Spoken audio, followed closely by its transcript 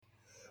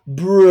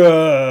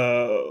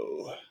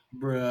Bro,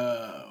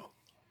 Bro.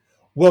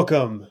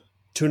 welcome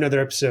to another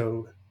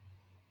episode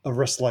of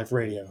Wrestle Life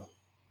Radio.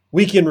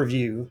 Weekend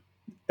Review,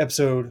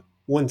 episode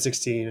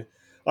 116.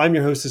 I'm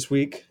your host this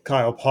week,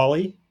 Kyle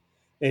Polly,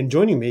 and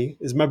joining me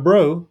is my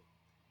bro,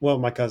 well,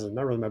 my cousin,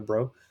 not really my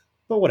bro,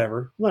 but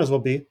whatever, might as well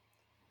be,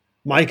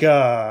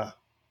 Micah.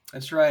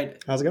 That's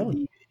right. How's it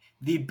going?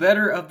 The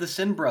better of the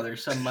Sin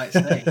Brothers, some might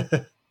say.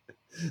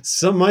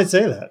 Some might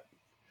say that.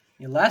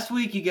 Last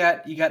week you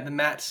got the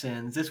Matt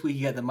Sins. This week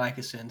you got the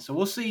Micah Sins. So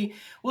we'll see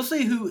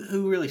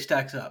who really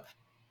stacks up.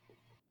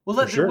 We'll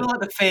For let sure.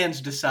 the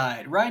fans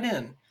decide. Write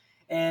in,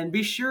 and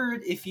be sure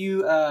if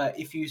you are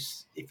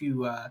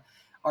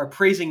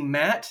praising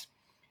Matt,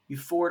 you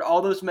forward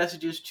all those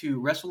messages to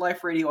Wrestle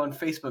Life Radio on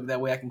Facebook.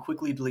 That way I can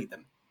quickly delete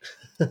them.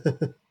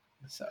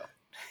 So,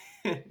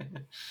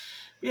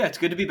 yeah, it's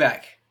good to be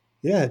back.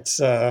 Yeah, it's,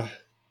 oh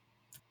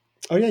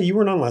yeah, you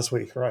weren't on last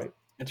week, right?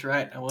 That's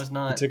right. I was You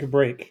not. took a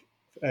break.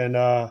 And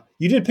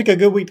you did pick a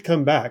good week to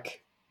come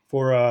back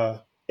for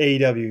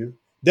AEW.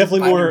 Definitely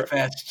Fighter more,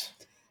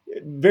 Fest.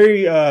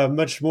 very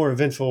much more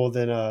eventful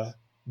than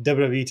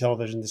WWE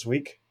television this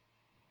week.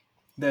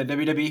 The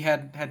WWE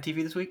had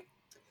TV this week.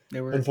 They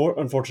were.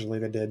 Unfortunately,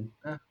 they did.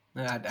 I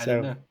didn't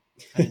So, know.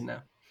 I didn't know.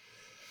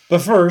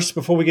 but first,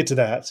 before we get to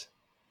that,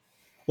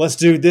 let's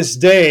do this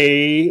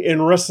day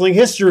in wrestling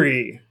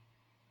history.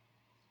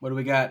 What do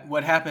we got?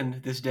 What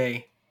happened this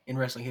day in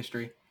wrestling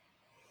history?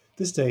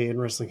 This day in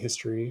wrestling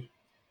history,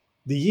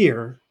 the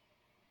year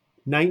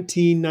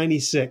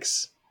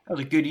 1996, That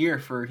was a good year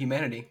for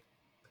humanity.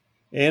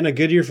 and a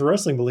good year for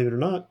wrestling, believe it or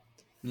not.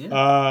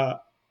 Yeah.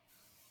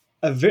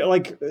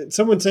 Like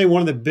some would say,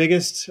 one of the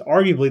biggest,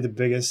 arguably the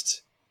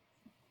biggest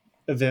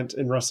event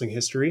in wrestling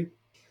history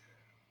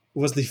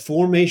was the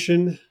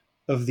formation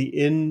of the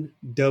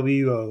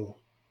NWO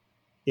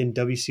in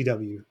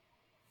WCW.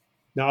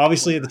 Now,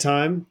 obviously, at the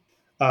time,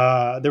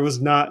 there was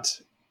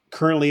not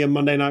currently a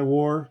Monday Night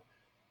War.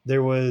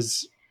 There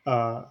was,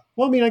 well,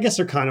 I mean, I guess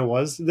there kind of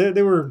was.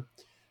 They were,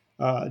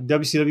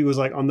 WCW was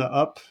like on the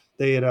up.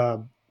 They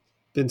had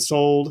been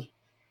sold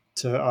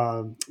to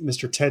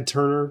Mr. Ted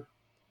Turner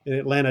in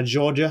Atlanta,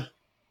 Georgia.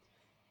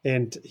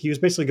 And he was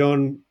basically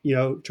going,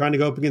 trying to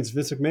go up against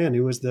Vince McMahon,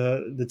 who was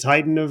the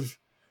titan of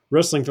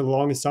wrestling for the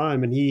longest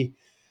time. And he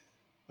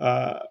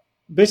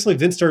basically,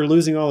 Vince started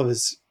losing all of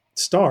his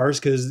stars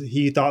because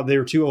he thought they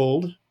were too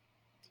old,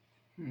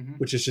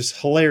 which is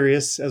just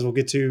hilarious, as we'll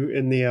get to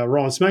in the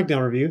Raw and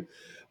SmackDown review.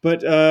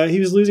 But he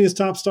was losing his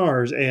top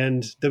stars,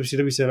 and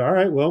WCW said, all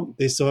right, well,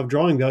 they still have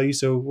drawing value,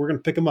 so we're going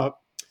to pick them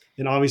up.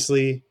 And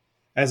obviously,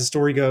 as the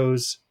story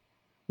goes,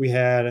 we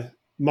had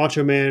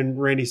Macho Man,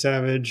 Randy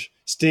Savage,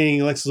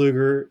 Sting, Lex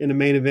Luger in the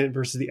main event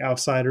versus the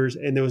Outsiders,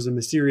 and there was a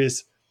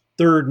mysterious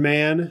third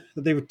man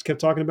that they kept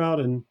talking about,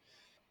 and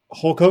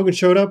Hulk Hogan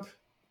showed up,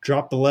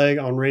 dropped the leg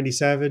on Randy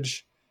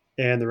Savage,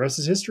 and the rest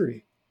is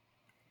history.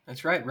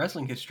 That's right,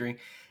 wrestling history.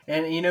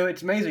 And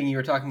it's amazing you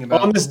were talking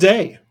about On this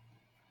day.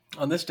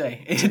 On this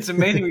day, it's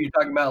amazing what you're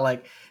talking about,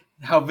 like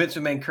how Vince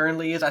McMahon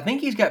currently is. I think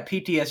he's got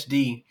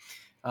PTSD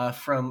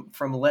from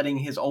letting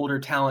his older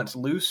talents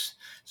loose.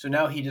 So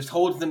now he just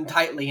holds them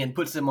tightly and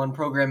puts them on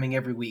programming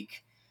every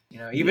week.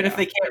 Even if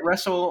they can't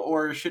wrestle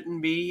or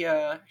shouldn't be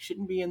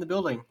in the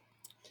building.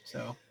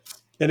 So,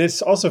 and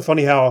it's also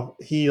funny how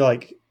he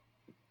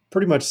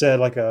pretty much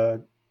said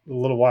a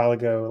little while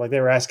ago,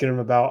 they were asking him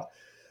about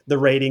the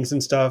ratings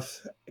and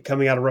stuff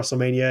coming out of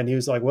WrestleMania, and he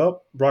was like,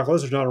 "Well, Brock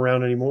Lesnar's not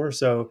around anymore,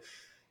 so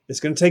it's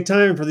going to take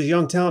time for this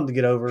young talent to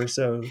get over."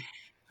 So,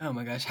 oh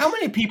my gosh, how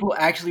many people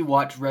actually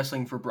watch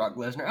wrestling for Brock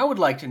Lesnar? I would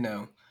like to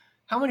know.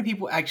 How many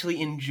people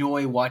actually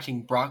enjoy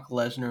watching Brock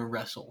Lesnar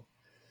wrestle?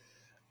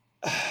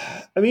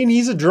 I mean,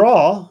 he's a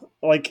draw.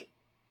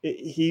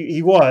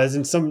 He was,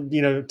 in some,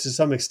 to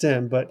some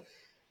extent, but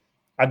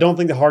I don't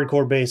think the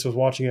hardcore base was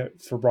watching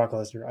it for Brock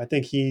Lesnar. I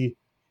think he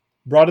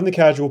brought in the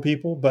casual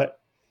people, but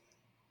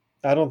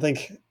I don't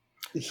think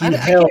he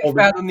held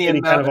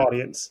any kind of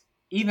audience.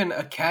 Even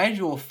a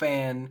casual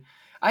fan,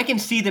 I can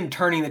see them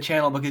turning the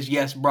channel because,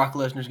 yes, Brock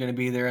Lesnar's going to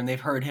be there and they've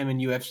heard him in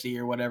UFC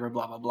or whatever,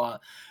 blah, blah, blah.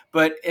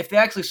 But if they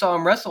actually saw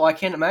him wrestle, I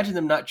can't imagine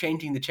them not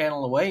changing the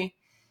channel away.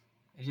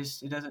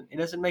 It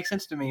doesn't make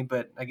sense to me,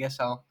 but I guess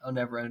I'll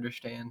never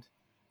understand.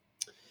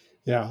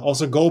 Yeah.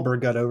 Also,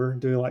 Goldberg got over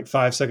doing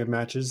 5-second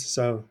matches.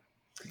 So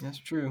that's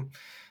true.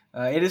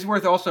 It is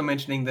worth also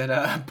mentioning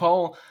that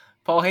Paul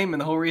Heyman,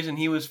 the whole reason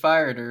he was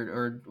fired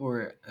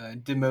or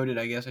demoted,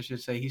 I guess I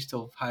should say, he's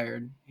still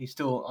hired. He's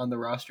still on the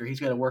roster. He's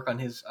got to work on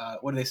his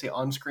what do they say,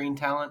 on-screen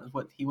talent is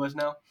what he was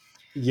now.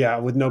 Yeah,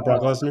 with no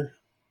Brock Lesnar.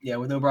 Yeah,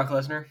 with no Brock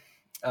Lesnar.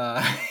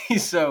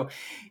 So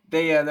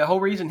they the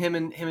whole reason him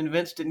and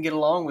Vince didn't get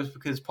along was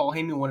because Paul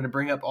Heyman wanted to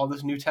bring up all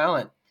this new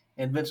talent,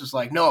 and Vince was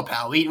like, "No,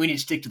 pal, we need to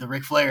stick to the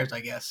Ric Flairs, I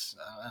guess."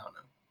 I don't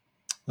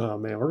know. Oh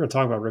man, we're going to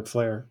talk about Ric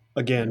Flair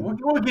again.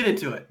 We'll get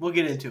into it. We'll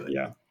get into it.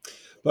 Yeah,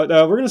 but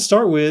we're going to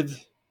start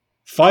with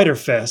Fighter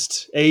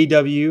Fest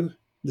AEW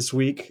this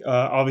week.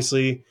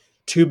 Obviously,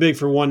 too big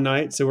for one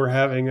night, so we're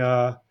having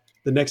the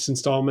next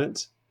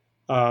installment.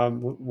 Well,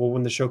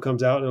 when the show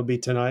comes out, it'll be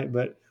tonight,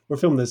 but we're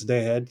filming this a day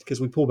ahead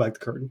because we pull back the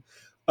curtain.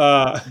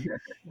 Uh,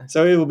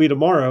 so it will be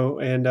tomorrow,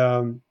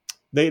 and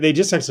they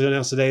just actually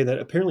announced today that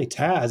apparently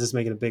Taz is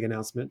making a big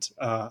announcement.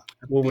 One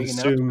would Big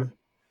announcement.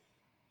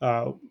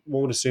 assume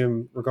one would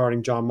assume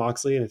regarding John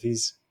Moxley and if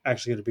he's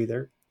actually going to be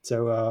there.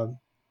 So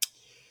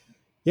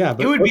yeah, It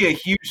but would be a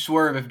huge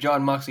swerve if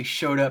John Moxley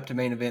showed up to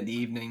main event the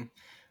evening.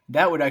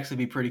 That would actually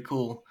be pretty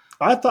cool.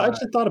 I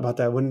actually thought about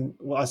that when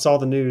I saw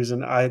the news,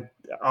 and I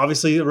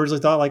obviously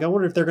originally thought like I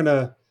wonder if they're going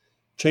to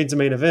change the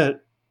main event,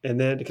 and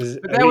then because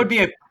But I that mean would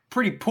be a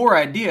pretty poor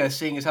idea,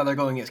 seeing as how they're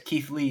going against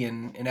Keith Lee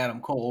and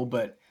Adam Cole.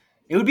 But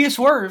it would be a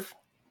swerve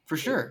for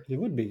sure. it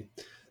would be.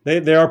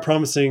 They are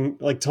promising,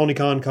 like Tony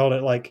Khan called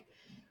it, like,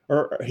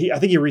 or I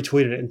think he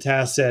retweeted it, and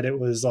Taz said it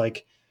was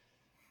like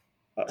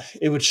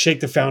it would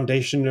shake the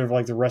foundation of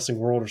like the wrestling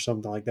world or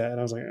something like that. And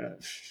I was like,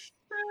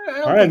 I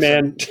all don't right,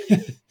 think so.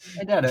 man,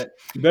 I doubt it.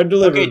 you better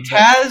deliver. Okay,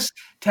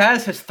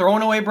 Taz has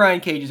thrown away Brian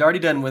Cage. He's already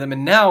done with him,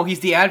 and now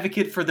he's the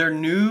advocate for their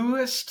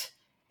newest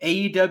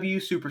AEW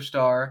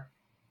superstar,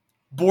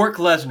 Bork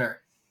Lesnar.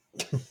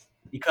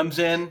 He comes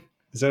in.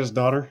 Is that his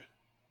daughter?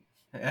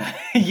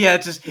 Yeah,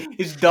 it's just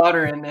his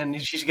daughter,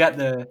 and she's got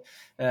the.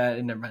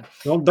 Never mind.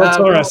 Don't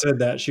tell her I Well, said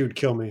that. She would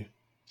kill me.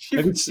 she,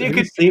 Have you, she have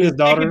you could seen his she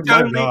daughter? could My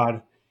totally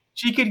God,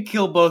 she could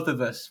kill both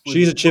of us.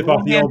 she's a chip off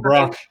one the hand old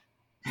Brock.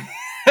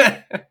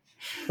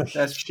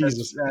 that's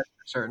Jesus. for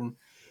certain.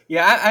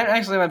 Yeah,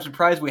 I'm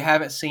surprised we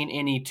haven't seen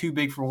any too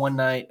big for one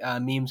night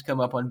memes come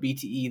up on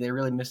BTE. They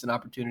really missed an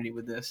opportunity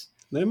with this.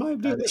 They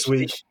might do it this They,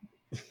 week.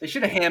 they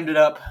should have hammed it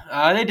up.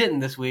 They didn't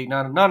this week,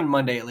 not on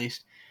Monday at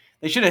least.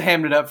 They should have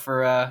hammed it up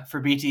for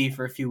BTE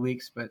for a few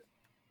weeks. But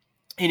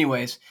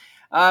anyways,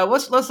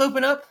 let's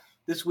open up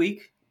this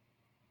week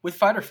with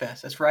Fyter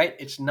Fest. That's right.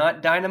 It's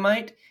not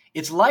Dynamite.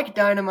 It's like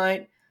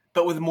Dynamite,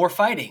 but with more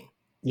fighting.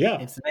 Yeah.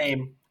 It's the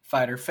name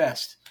Fyter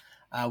Fest.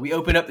 We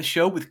open up the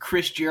show with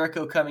Chris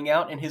Jericho coming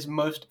out in his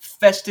most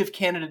festive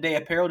Canada Day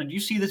apparel. Did you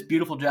see this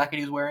beautiful jacket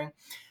he's wearing?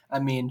 I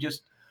mean,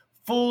 just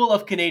full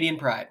of Canadian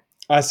pride.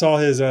 I saw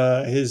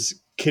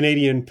his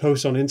Canadian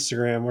post on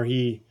Instagram where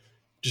he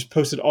just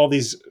posted all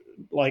these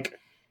like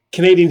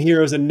Canadian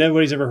heroes that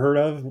nobody's ever heard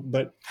of,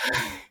 but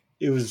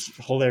it was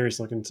hilarious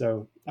looking.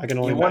 So I can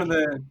only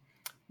imagine.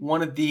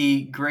 One of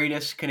the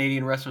greatest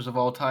Canadian wrestlers of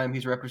all time.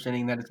 He's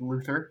representing that is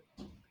Luther.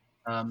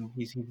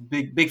 He's a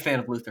big fan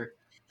of Luther.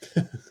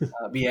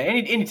 But yeah,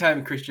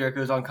 anytime Chris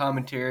Jericho is on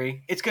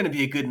commentary, it's going to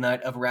be a good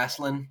night of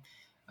wrestling.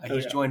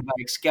 He's joined by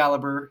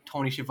Excalibur,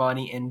 Tony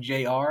Schiavone, and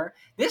JR.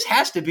 This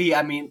has to be,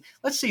 I mean,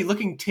 let's see,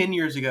 looking 10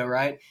 years ago,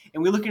 right?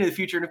 And we look into the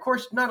future, and of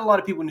course, not a lot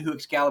of people knew who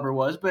Excalibur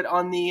was, but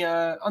on the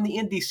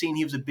indie scene,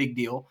 he was a big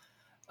deal.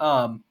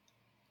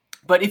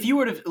 But if you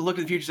were to look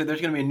at the future, say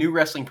there's going to be a new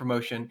wrestling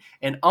promotion,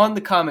 and on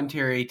the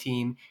commentary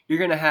team, you're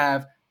going to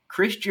have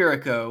Chris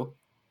Jericho,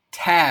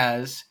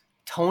 Taz,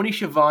 Tony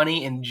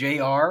Schiavone, and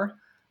JR.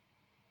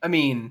 I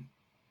mean,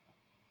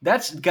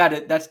 that's got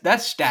it.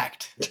 That's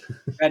stacked.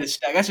 That is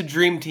stacked. That's a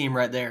dream team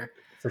right there.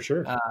 For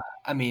sure.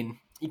 I mean,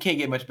 you can't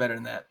get much better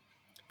than that.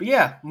 But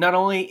yeah, not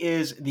only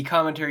is the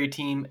commentary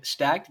team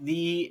stacked,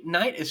 the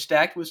night is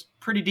stacked with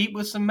pretty deep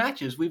with some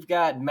matches. We've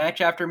got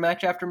match after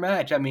match after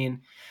match. I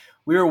mean,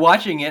 we were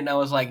watching it and I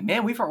was like,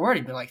 man, we've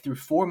already been like through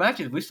 4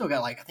 matches. We still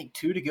got like, I think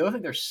 2 to go. I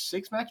think there's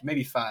 6 matches,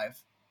 maybe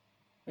 5,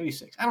 maybe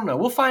 6. I don't know.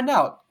 We'll find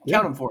out.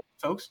 Count them for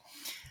us, folks.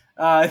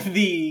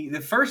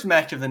 The first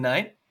match of the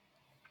night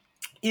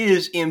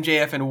is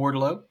MJF and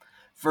Wardlow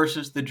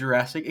versus the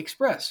Jurassic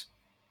Express.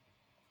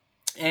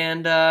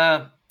 And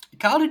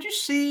Kyle, did you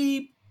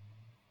see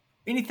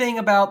anything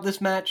about this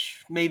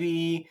match?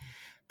 Maybe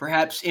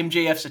perhaps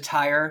MJF's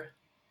attire?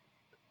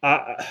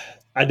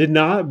 I did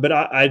not, but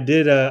I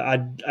did.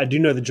 I do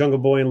know the Jungle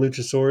Boy and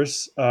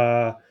Luchasaurus.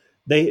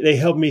 They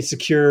helped me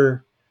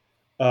secure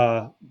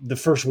the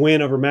first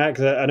win over Matt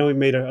because I know we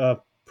made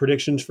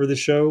predictions for this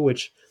show,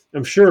 which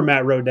I'm sure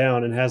Matt wrote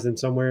down and has them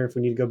somewhere if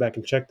we need to go back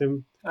and check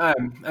them.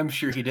 I'm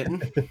sure he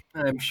didn't.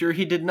 I'm sure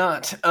he did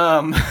not.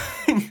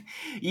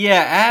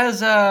 Yeah,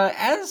 as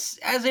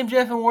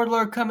MJF and Wardlow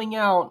are coming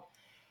out,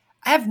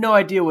 I have no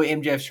idea what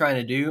MJF's trying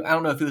to do. I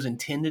don't know if it was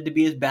intended to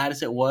be as bad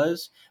as it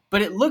was,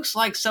 but it looks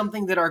like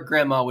something that our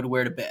grandma would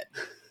wear to bed.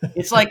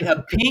 It's like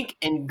a pink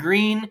and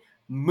green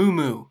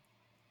muumuu.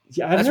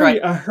 Yeah,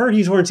 I heard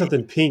he's wearing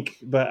something pink,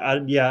 but I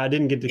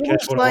didn't get to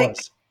catch what it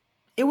was.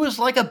 It was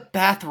like a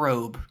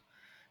bathrobe.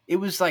 It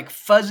was like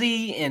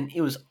fuzzy and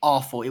it was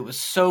awful. It was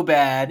so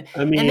bad.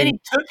 I mean, and then he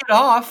took it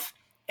off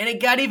and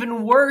it got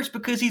even worse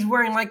because he's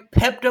wearing like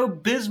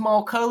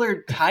Pepto-Bismol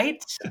colored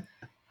tights.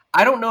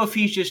 I don't know if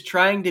he's just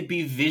trying to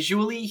be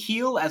visually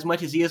heel as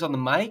much as he is on the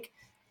mic,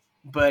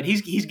 but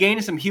he's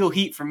gaining some heel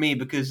heat from me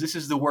because this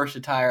is the worst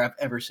attire I've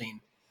ever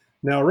seen.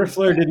 Now, Ric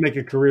Flair did make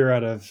a career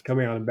out of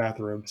coming out in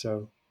bathrobe,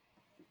 so.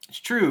 It's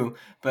true,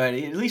 but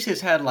at least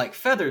his had like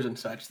feathers and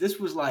such. This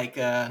was like,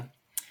 I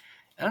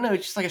don't know,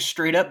 it's just like a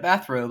straight up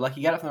bathrobe. Like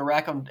you got it from the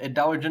rack at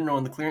Dollar General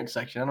in the clearance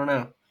section. I don't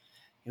know.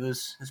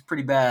 It's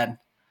pretty bad.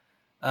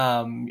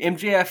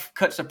 MJF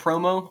cuts a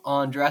promo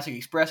on Jurassic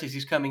Express as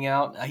he's coming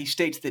out. He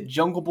states that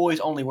Jungle Boy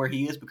is only where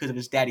he is because of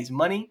his daddy's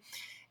money.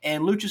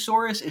 and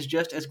Luchasaurus is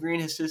just as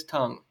green as his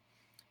tongue.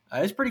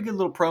 It's a pretty good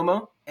little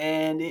promo,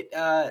 and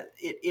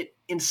it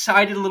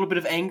incited a little bit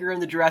of anger in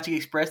the Jurassic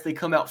Express. They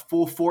come out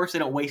full force. They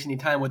don't waste any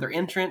time with their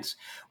entrance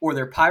or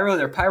their pyro.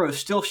 Their pyro's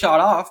still shot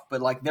off, but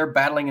like they're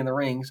battling in the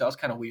ring, so that's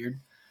kind of weird.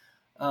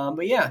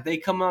 But yeah, they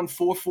come on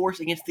full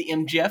force against the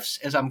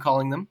MJFs, as I'm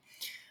calling them.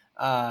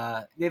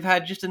 They've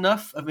had just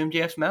enough of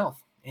MJF's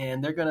mouth,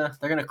 and they're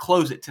gonna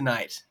close it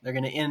tonight. They're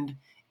gonna end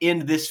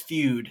this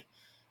feud.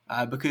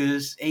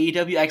 Because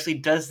AEW actually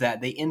does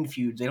that. They end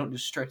feuds. They don't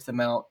just stretch them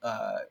out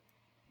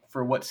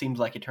for what seems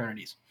like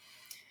eternities.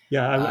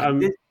 Yeah, I'm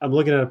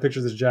looking at a picture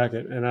of this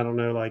jacket, and I don't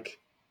know,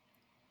 like,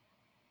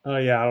 oh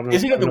yeah, I don't know.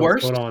 Isn't it the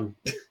worst? What's going on?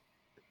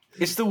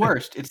 It's the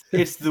worst.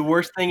 It's the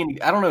worst thing,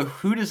 and I don't know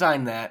who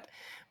designed that,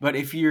 but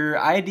if your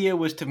idea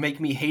was to make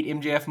me hate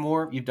MJF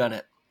more, you've done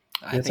it.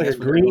 It's like a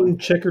green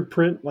checkered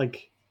print,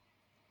 like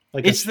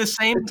it's the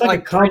same. It's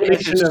like a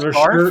combination of a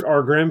shirt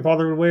our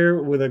grandfather would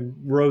wear with a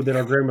robe that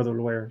our grandmother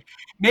would wear.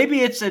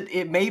 Maybe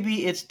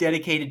it's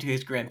dedicated to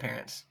his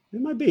grandparents.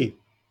 It might be.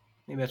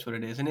 Maybe that's what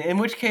it is. And in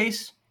which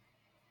case,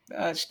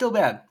 still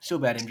bad. Still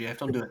bad, MJF.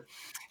 Don't do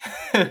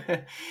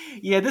it.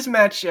 Yeah, this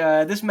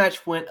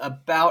match went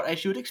about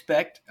as you would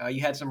expect.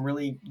 You had some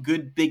really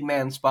good big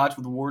man spots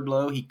with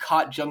Wardlow. He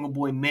caught Jungle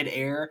Boy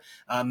mid-air,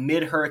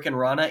 mid-Hurricane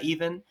Rana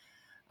even.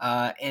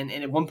 And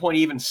at one point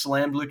he even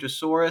slammed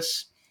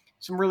Luchasaurus.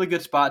 Some really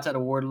good spots out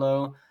of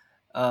Wardlow.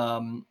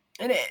 One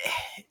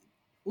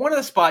of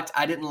the spots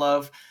I didn't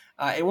love,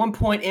 at one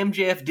point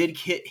MJF did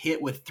get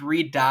hit with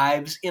 3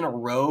 dives in a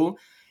row.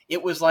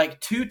 It was like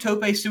 2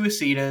 tope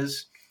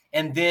suicidas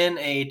and then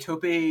a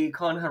tope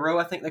con hero,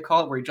 I think they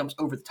call it, where he jumps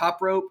over the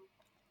top rope.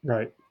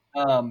 Right.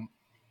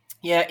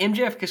 Yeah,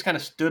 MJF just kind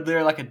of stood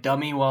there like a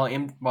dummy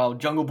while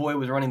Jungle Boy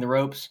was running the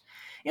ropes.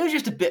 It was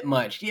just a bit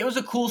much. It was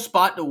a cool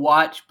spot to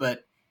watch,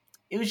 but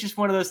it was just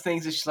one of those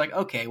things that's just like,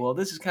 okay, well,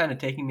 this is kind of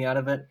taking me out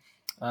of it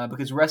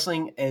because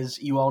wrestling,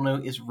 as you all know,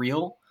 is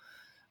real.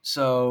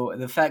 So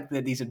the fact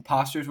that these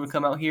imposters would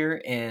come out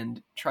here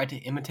and try to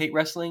imitate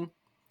wrestling,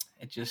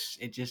 it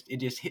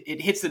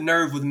hits the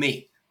nerve with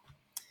me.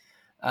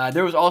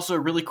 There was also a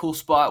really cool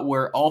spot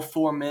where all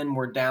 4 men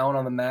were down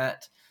on the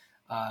mat,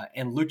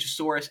 and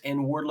Luchasaurus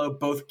and Wardlow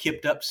both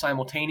kipped up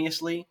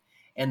simultaneously.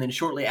 And then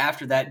shortly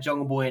after that,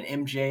 Jungle Boy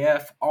and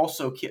MJF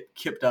also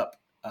kipped up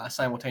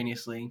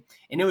simultaneously.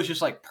 And it was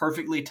just like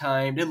perfectly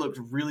timed. It looked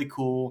really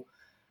cool.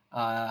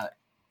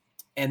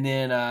 And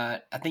then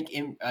I think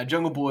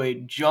Jungle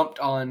Boy jumped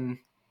on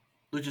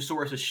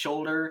Luchasaurus'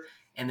 shoulder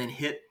and then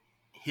hit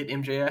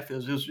MJF.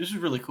 This was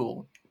really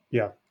cool.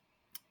 Yeah.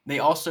 They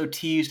also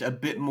teased a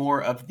bit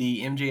more of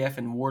the MJF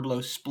and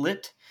Wardlow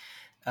split,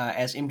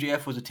 as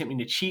MJF was attempting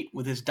to cheat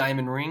with his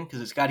diamond ring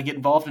because it's got to get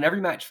involved in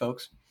every match,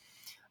 folks.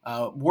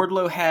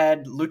 Wardlow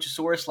had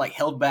Luchasaurus like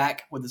held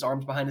back with his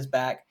arms behind his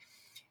back,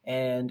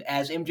 and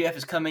as MJF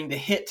is coming to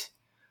hit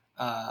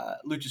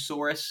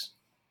Luchasaurus,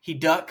 he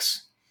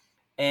ducks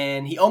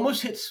and he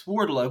almost hits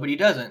Wardlow, but he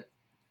doesn't.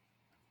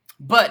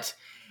 But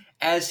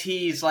as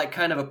he's like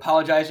kind of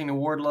apologizing to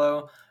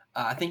Wardlow,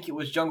 I think it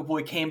was Jungle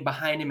Boy came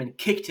behind him and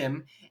kicked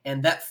him,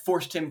 and that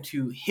forced him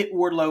to hit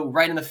Wardlow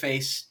right in the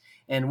face,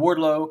 and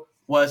Wardlow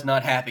was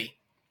not happy.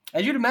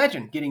 As you'd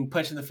imagine, getting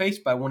punched in the face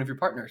by one of your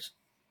partners.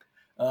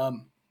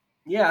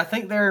 Yeah, I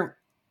think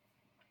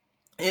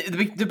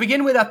to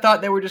begin with, I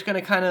thought they were just going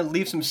to kind of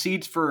leave some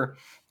seeds for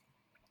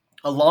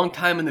a long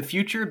time in the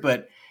future,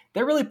 but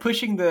they're really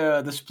pushing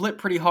the split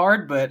pretty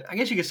hard, but I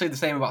guess you could say the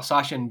same about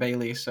Sasha and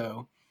Bayley,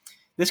 so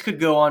this could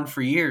go on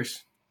for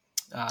years,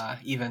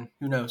 even.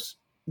 Who knows?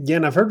 Yeah,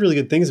 and I've heard really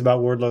good things about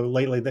Wardlow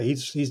lately, that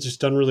he's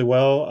just done really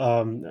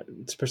well,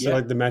 especially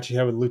like the match he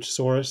had with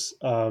Luchasaurus.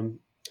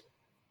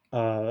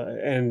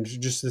 And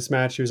just this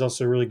match he was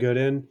also really good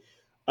in.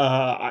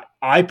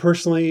 I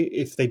personally,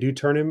 if they do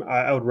turn him,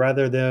 I would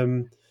rather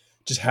them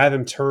just have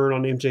him turn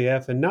on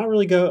MJF and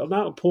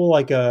not pull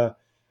like a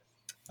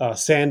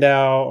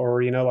Sandow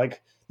or,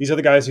 like these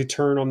other guys who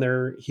turn on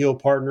their heel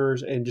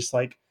partners and just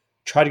like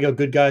try to go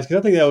good guys. Because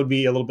I think that would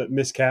be a little bit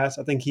miscast.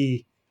 I think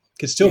he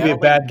could still be a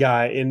bad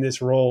guy in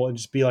this role and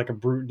just be like a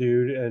brute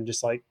dude and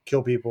just like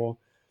kill people.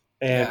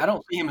 And I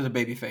don't see him as a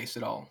babyface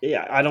at all.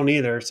 Yeah, I don't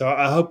either. So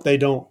I hope they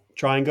don't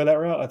try and go that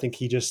route. I think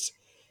he just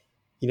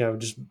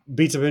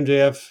beats up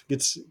MJF,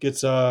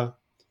 gets a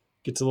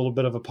little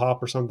bit of a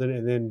pop or something,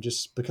 and then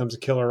just becomes a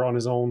killer on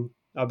his own.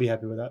 I'll be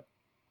happy with that.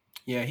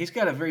 Yeah, he's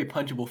got a very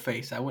punchable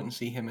face. I wouldn't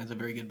see him as a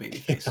very good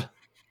babyface.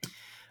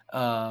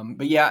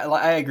 But yeah,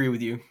 I agree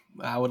with you.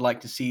 I would like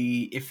to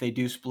see, if they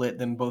do split,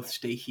 them both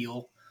stay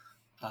heel.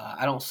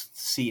 I don't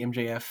see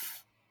MJF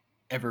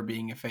ever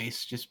being a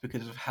face just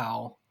because of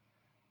how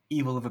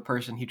evil of a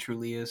person he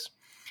truly is.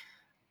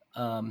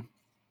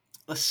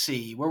 Let's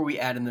see, where were we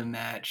at in the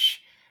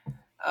match?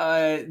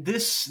 MJF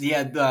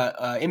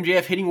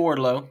hitting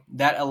Wardlow,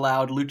 that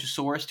allowed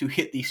Luchasaurus to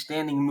hit the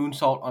standing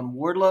moonsault on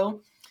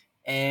Wardlow,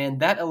 and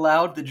that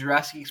allowed the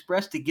Jurassic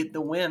Express to get the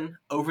win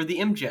over the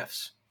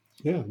MJFs.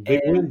 Yeah,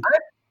 big win.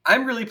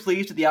 I'm really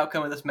pleased with the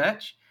outcome of this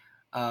match.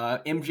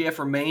 MJF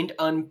remained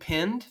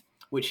unpinned.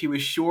 which he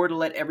was sure to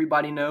let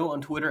everybody know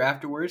on Twitter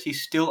afterwards.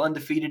 He's still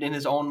undefeated in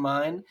his own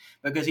mind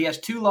because he has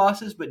 2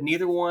 losses, but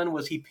neither one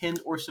was he pinned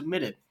or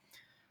submitted.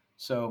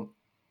 So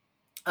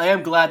I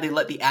am glad they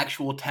let the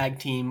actual tag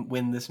team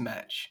win this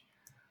match.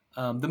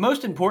 The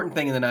most important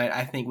thing in the night,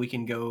 I think we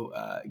can go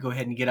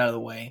ahead and get out of the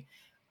way.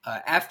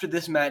 After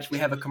this match, we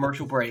have a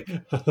commercial break.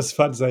 I was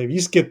about to say, if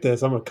you skip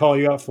this, I'm going to call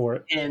you out for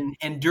it.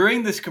 And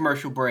during this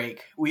commercial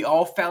break, we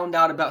all found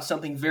out about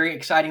something very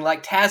exciting.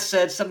 Like Taz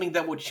said, something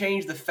that will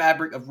change the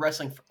fabric of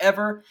wrestling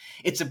forever.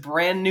 It's a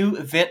brand new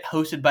event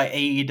hosted by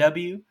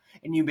AEW.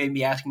 And you may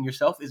be asking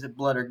yourself, is it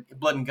Blood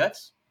and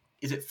Guts?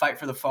 Is it Fight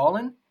for the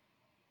Fallen?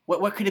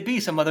 What could it be?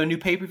 Some other new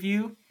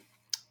pay-per-view?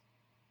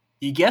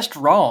 You guessed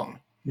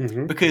wrong.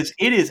 Mm-hmm. Because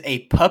it is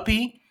a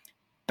puppy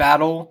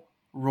battle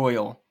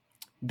royal.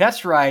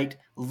 That's right.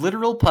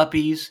 Literal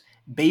puppies,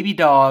 baby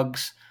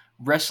dogs,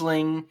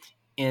 wrestling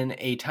in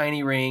a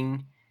tiny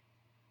ring.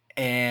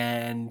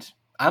 And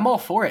I'm all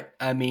for it.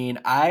 I mean,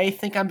 I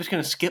think I'm just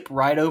going to skip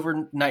right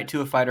over Night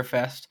 2 of Fyter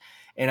Fest.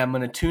 And I'm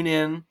going to tune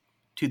in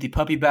to the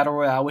Puppy Battle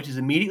Royale, which is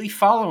immediately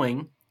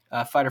following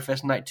Fyter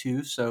Fest Night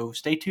 2. So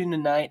stay tuned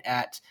tonight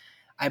at,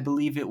 I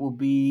believe it will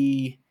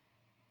be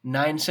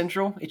 9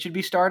 Central. It should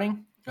be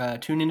starting.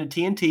 Tune into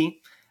TNT.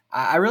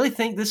 I really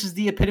think this is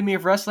the epitome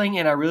of wrestling,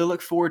 and I really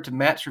look forward to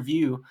Matt's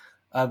review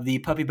of the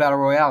Puppy Battle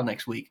Royale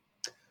next week.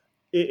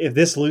 If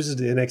this loses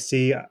to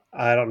NXT,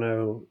 I don't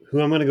know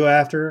who I'm going to go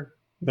after,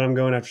 but I'm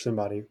going after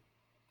somebody.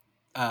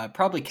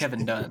 Probably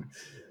Kevin Dunn.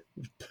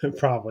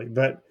 Probably.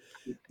 But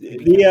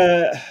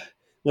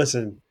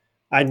listen,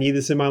 I need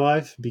this in my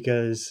life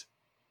because,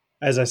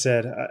 as I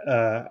said,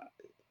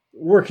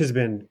 work has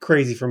been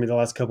crazy for me the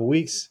last couple of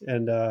weeks,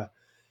 and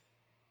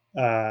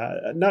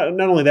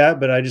not only that,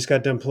 but I just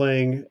got done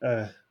playing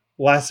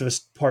Last of Us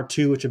Part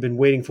 2, which I've been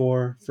waiting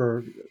for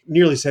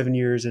nearly 7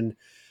 years. And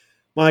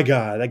my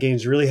God, that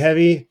game's really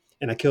heavy,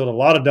 and I killed a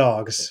lot of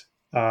dogs.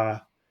 I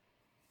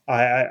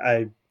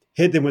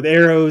hit them with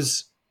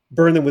arrows,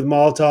 burned them with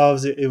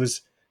Molotovs. It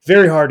was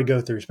very hard to go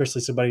through,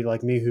 especially somebody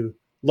like me who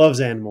loves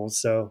animals.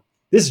 So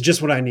this is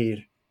just what I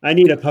need. I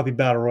need a puppy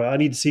battle royal. I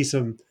need to see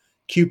some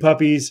cute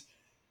puppies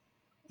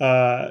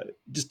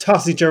just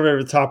toss each other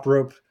over the top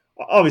rope.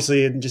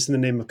 Obviously, just in the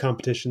name of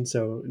competition,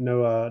 so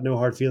no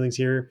hard feelings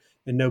here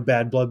and no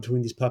bad blood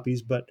between these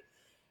puppies. But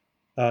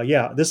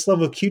this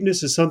level of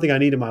cuteness is something I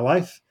need in my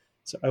life,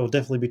 so I will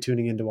definitely be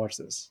tuning in to watch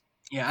this.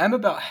 Yeah, I'm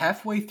about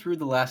halfway through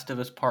The Last of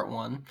Us Part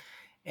 1,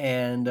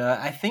 and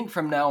I think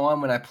from now on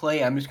when I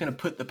play, I'm just going to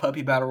put the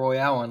Puppy Battle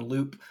Royale on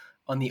loop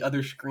on the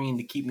other screen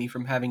to keep me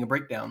from having a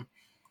breakdown,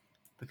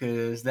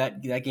 because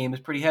that game is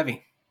pretty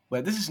heavy.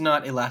 But this is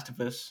not a Last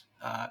of Us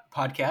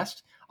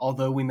podcast,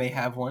 although we may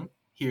have one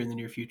here in the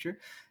near future.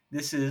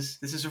 This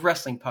is a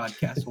wrestling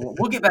podcast.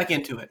 We'll get back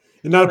into it.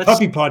 And not a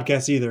puppy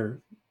podcast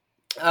either.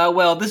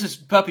 Well, this is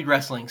puppy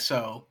wrestling,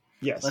 so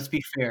yes. Let's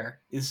be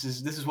fair. This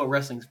is what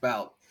wrestling's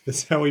about.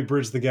 That's how we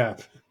bridge the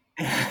gap.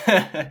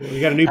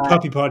 We got a new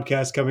puppy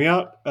podcast coming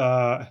out.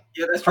 Yeah,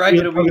 that's right.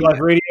 It'll be Life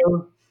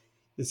Radio.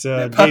 It's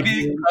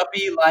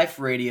Puppy Life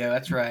Radio.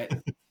 That's right.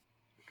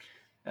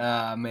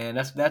 Man,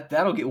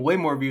 that'll get way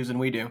more views than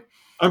we do.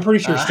 I'm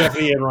pretty sure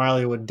Stephanie and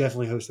Riley would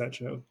definitely host that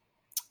show.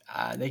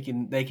 They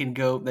can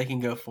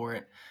go for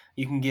it.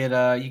 You can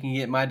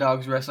get my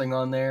dogs wrestling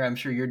on there. I'm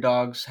sure your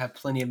dogs have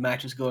plenty of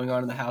matches going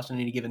on in the house at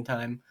any given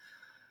time.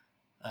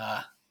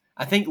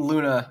 I think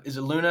Luna, is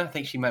it Luna? I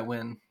think she might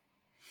win.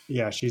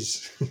 Yeah,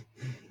 she's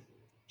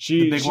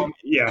the big one.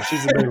 Yeah,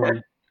 she's the big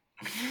one.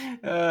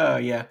 Oh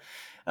yeah.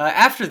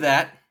 After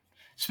that,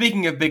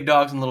 speaking of big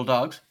dogs and little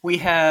dogs, we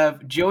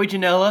have Joey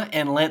Janela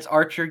and Lance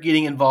Archer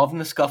getting involved in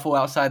the scuffle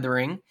outside the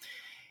ring.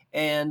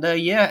 And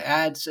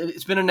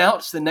it's been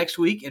announced that next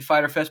week at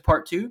Fyter Fest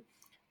Part 2,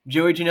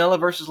 Joey Janela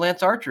versus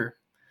Lance Archer.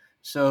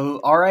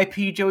 So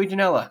R.I.P. Joey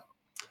Janela.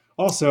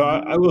 Also,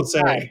 I will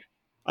say,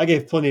 I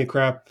gave plenty of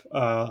crap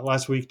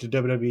last week to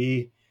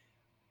WWE.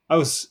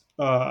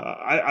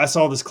 I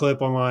saw this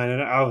clip online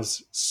and I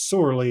was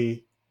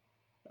sorely,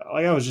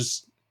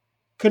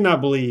 could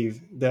not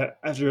believe that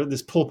after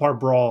this pull apart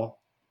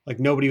brawl, like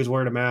nobody was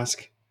wearing a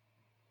mask.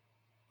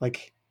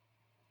 Like,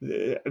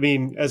 I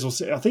mean, as we'll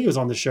say, I think it was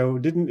on the show.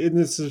 Isn't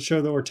this the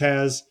show that where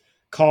Taz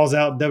calls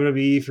out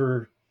WWE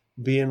for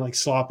being like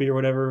sloppy or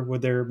whatever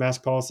with their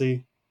mask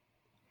policy?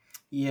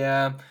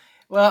 Yeah.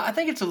 Well, I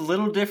think it's a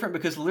little different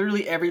because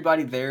literally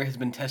everybody there has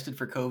been tested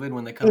for COVID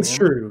when they come in. That's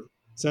true.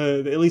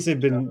 So at least they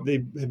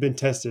have been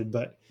tested,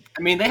 but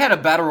I mean, they had a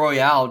battle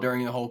royale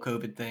during the whole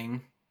COVID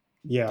thing.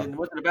 Yeah.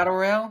 Was it a battle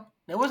royale?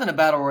 It wasn't a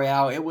battle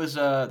royale. It was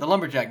the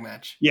lumberjack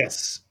match.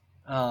 Yes.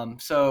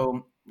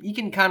 So you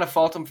can kind of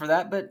fault them for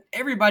that, but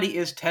everybody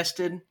is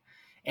tested,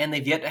 and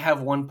they've yet to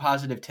have one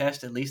positive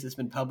test, at least that's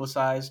been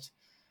publicized.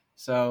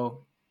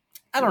 So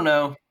I don't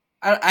know.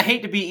 I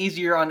hate to be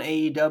easier on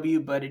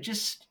AEW, but it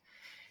just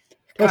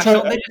they just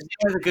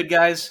are the good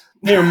guys.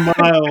 They're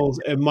miles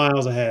and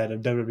miles ahead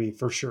of WWE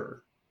for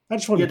sure. I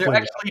just want to they're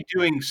actually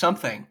doing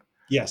something.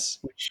 Yes.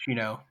 Which,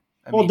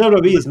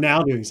 WWE is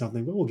now doing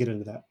something, but we'll get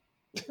into that.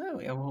 Oh,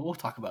 yeah, we'll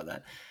talk about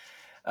that.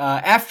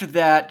 After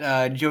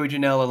that, Joey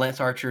Janela, Lance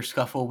Archer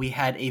scuffle, we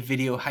had a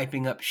video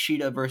hyping up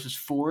Shida versus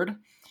Ford.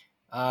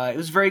 It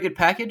was a very good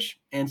package,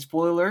 and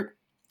spoiler alert,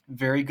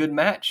 very good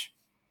match.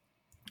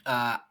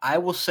 I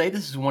will say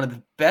this is one of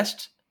the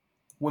best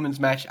women's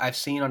match I've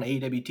seen on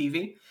AEW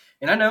TV.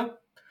 And I know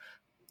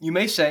you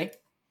may say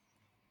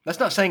that's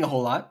not saying a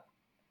whole lot.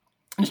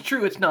 It's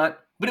true, it's not,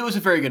 but it was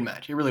a very good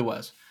match. It really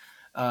was.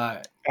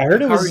 I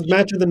heard it was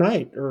match of the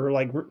night, or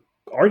like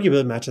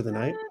arguably match of the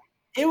night.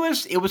 It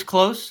was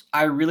close.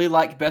 I really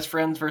like Best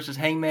Friends versus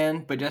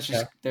Hangman, but that's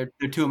just they're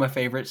two of my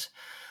favorites.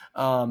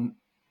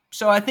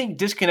 So I think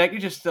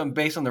disconnected just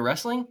based on the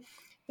wrestling.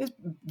 It's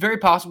very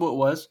possible it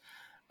was.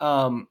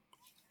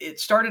 It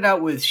started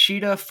out with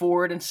Shida,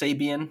 Ford, and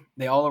Sabian.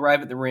 They all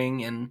arrive at the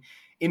ring, and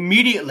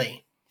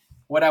immediately,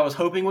 what I was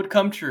hoping would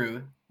come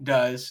true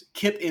does.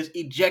 Kip is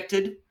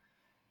ejected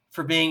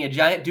for being a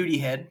giant duty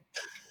head.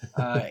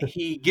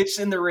 He gets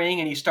in the ring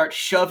and he starts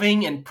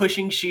shoving and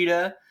pushing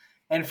Shida.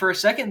 And for a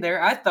second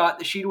there, I thought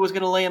that Shida was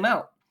going to lay him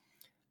out.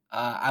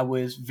 I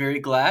was very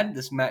glad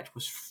this match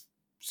was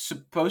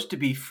supposed to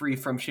be free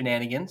from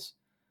shenanigans.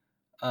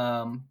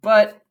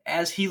 But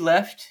as he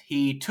left,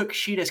 he took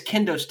Shida's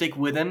kendo stick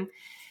with him.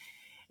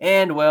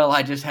 And, well,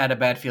 I just had a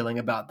bad feeling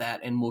about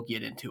that, and we'll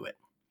get into it.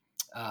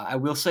 I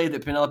will say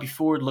that Penelope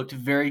Ford looked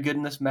very good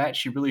in this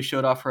match. She really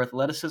showed off her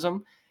athleticism,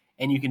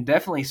 and you can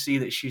definitely see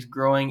that she's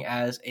growing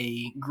as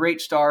a great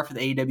star for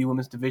the AEW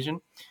Women's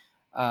Division.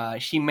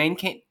 She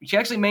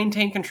actually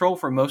maintained control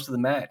for most of the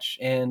match,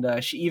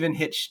 and she even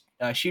hit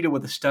Shida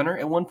with a stunner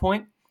at one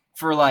point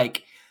for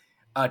like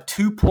a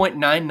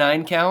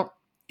 2.99 count.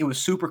 It was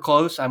super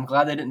close. I'm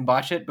glad they didn't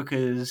botch it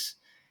because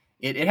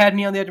it had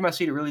me on the edge of my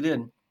seat. It really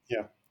did.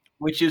 Yeah.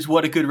 Which is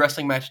what a good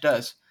wrestling match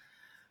does.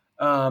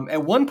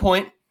 At one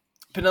point,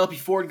 Penelope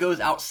Ford goes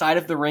outside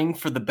of the ring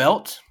for the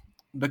belt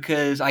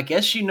because I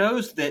guess she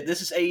knows that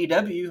this is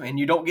AEW and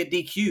you don't get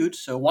DQ'd,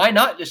 so why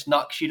not just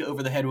knock Shida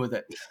over the head with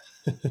it?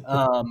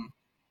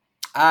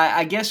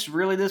 I guess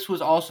really this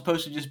was all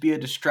supposed to just be a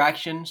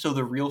distraction so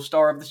the real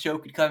star of the show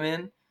could come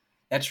in.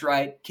 That's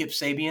right, Kip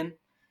Sabian.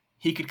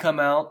 He could come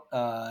out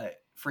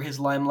for his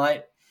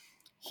limelight.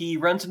 He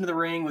runs into the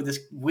ring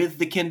with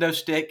the kendo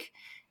stick.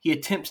 He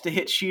attempts to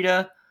hit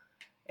Shida,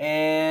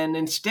 and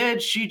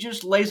instead she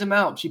just lays him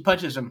out. She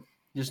punches him,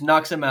 just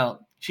knocks him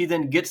out. She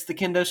then gets the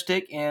kendo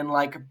stick and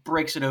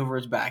breaks it over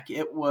his back.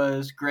 It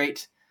was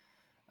great.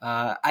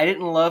 I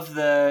didn't love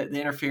the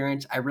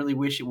interference. I really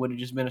wish it would have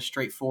just been a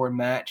straightforward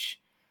match,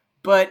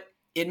 but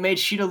it made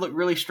Shida look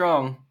really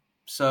strong.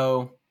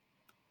 So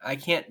I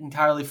can't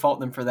entirely fault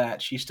them for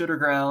that. She stood her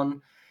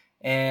ground,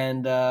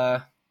 and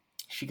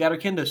she got her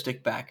kendo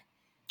stick back,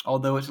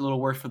 although it's a little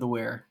worse for the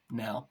wear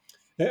now.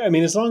 I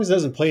mean, as long as it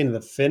doesn't play into the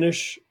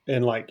finish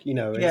and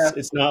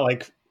it's not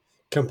like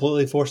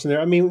completely forced in there.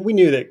 I mean, we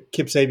knew that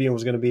Kip Sabian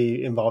was going to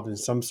be involved in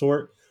some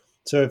sort.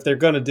 So if they're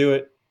going to do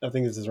it, I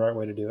think this is the right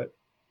way to do it.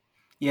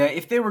 Yeah,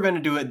 if they were going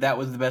to do it, that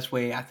was the best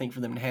way, I think,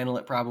 for them to handle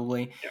it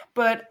probably. Yeah.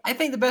 But I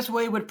think the best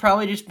way would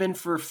probably just been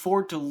for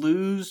Ford to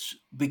lose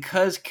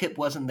because Kip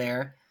wasn't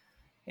there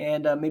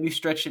and maybe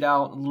stretch it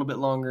out a little bit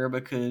longer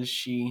because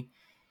she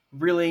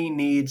really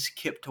needs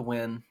Kip to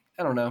win.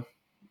 I don't know.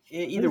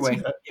 Either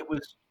way,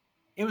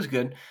 it was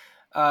good.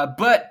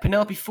 But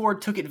Penelope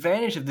Ford took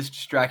advantage of this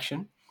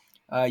distraction.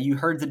 You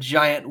heard the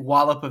giant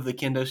wallop of the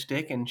kendo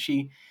stick, and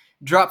she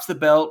drops the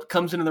belt,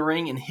 comes into the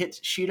ring, and hits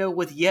Shida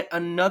with yet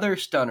another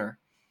stunner.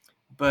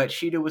 But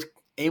Shida was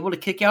able to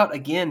kick out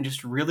again,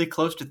 just really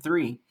close to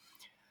 3.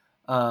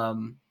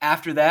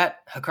 After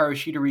that, Hikaru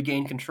Shida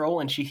regained control,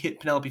 and she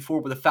hit Penelope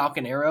Ford with a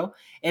Falcon Arrow.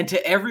 And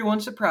to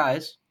everyone's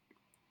surprise,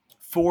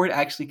 Ford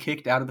actually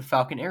kicked out of the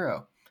Falcon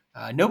Arrow.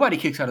 Nobody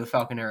kicks out of the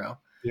Falcon Arrow.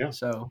 Yeah.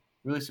 So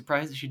really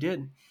surprised that she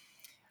did.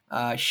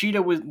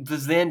 Shida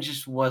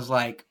was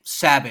like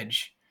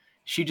savage.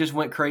 She just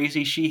went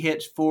crazy. She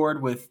hits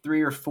Ford with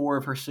 3 or 4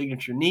 of her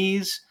signature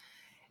knees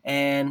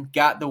and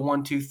got the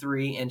 1, 2,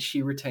 3, and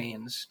she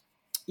retains.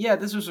 Yeah,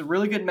 this was a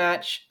really good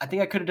match. I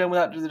think I could have done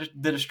without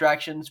the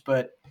distractions,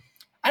 but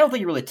I don't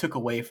think it really took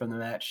away from the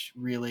match,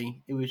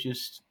 really. It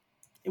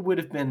would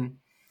have been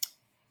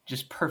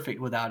just perfect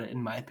without it,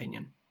 in my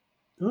opinion.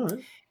 All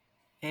right.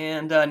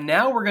 And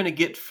now we're going to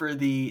get to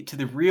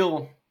the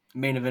real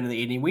main event of the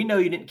evening. We know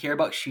you didn't care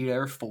about Shida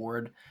or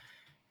Ford.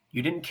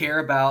 You didn't care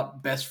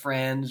about Best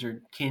Friends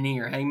or Kenny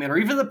or Hangman or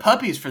even the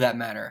puppies for that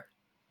matter.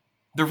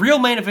 The real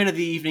main event of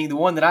the evening, the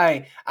one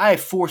that I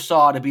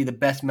foresaw to be the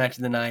best match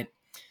of the night,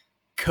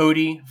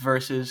 Cody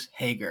versus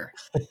Hager.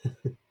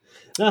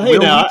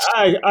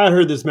 I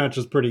heard this match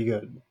was pretty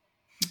good.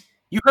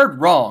 You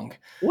heard wrong.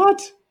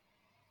 What?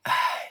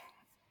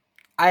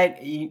 Tell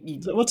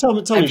me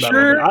about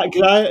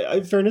it.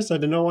 In fairness, I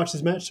did not watch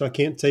this match, so I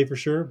can't say for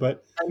sure.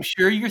 But I'm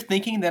sure you're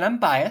thinking that I'm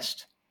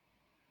biased,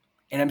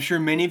 and I'm sure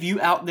many of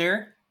you out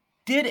there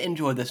did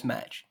enjoy this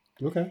match.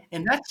 Okay.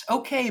 And that's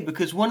okay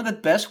because one of the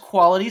best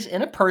qualities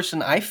in a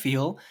person, I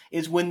feel,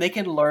 is when they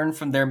can learn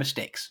from their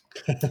mistakes.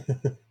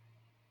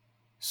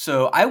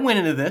 So I went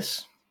into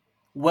this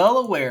well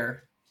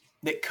aware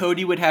that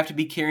Cody would have to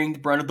be carrying the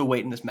brunt of the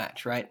weight in this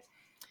match, right?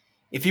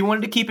 If he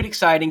wanted to keep it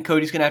exciting,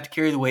 Cody's going to have to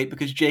carry the weight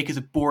because Jake is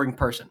a boring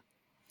person.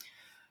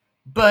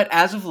 But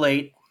as of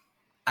late,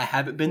 I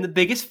haven't been the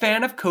biggest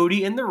fan of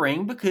Cody in the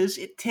ring because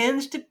it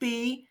tends to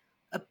be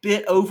a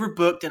bit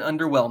overbooked and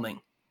underwhelming.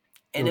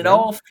 And it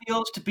all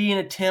feels to be an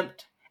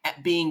attempt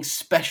at being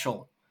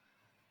special.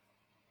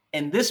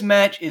 And this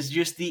match is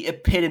just the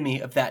epitome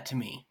of that to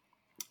me.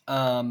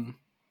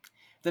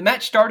 The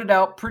match started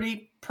out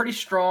pretty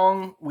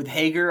strong with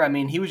Hager. I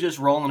mean, he was just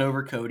rolling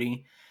over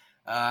Cody.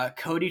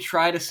 Cody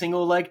tried a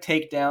single leg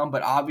takedown,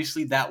 but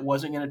obviously that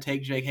wasn't going to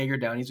take Jake Hager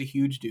down. He's a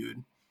huge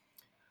dude.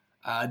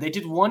 They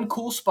did one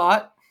cool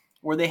spot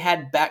where they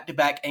had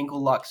back-to-back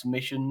ankle lock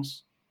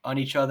submissions on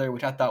each other,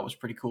 which I thought was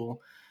pretty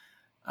cool.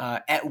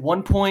 At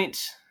one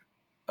point,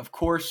 of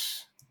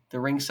course, the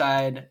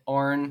ringside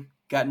Arn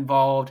got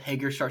involved.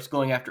 Hager starts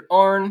going after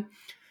Arn.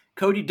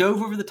 Cody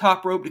dove over the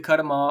top rope to cut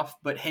him off,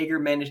 but Hager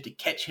managed to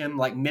catch him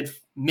like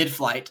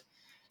mid-flight,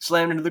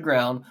 slammed into the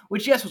ground,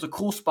 which, yes, was a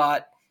cool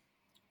spot,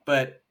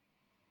 but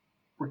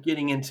we're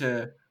getting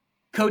into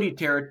Cody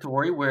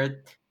territory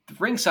where the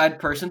ringside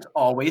person's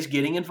always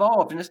getting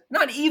involved. And it's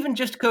not even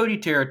just Cody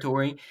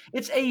territory.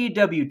 It's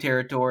AEW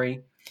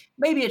territory.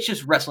 Maybe it's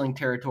just wrestling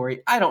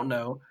territory. I don't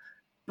know.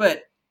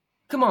 But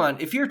come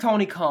on, if you're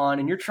Tony Khan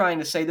and you're trying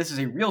to say this is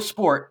a real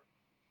sport,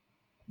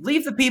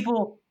 leave the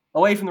people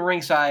away from the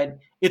ringside.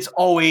 It's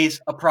always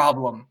a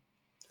problem.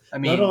 I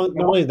mean, not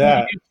only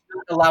that,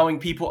 allowing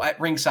people at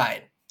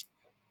ringside.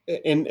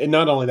 And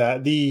not only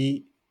that,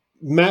 the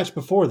match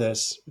before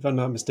this, if I'm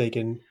not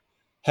mistaken,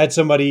 had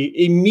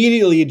somebody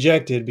immediately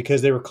ejected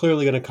because they were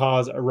clearly going to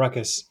cause a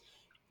ruckus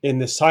in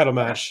this title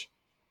match.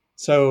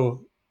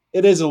 So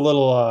it is a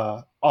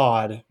little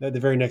odd that the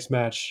very next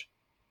match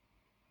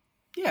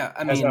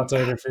has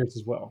outside interference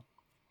as well.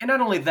 And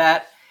not only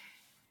that,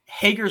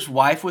 Hager's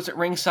wife was at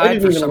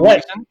ringside for some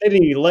reason. They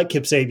didn't even let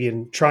Kip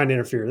Sabian try and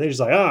interfere. They're just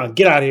like,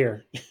 get out of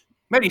here.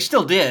 But he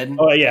still did.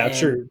 Oh, yeah,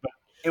 true. But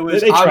it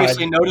was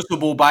obviously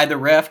noticeable by the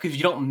ref because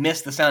you don't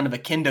miss the sound of a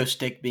kendo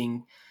stick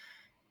being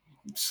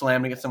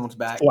slammed against someone's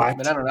back. Whacked.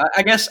 But I don't know.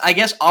 I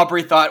guess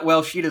Aubrey thought,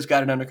 well, Sheeta's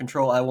got it under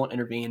control. I won't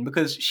intervene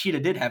because Sheeta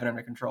did have it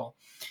under control.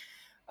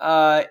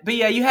 But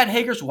yeah, you had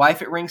Hager's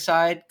wife at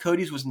ringside.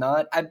 Cody's was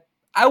not.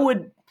 I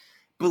would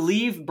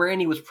believe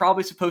Brandy was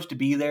probably supposed to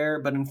be there,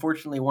 but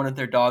unfortunately one of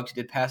their dogs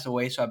did pass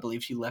away, so I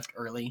believe she left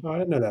early. Oh, I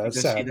didn't know that.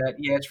 That's sad.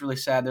 Yeah, it's really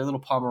sad. Their little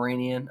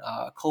Pomeranian,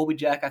 Colby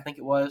Jack, I think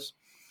it was.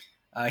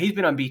 He's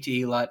been on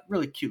BTE a lot.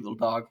 Really cute little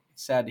dog.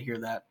 It's sad to hear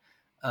that.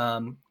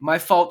 My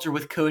faults are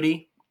with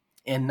Cody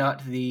and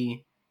not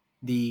the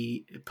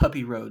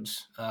puppy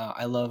roads.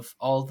 I love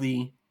all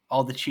the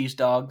cheese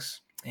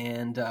dogs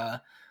and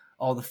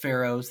all the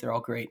pharaohs. They're all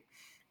great.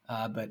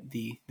 But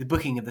the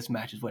booking of this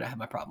match is what I have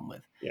my problem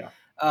with. Yeah.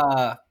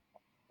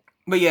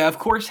 But yeah, of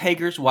course,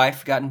 Hager's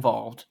wife got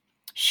involved.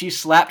 She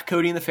slapped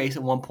Cody in the face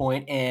at one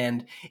point,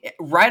 and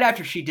right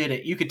after she did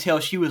it, you could tell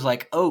she was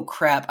like, "Oh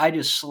crap! I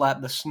just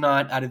slapped the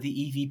snot out of the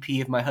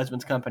EVP of my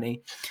husband's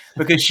company,"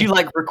 because she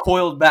like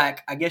recoiled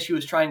back. I guess she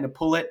was trying to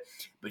pull it,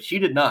 but she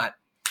did not.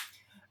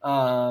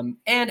 And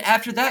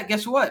after that,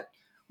 guess what?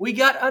 We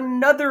got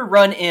another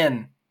run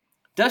in.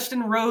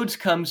 Dustin Rhodes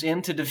comes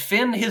in to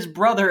defend his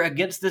brother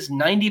against this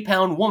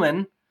 90-pound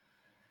woman.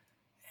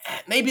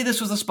 Maybe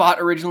this was a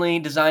spot originally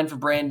designed for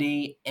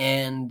Brandy,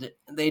 and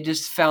they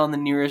just found the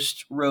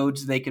nearest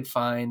Rhodes they could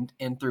find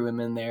and threw him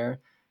in there.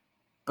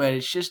 But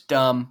it's just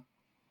dumb.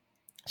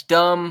 It's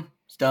dumb.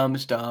 It's dumb.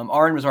 It's dumb.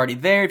 Arn was already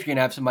there. If you're going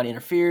to have somebody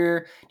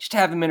interfere, just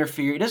have him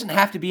interfere. It doesn't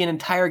have to be an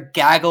entire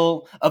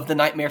gaggle of the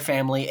Nightmare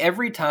Family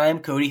every time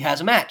Cody has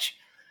a match.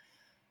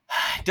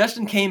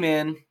 Dustin came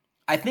in.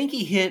 I think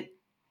he hit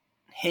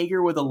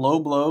Hager with a low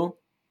blow.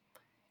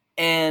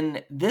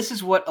 And this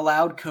is what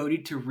allowed Cody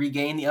to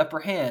regain the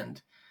upper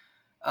hand.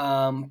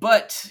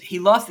 But he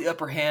lost the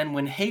upper hand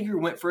when Hager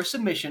went for a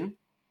submission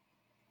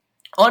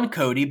on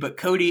Cody, but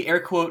Cody, air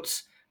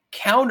quotes,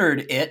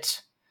 countered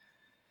it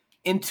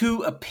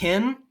into a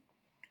pin.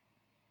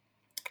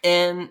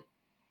 And,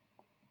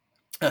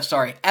 as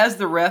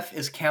the ref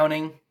is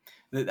counting,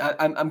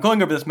 I'm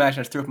going over this match and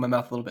I just threw up in my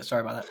mouth a little bit.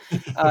 Sorry about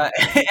that.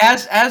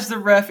 As the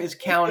ref is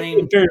counting,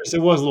 in fairness,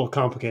 it was a little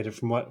complicated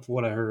from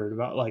what I heard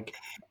about. Like,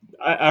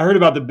 I heard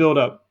about the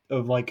buildup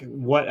of like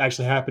what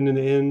actually happened in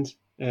the end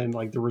and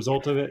like the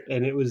result of it,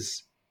 and it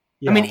was.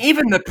 Yeah. I mean,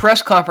 even the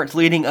press conference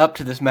leading up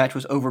to this match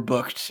was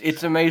overbooked.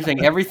 It's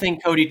amazing. Everything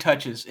Cody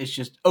touches is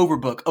just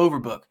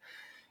overbook.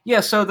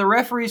 Yeah. So the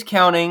referee's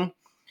counting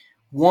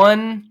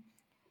 1,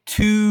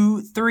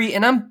 2, 3,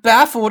 and I'm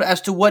baffled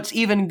as to what's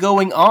even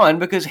going on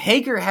because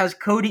Hager has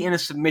Cody in a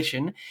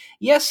submission.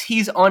 Yes,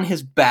 he's on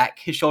his back.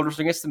 His shoulders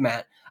are against the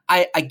mat.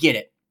 I get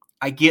it.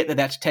 I get that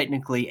that's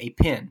technically a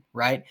pin,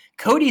 right?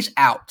 Cody's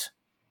out.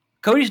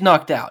 Cody's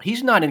knocked out.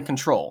 He's not in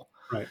control.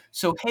 Right.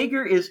 So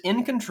Hager is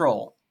in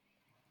control.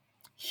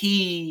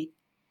 He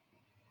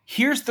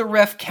hears the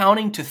ref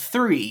counting to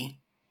 3.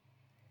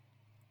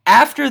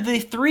 After the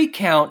 3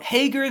 count,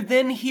 Hager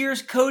then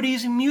hears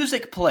Cody's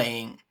music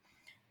playing.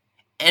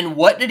 And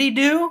what did he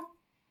do?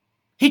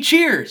 He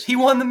cheers. He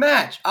won the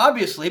match,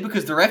 obviously,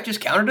 because the ref just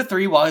counted to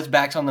 3 while his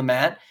back's on the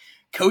mat.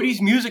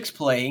 Cody's music's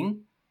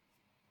playing.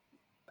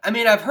 I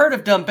mean, I've heard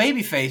of dumb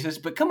baby faces,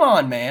 but come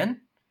on,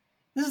 man.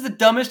 This is the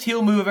dumbest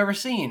heel move I've ever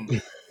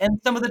seen. And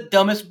some of the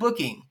dumbest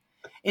booking.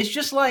 It's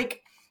just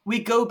like we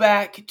go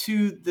back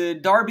to the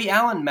Darby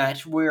Allin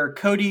match where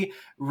Cody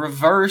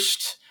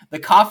reversed the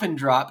coffin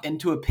drop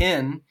into a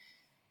pin.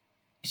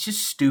 It's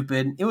just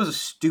stupid. It was a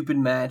stupid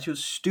match. It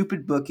was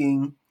stupid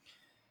booking.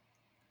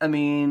 I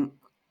mean,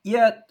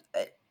 yeah,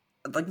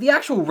 like the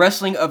actual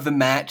wrestling of the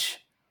match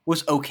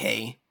was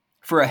okay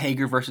for a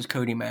Hager versus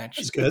Cody match.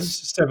 It's good.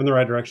 It's a step in the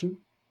right direction.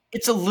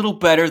 It's a little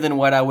better than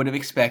what I would have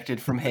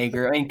expected from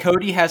Hager. I mean,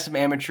 Cody has some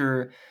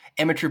amateur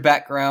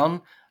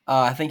background.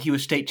 I think he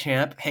was state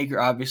champ. Hager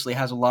obviously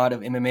has a lot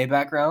of MMA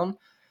background.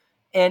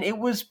 And it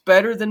was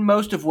better than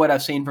most of what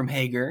I've seen from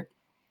Hager.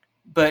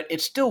 But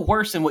it's still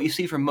worse than what you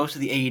see from most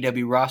of the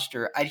AEW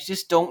roster. I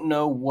just don't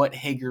know what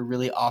Hager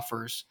really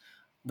offers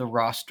the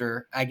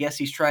roster. I guess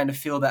he's trying to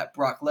fill that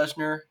Brock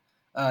Lesnar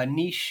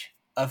niche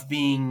of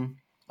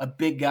being a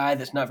big guy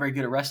that's not very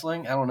good at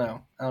wrestling. I don't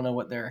know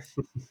what they're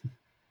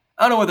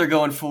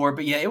going for,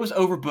 but yeah, it was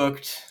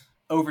overbooked,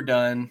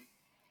 overdone,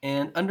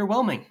 and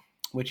underwhelming,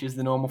 which is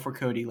the normal for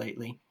Cody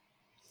lately.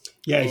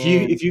 Yeah,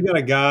 if you got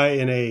a guy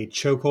in a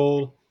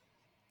chokehold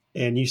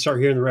and you start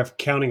hearing the ref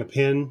counting a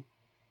pin, you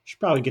should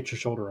probably get your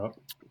shoulder up.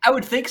 I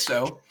would think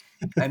so.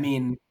 I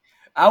mean,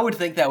 I would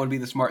think that would be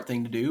the smart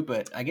thing to do,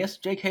 but I guess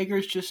Jake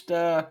Hager's just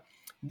a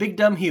big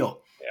dumb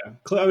heel.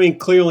 Yeah, I mean,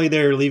 clearly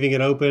they're leaving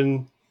it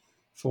open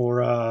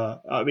for.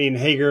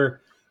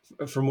 Hager,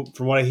 from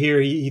what I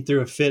hear, he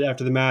threw a fit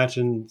after the match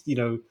and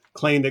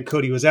claimed that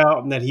Cody was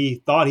out and that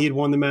he thought he had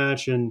won the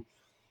match. And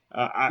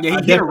he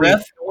hit a ref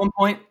at one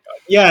point.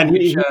 Yeah, and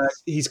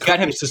he's got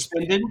him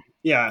suspended.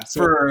 Yeah,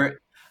 for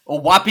a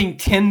whopping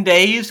 10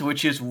 days,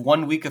 which is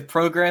 1 week of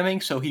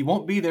programming. So he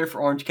won't be there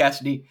for Orange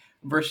Cassidy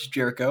versus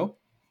Jericho.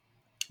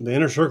 The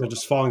inner circle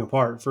just falling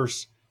apart.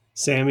 First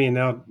Sammy and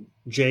now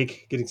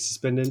Jake getting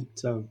suspended.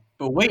 So,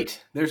 but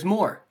wait, there's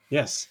more.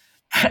 Yes.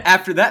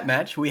 After that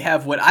match, we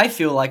have what I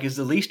feel like is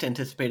the least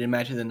anticipated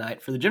match of the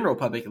night, for the general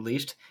public at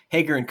least.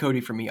 Hager and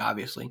Cody for me,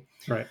 obviously.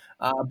 Right.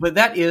 But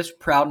that is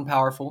Proud and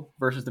Powerful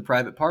versus the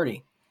Private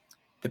Party.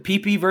 The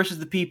PP versus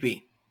the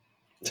PP.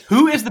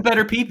 Who is the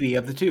better PP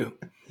of the two?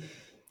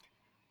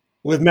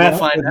 With Matt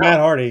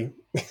Hardy.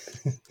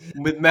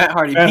 With Matt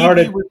Hardy.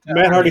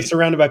 Matt Hardy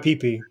surrounded by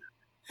PP.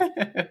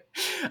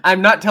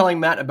 I'm not telling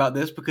Matt about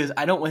this because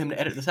I don't want him to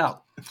edit this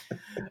out.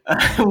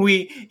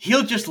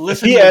 He'll just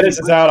listen. If he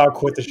edits this out, I'll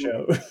quit the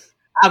show.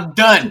 I'm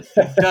done.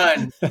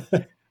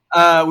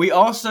 We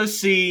also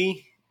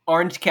see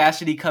Orange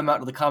Cassidy come out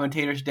to the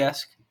commentator's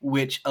desk,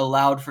 which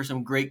allowed for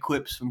some great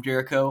quips from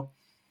Jericho.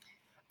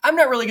 I'm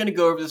not really going to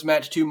go over this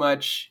match too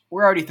much.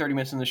 We're already 30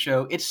 minutes in the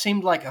show. It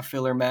seemed like a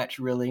filler match,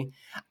 really.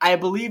 I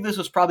believe this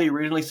was probably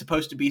originally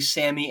supposed to be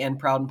Sammy and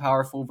Proud and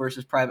Powerful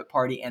versus Private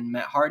Party and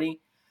Matt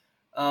Hardy.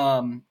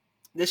 And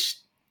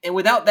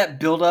without that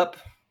build-up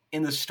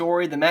in the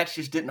story, the match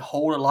just didn't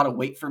hold a lot of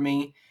weight for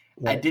me.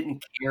 Right. I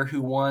didn't care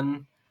who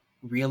won,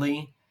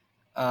 really.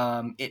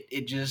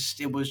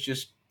 It was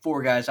just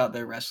four guys out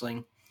there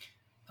wrestling.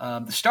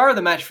 The star of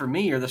the match for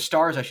me, or the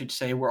stars, I should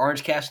say, were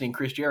Orange Cassidy and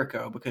Chris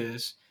Jericho,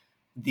 because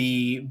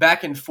the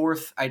back and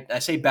forth, I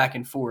say back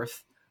and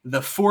forth,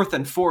 the fourth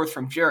and fourth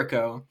from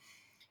Jericho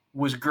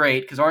was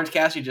great, because Orange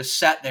Cassidy just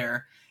sat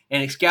there,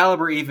 and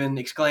Excalibur even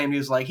exclaimed, he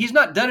was like, he's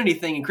not done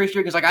anything, and Chris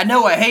Jericho's like, I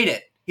know, I hate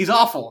it. He's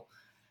awful.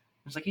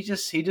 It's like he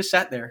just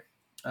sat there.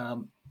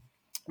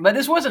 But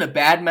this wasn't a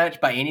bad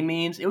match by any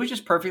means. It was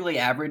just perfectly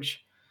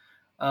average.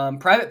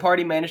 Private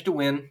Party managed to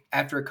win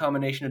after a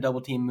combination of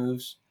double team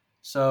moves.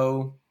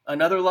 So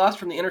another loss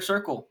from the Inner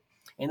Circle.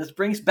 And this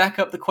brings back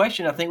up the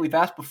question I think we've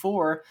asked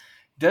before.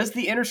 Does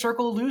the Inner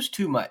Circle lose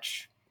too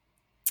much?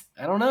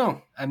 I don't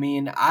know. I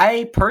mean,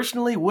 I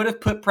personally would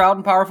have put Proud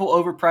and Powerful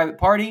over Private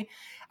Party.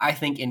 I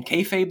think in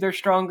kayfabe they're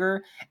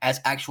stronger. As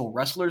actual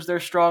wrestlers, they're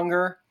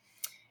stronger.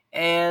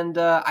 And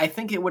I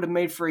think it would have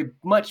made for a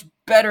much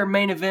better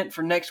main event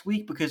for next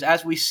week, because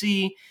as we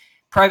see,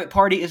 Private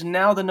Party is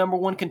now the number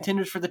one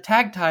contenders for the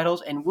tag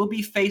titles and will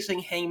be facing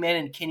Hangman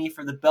and Kenny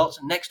for the belts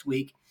next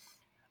week.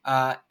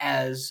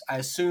 As I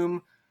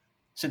assume,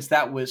 since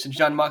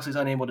Jon Moxley's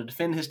unable to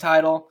defend his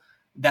title,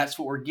 that's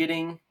what we're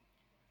getting.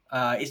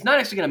 It's not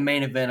actually going to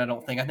main event, I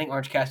don't think. I think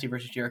Orange Cassidy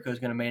versus Jericho is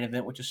going to main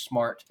event, which is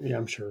smart. Yeah,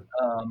 I'm sure.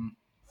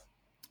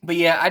 But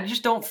yeah, I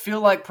just don't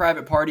feel like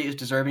Private Party is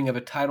deserving of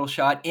a title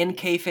shot in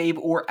kayfabe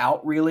or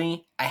out,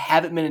 really. I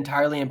haven't been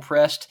entirely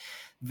impressed.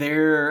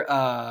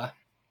 I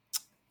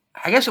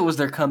guess it was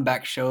their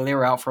comeback show. They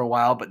were out for a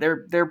while, but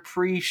their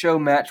pre-show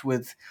match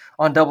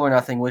on Double or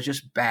Nothing was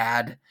just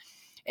bad.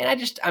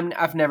 And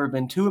I've never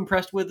been too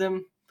impressed with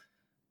them.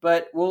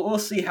 But we'll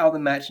see how the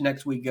match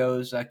next week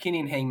goes. Kenny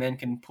and Hangman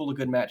can pull a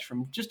good match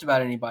from just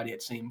about anybody,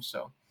 it seems.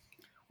 So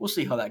we'll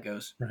see how that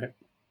goes. Right.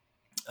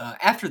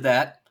 After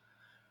that,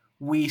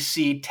 we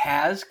see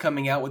Taz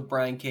coming out with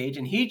Brian Cage,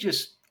 and he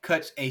just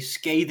cuts a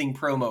scathing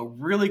promo.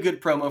 Really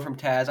good promo from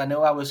Taz. I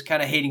know I was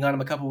kind of hating on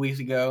him a couple weeks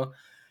ago,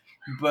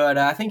 but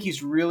I think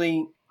he's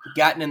really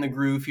gotten in the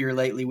groove here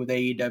lately with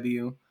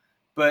AEW.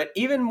 But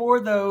even more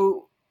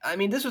though, I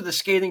mean, this was a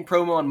scathing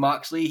promo on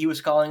Moxley. He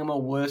was calling him a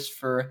wuss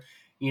for,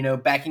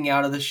 backing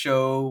out of the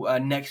show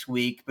next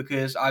week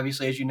because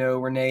obviously, as you know,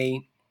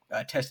 Renee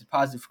tested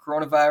positive for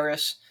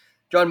coronavirus.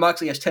 Jon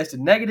Moxley has tested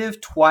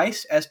negative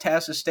twice, as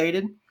Taz has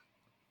stated.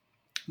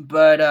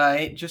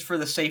 But just for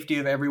the safety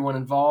of everyone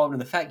involved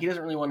and the fact he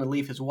doesn't really want to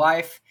leave his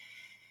wife,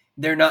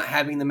 they're not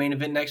having the main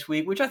event next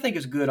week, which I think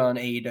is good on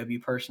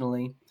AEW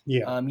personally.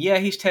 Yeah.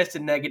 He's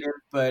tested negative,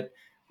 but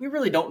we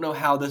really don't know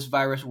how this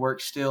virus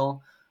works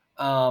still.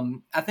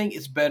 I think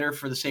it's better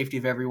for the safety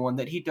of everyone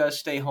that he does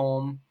stay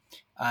home.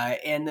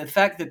 And the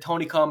fact that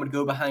Tony Khan would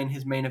go behind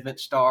his main event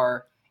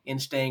star in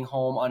staying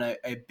home on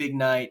a big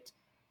night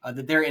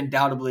that they're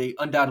undoubtedly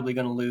going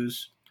to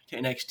lose to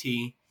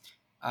NXT,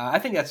 I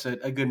think that's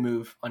a good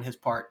move on his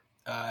part.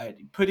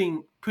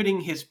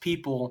 Putting his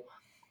people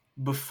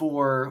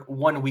before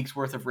 1 week's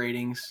worth of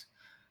ratings,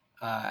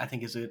 I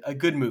think is a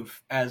good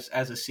move as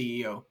a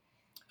CEO.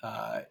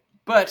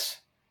 But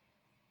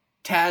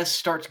Taz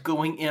starts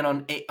going in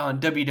on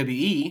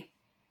WWE,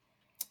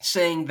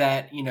 saying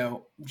that,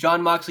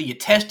 Jon Moxley, you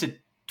tested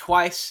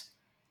twice,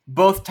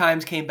 both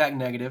times came back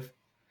negative,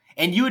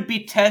 and you would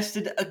be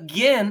tested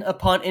again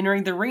upon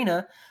entering the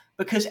arena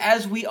because,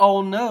 as we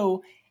all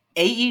know,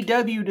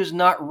 AEW does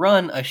not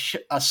run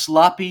a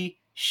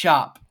sloppy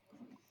shop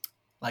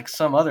like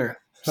some other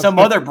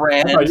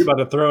brand. I thought you were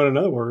about to throw in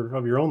another word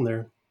of your own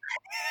there.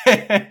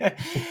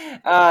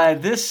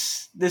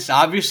 This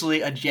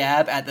obviously a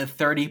jab at the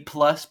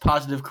 30+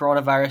 positive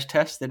coronavirus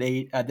tests that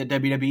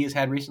WWE has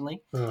had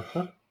recently.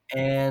 Uh-huh.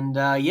 And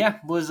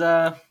was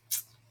a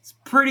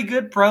pretty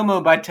good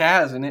promo by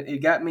Taz, and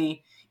it got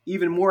me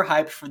even more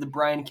hyped for the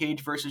Brian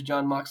Cage versus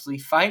Jon Moxley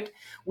fight,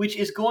 which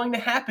is going to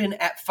happen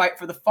at Fight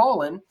for the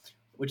Fallen,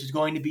 which is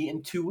going to be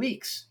in 2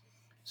 weeks.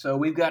 So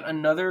we've got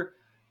another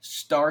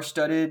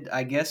star-studded,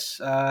 I guess,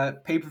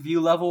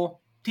 pay-per-view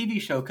level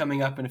TV show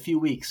coming up in a few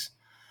weeks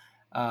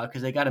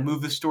because they got to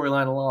move the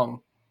storyline along.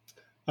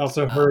 I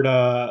also heard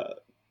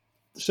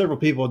several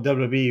people at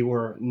WWE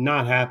were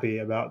not happy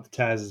about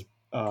Taz's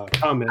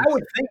comments. I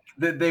would think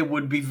that they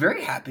would be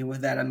very happy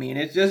with that. I mean,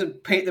 it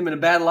doesn't paint them in a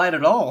bad light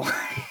at all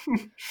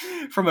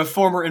from a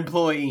former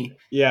employee.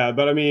 Yeah,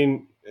 but I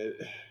mean,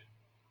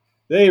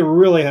 they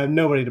really have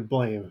nobody to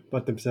blame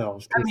but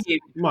themselves. I mean,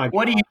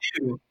 what do you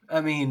do? I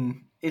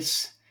mean,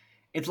 it's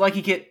like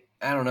you get,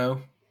 I don't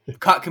know,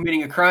 caught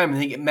committing a crime and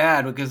they get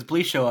mad because the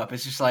police show up.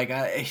 It's just like,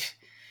 I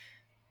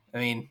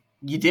mean,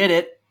 you did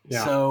it,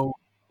 so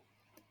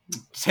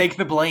take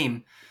the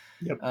blame.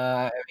 Yep.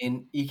 I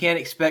mean, you can't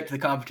expect the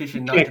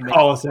competition not to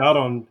call us out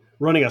on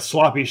running a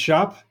sloppy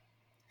shop.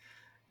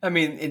 I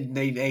mean,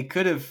 they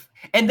could have,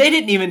 and they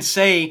didn't even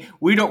say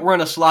we don't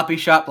run a sloppy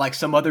shop like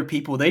some other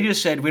people. They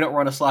just said we don't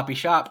run a sloppy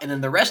shop, and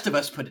then the rest of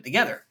us put it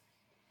together.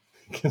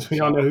 Because we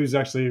all know who's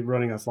actually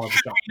running a sloppy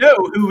shop. We know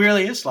who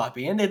really is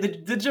sloppy, and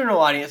the general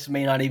audience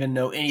may not even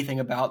know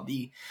anything about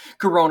the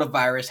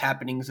coronavirus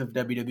happenings of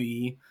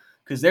WWE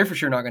because they're for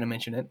sure not going to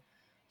mention it.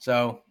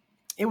 So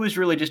it was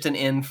really just an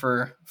end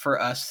for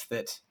us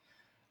that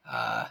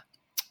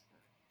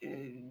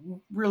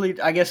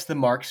really, I guess, the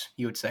marks,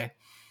 you would say.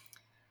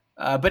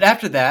 But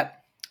after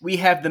that, we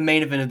have the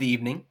main event of the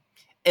evening.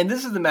 And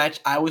this is the match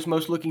I was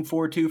most looking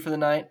forward to for the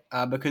night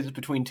because it's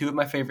between two of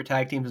my favorite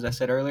tag teams, as I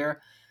said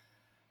earlier.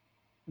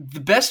 The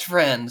Best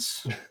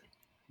Friends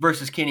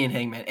versus Kenny and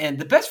Hangman. And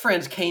the Best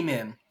Friends came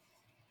in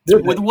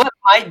with what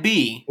might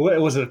be...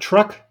 Was it a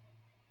truck?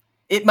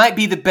 It might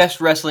be the best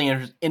wrestling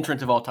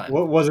entrance of all time.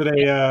 What was it?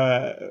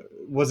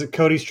 Was it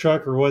Cody's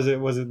truck or was it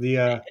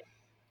the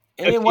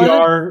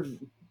FTR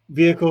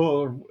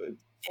vehicle?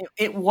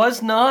 It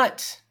was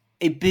not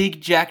a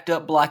big jacked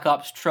up Black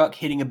Ops truck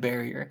hitting a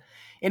barrier.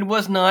 It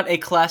was not a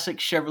classic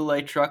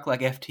Chevrolet truck like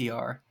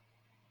FTR.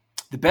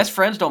 The Best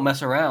Friends don't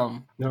mess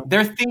around. No.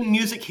 Their theme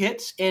music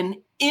hits, and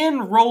in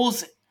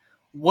rolls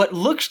what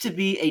looks to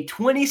be a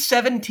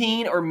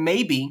 2017 or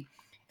maybe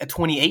a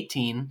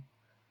 2018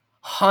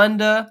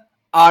 Honda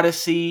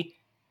Odyssey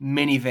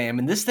minivan.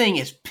 And this thing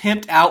is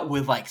pimped out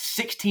with like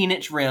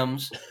 16-inch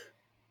rims,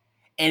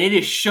 and it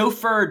is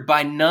chauffeured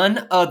by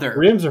none other.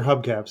 Rims or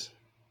hubcaps?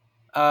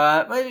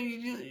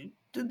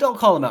 Don't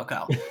call them out,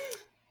 Kyle.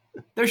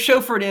 They're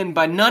chauffeured in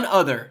by none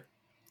other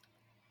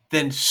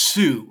than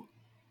Sue.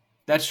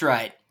 That's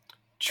right.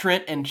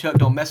 Trent and Chuck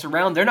don't mess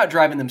around. They're not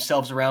driving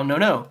themselves around.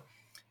 No.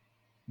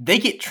 They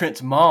get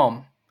Trent's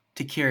mom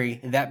to carry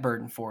that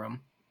burden for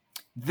him.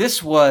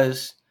 This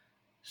was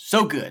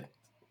so good.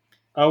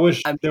 I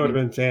wish there would have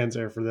been fans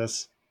there for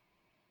this.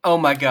 Oh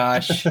my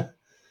gosh.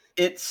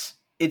 It's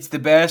the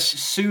best.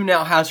 Sue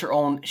now has her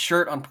own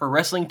shirt on Pro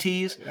Wrestling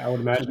Tees. I would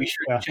imagine. So be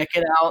sure to check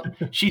it out.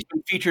 She's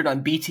been featured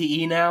on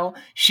BTE now.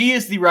 She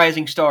is the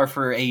rising star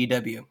for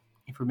AEW,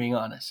 if we're being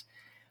honest.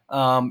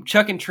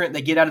 Chuck and Trent,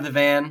 they get out of the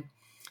van.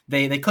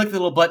 They click the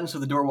little button so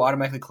the door will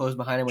automatically close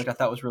behind them, which I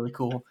thought was really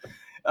cool.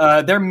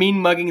 They're mean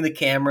mugging the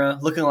camera,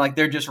 looking like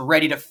they're just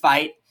ready to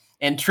fight.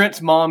 And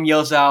Trent's mom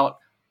yells out,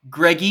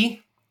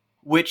 "Greggy,"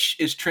 which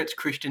is Trent's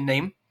Christian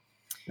name.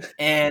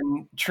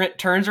 And Trent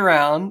turns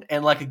around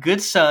and, like a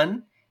good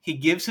son, He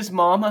gives his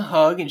mom a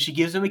hug, and she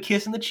gives him a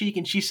kiss on the cheek,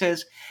 and she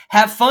says,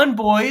 "Have fun,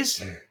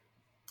 boys."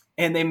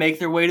 And they make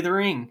their way to the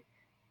ring.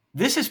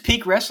 This is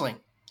peak wrestling.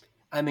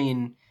 I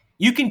mean,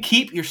 you can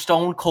keep your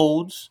Stone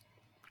Colds,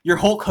 your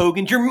Hulk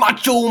Hogan's, your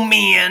Macho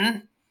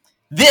Man.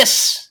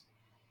 This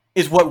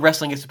is what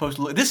wrestling is supposed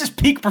to look. This is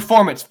peak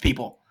performance,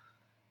 people.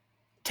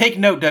 Take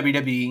note,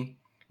 WWE.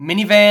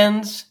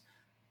 Minivans,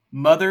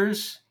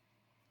 mothers,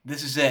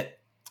 this is it.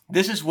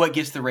 This is what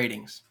gets the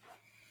ratings.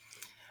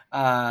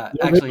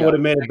 Actually, what would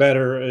have made it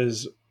better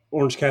is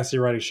Orange Cassidy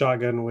riding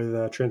shotgun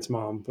with Trent's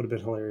mom. Would have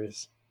been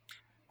hilarious.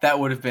 That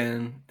would have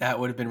been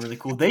really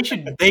cool. They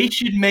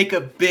should make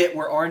a bit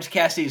where Orange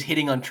Cassidy is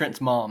hitting on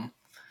Trent's mom.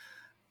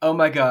 Oh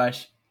my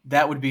gosh,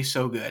 that would be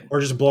so good.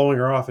 Or just blowing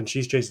her off and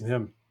she's chasing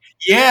him.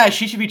 Yeah,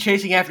 she should be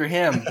chasing after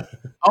him.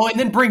 Oh, and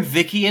then bring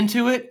Vicky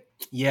into it.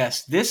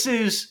 Yes, this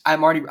is.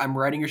 I'm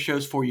writing your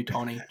shows for you,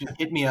 Tony. Just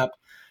hit me up,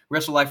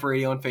 Wrestle Life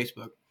Radio on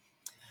Facebook.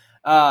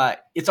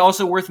 It's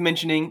also worth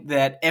mentioning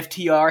that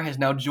FTR has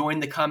now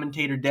joined the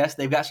commentator desk.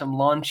 They've got some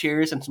lawn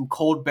chairs and some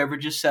cold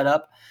beverages set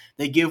up.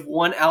 They give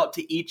one out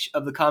to each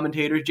of the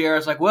commentators.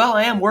 JR's like, well,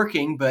 I am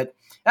working, but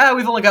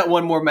we've only got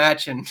one more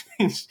match, and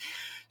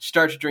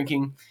starts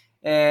drinking,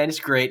 and it's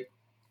great.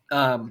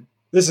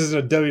 This is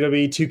a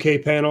WWE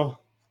 2K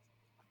panel.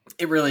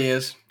 It really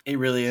is. It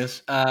really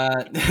is.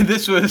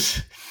 This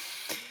was.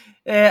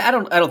 I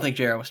don't think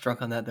JR was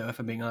drunk on that, though, if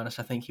I'm being honest.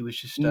 I think he was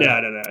just... No,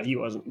 he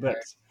wasn't. But...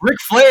 Ric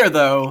Flair,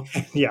 though,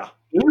 yeah,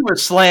 he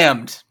was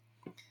slammed.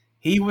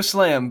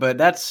 But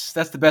that's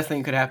the best thing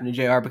that could happen to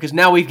JR, because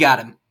now we've got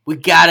him. We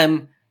got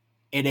him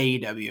at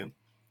AEW.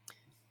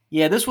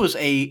 Yeah, this was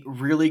a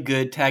really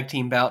good tag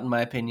team bout, in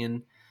my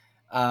opinion.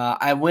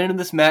 I went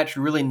into this match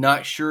really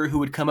not sure who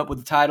would come up with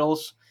the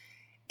titles,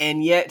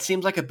 and yet it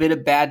seems like a bit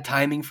of bad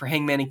timing for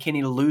Hangman and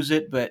Kenny to lose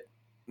it, but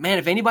man,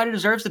 if anybody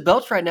deserves the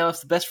belts right now, it's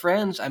the Best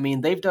Friends. I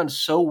mean, they've done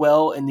so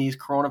well in these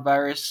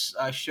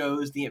coronavirus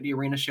shows, the empty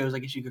arena shows, I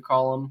guess you could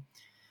call them.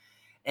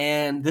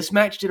 And this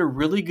match did a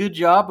really good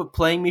job of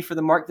playing me for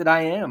the mark that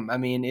I am. I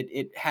mean,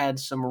 it had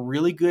some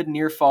really good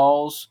near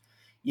falls.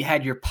 You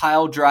had your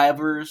pile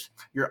drivers,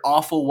 your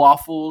awful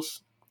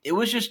waffles. It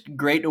was just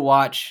great to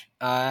watch.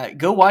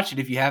 Go watch it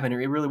if you haven't.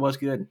 It really was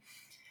good.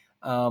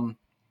 I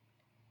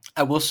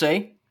will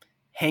say,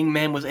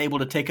 Hangman was able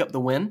to take up the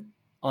win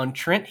on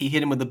Trent. He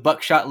hit him with the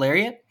buckshot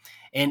lariat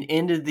and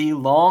ended the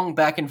long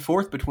back and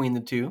forth between the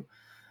two.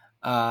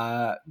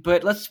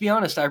 But let's be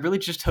honest, I really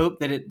just hope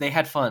that they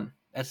had fun.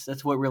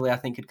 That's what really I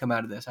think could come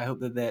out of this. I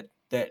hope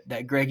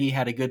that Greggy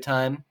had a good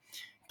time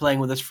playing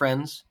with his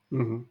friends.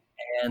 Mm-hmm.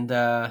 And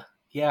I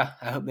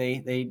hope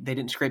they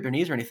didn't scrape their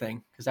knees or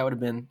anything, because that would have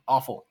been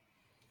awful.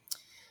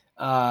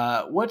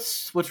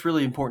 What's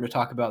really important to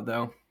talk about,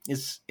 though,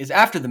 is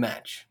after the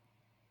match,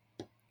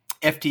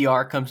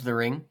 FTR comes to the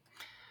ring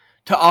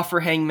to offer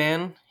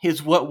Hangman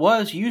his what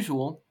was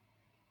usual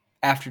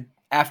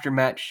after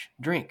match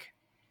drink.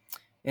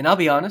 And I'll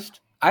be honest,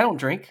 I don't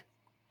drink.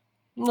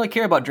 I don't really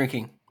care about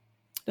drinking.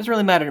 It doesn't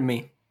really matter to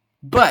me.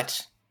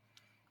 But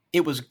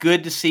it was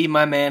good to see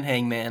my man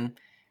Hangman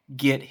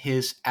get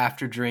his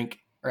after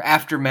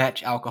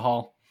match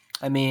alcohol.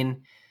 I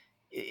mean,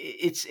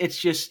 it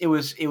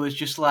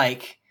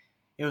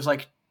was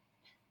like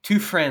two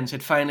friends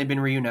had finally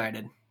been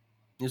reunited.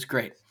 It was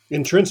great.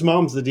 And Trent's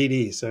mom's the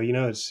DD, so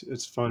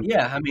it's fun.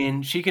 Yeah, I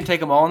mean, she can take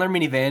them all in their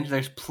minivans.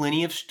 There's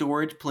plenty of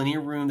storage, plenty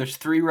of room. There's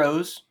 3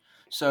 rows,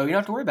 so you don't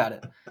have to worry about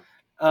it.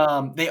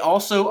 They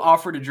also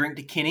offered a drink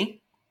to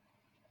Kenny,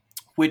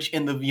 which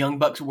in the Young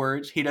Bucks'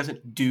 words, he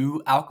doesn't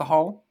do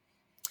alcohol.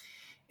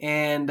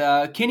 And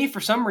Kenny, for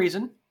some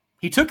reason,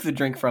 he took the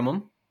drink from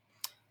him,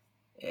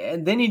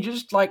 and then he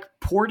just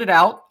poured it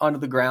out onto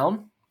the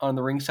ground on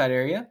the ringside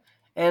area,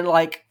 and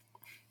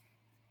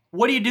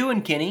what are you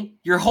doing, Kenny?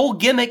 Your whole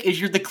gimmick is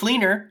you're the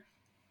cleaner,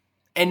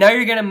 and now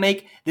you're going to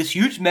make this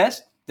huge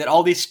mess that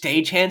all these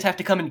stagehands have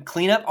to come and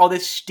clean up, all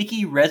this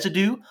sticky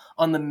residue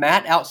on the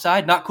mat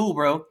outside. Not cool,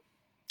 bro.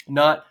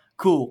 Not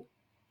cool.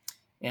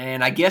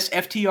 And I guess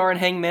FTR and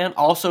Hangman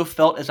also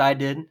felt, as I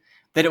did,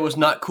 that it was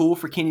not cool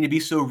for Kenny to be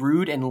so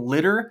rude and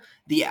litter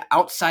the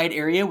outside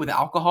area with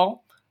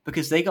alcohol,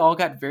 because they all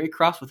got very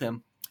cross with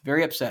him,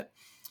 very upset.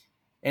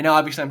 And now,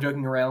 obviously, I'm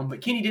joking around,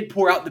 but Kenny did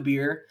pour out the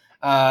beer.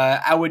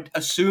 I would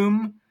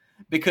assume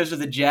because of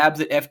the jabs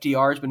that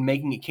FTR has been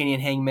making at Kenny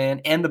and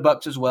Hangman and the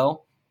Bucks as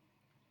well.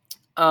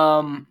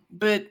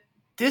 But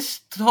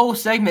this whole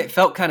segment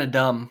felt kind of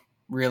dumb,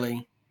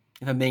 really,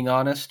 if I'm being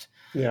honest.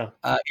 Yeah.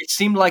 It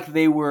seemed like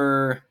they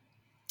were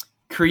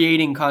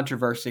creating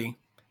controversy.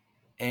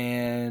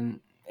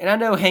 And I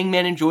know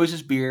Hangman enjoys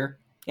his beer,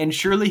 and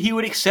surely he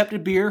would accept a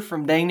beer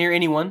from dang near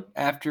anyone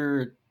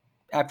after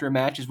a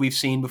match, as we've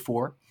seen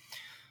before.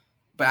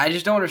 But I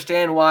just don't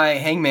understand why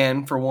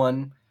Hangman, for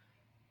one,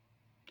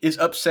 is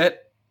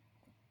upset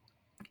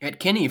at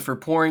Kenny for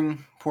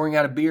pouring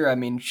out a beer. I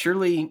mean,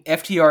 surely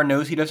FTR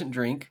knows he doesn't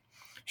drink.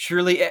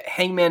 Surely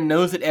Hangman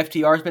knows that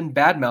FTR has been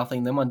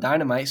bad-mouthing them on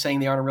Dynamite,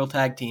 saying they aren't a real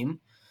tag team.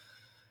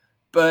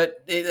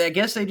 But I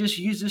guess they just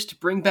use this to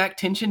bring back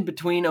tension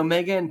between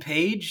Omega and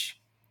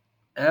Page.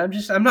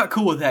 I'm not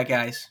cool with that,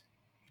 guys.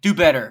 Do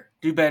better.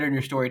 Do better in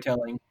your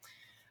storytelling.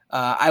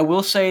 I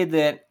will say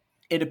that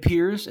it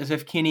appears as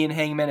if Kenny and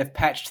Hangman have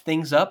patched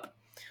things up.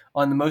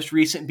 On the most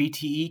recent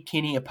BTE,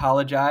 Kenny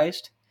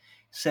apologized,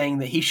 saying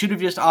that he should have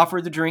just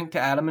offered the drink to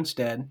Adam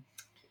instead.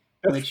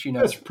 Which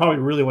That's probably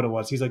really what it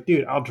was. He's like,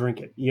 dude, I'll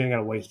drink it. You ain't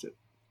gotta waste it.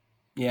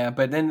 yeah.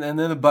 But then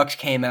the Bucks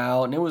came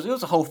out, and it was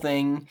a whole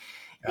thing.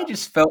 Yeah. It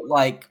just felt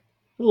like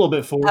A little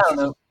bit I don't forced.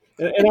 know.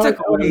 And It I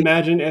took would away.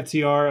 imagine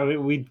FTR. I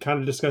mean, we kind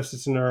of discussed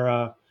this in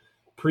our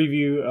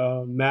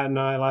preview, Matt and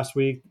I last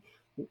week.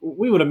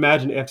 We would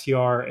imagine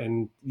FTR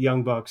and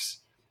Young Bucks.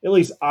 At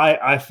least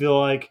I feel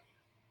like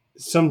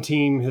some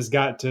team has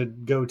got to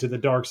go to the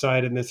dark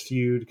side in this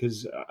feud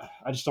because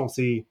I just don't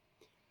see.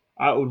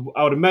 I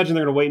would imagine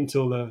they're going to wait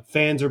until the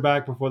fans are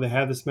back before they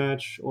have this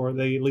match, or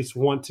they at least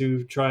want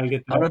to try and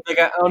get that. I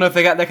don't know if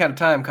they got that kind of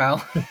time,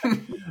 Kyle.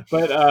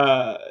 But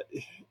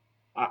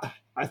I,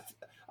 I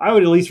I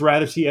would at least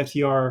rather see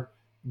FTR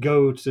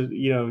go to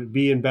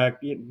be in back,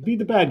 be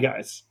the bad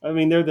guys. I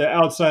mean, they're the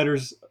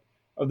outsiders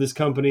of this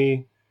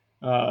company.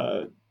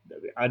 Uh,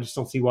 I just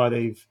don't see why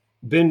they've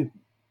been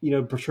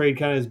portrayed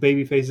kind of as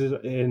baby faces,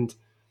 and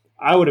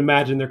I would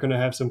imagine they're going to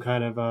have some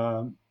kind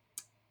of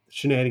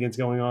shenanigans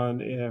going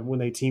on when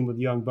they team with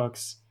Young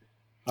Bucks.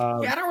 Yeah,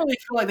 I don't really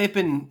feel like they've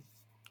been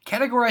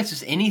categorized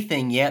as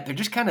anything yet. They're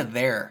just kind of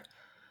there.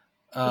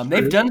 That's They've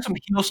true. done some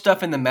heel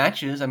stuff in the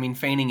matches. I mean,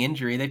 feigning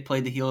injury. They've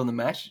played the heel in the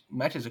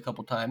matches a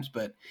couple times,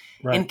 but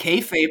Right. in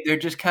kayfabe, they're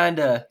just kind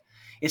of.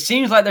 It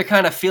seems like they're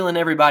kind of feeling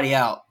everybody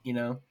out,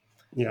 Yeah.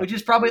 which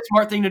is probably a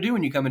smart thing to do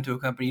when you come into a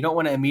company. You don't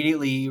want to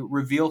immediately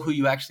reveal who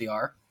you actually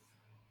are.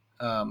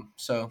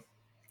 So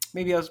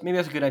maybe that's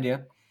a good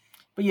idea.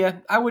 But yeah,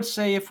 I would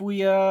say if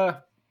we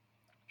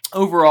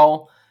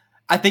overall,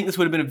 I think this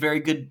would have been a very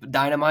good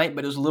Dynamite,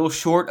 but it was a little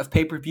short of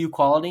pay-per-view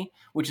quality,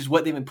 which is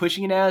what they've been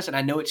pushing it as. And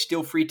I know it's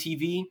still free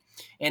TV,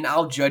 and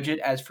I'll judge it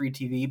as free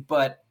TV,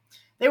 but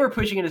they were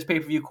pushing it as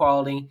pay-per-view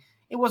quality.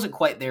 It wasn't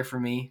quite there for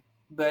me,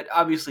 but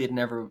obviously it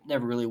never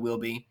really will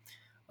be.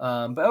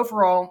 But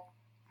overall,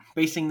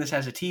 basing this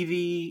as a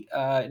TV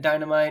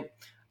Dynamite,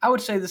 I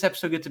would say this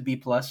episode gets a B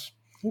plus.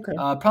 Okay.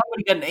 Probably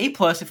would have got an A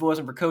plus if it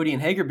wasn't for Cody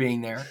and Hager being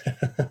there.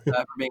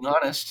 For being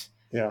honest.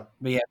 Yeah.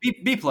 But yeah,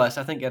 B plus.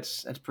 I think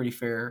that's pretty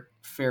fair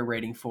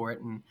rating for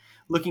it. And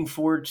looking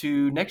forward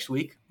to next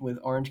week with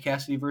Orange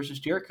Cassidy versus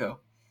Jericho,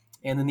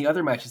 and then the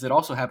other matches that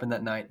also happened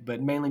that night,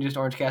 but mainly just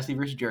Orange Cassidy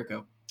versus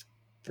Jericho.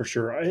 For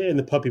sure. And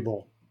the Puppy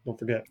Bowl. Don't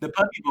forget. The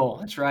Puppy Bowl.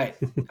 That's right.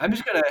 I'm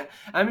just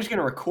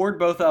gonna record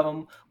both of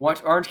them,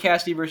 watch Orange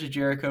Cassidy versus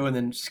Jericho, and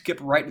then skip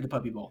right to the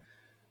Puppy Bowl.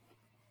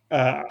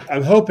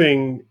 I'm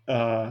hoping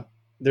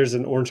there's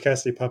an Orange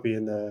Cassidy puppy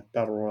in the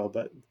Battle Royal,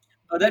 but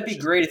Oh, that'd be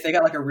great if they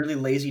got like a really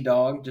lazy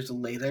dog just to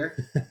lay there.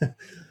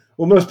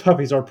 well, most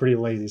puppies are pretty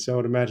lazy, so I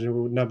would imagine it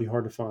would not be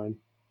hard to find.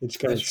 They just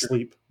kind of That's true.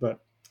 sleep, but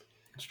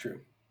That's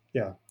true.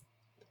 yeah.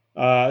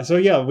 So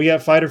yeah, we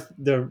have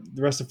the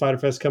rest of Fighter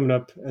Fest coming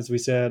up, as we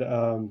said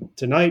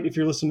tonight. If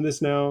you're listening to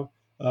this now,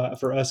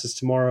 for us it's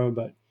tomorrow,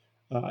 but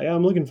yeah,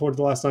 I'm looking forward to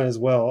the last night as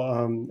well.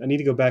 I need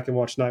to go back and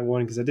watch night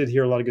one because I did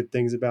hear a lot of good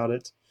things about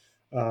it.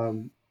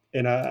 And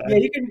Yeah,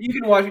 you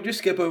can watch it. Just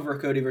skip over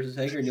Cody versus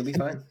Hager, and you'll be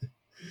fine.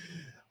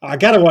 I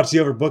got to watch the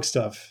overbooked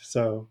stuff.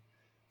 So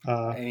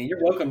I mean,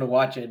 you're welcome to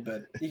watch it,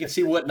 but you can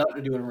see what not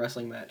to do in a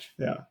wrestling match.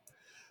 yeah,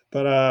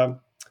 but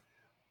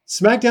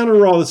SmackDown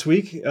and Raw this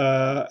week.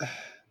 I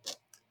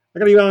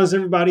got to be honest,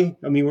 everybody.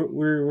 I mean,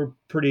 we're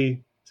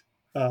pretty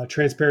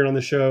transparent on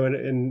the show,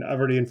 and I've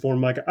already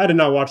informed Mike. I did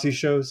not watch these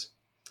shows.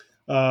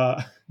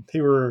 They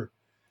were.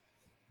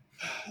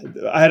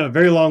 I had a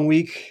very long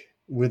week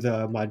with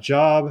my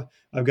job.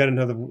 I've got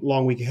another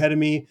long week ahead of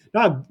me.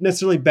 Not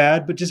necessarily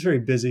bad, but just very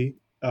busy.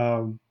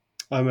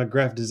 I'm a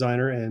graphic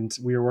designer, and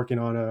we are working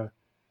on a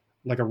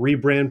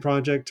rebrand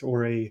project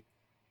or a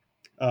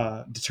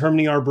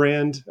determining our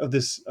brand of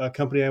this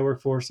company I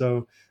work for.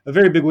 So a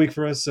very big week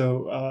for us.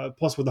 So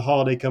plus with the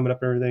holiday coming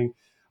up and everything,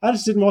 I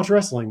just didn't watch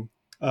wrestling.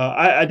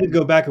 I did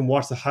go back and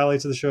watch the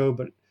highlights of the show,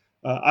 but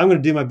I'm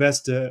going to do my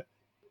best to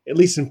at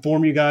least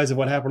inform you guys of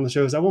what happened on the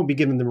shows. I won't be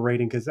giving them a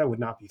rating because that would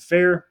not be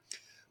fair.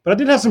 But I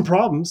did have some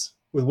problems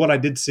with what I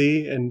did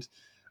see and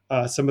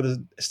some of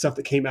the stuff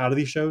that came out of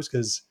these shows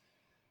because,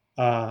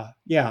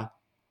 yeah,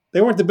 they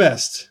weren't the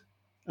best.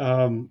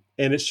 And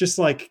it's just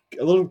like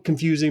a little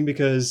confusing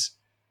because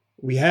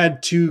we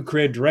had two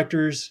creative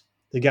directors.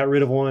 They got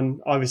rid of one,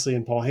 obviously,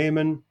 in Paul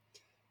Heyman.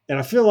 And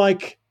I feel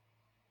like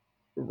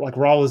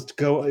Raw it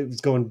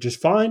was going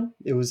just fine.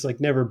 It was like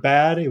never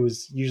bad. It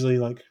was usually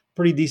like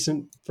pretty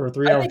decent for a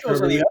 3 I hour think it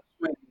was on the program.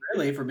 upswing,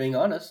 really, for being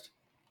honest.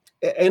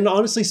 And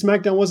honestly,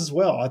 SmackDown was as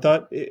well. I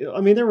thought, I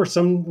mean, there were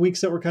some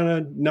weeks that were kind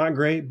of not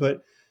great,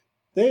 but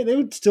they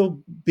would still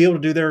be able to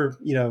do their,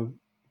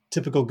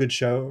 typical good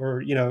show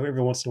or,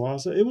 every once in a while.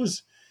 So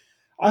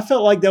I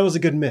felt like that was a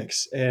good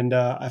mix. And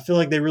I feel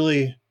like they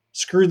really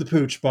screwed the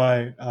pooch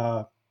by,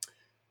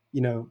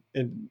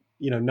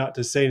 not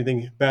to say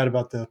anything bad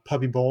about the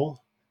Puppy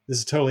Bowl. This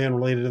is totally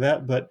unrelated to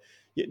that, but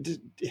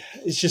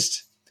it's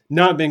just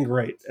not been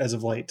great as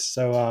of late.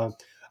 So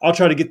I'll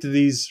try to get to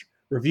these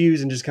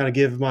reviews and just kind of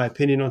give my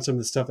opinion on some of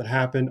the stuff that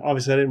happened.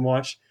 Obviously, I didn't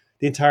watch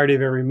the entirety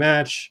of every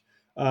match.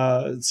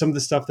 Some of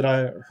the stuff that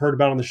I heard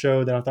about on the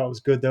show that I thought was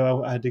good,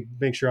 though, I had to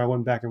make sure I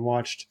went back and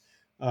watched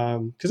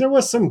because there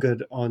was some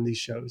good on these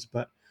shows.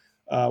 But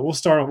we'll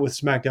start off with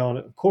SmackDown.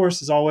 Of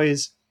course, as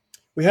always,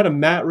 we had a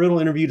Matt Riddle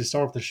interview to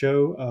start off the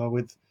show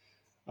with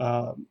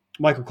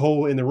Michael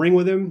Cole in the ring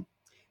with him.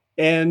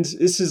 And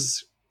this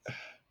is,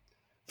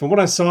 from what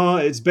I saw,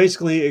 it's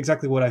basically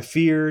exactly what I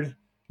feared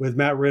with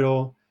Matt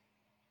Riddle.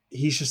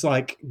 He's just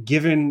like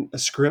given a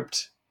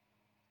script,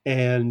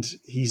 and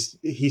he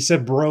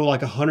said bro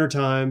like 100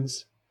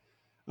 times.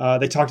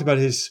 They talked about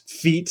his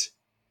feet.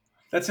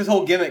 That's his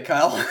whole gimmick,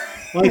 Kyle.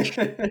 Like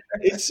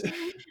it's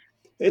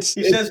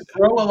he says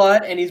bro a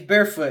lot, and he's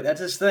barefoot.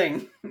 That's his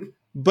thing.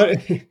 But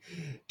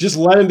just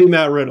let him be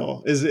Matt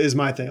Riddle is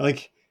my thing.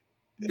 Like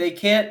they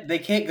can't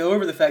go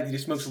over the fact that he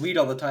smokes weed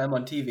all the time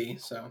on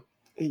TV. So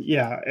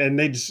yeah, and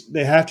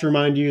they have to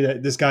remind you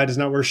that this guy does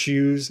not wear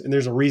shoes, and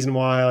there's a reason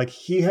why. Like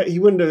he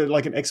went into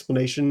like an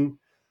explanation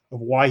of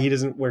why he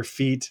doesn't wear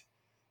feet.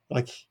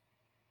 Like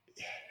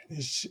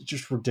it's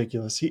just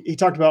ridiculous. He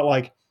talked about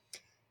like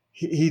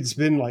he's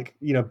been like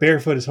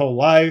barefoot his whole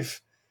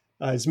life.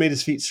 It's made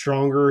his feet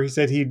stronger. He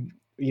said he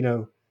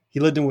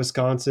lived in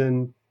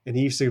Wisconsin and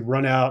he used to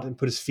run out and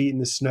put his feet in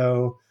the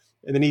snow.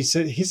 And then he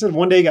said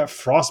one day he got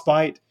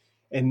frostbite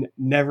and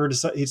he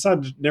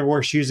decided to never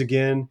wear shoes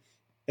again.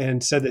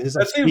 And said that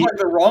that seems like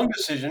the wrong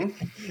decision.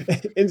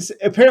 And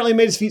apparently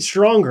made his feet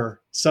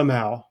stronger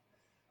somehow.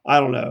 I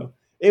don't know.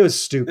 It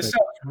was stupid. This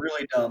sounds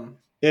really dumb.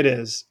 It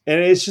is, and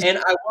it's just. And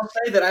I will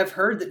say that I've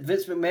heard that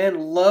Vince McMahon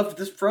loved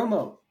this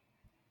promo.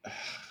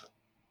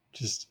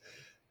 Just,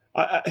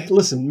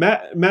 listen,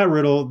 Matt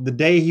Riddle. The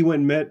day he went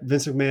and met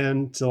Vince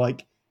McMahon to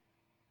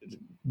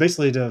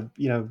basically to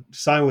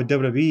sign with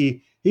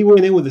WWE, he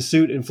went in with a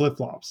suit and flip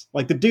flops.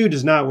 Like the dude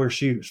does not wear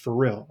shoes for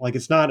real. Like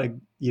it's not a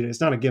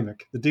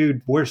gimmick. The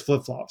dude wears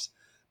flip flops,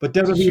 but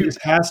WWE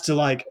just has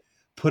to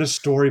put a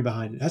story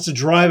behind it. Has to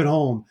drive it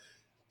home.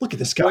 Look at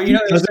this guy. He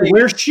doesn't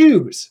wear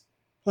shoes.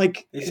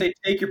 Like they say,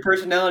 take your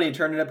personality and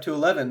turn it up to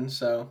 11.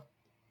 So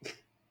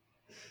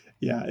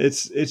yeah,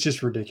 it's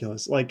just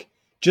ridiculous. Like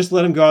just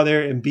let him go out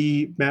there and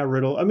be Matt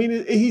Riddle. I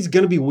mean, he's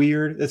gonna be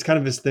weird. That's kind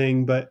of his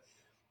thing, but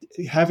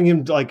having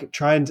him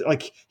trying to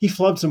he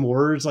flubbed some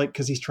words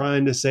because he's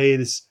trying to say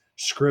this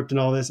script and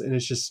all this, and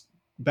it's just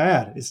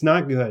bad. It's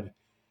not good.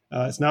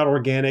 It's not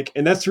organic,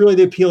 and that's really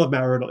the appeal of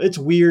Matt Riddle. It's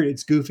weird,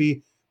 it's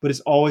goofy, but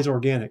it's always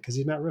organic because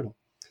he's Matt Riddle.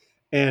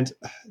 And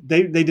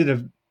they did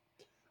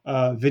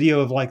a video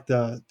of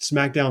the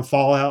SmackDown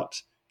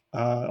Fallout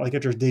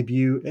after his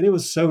debut, and it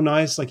was so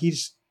nice. Like he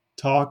just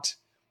talked.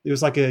 It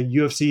was like a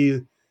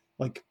UFC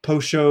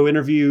post show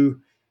interview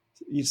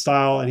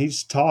style, and he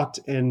just talked,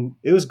 and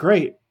it was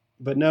great.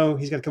 But no,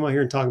 he's got to come out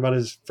here and talk about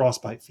his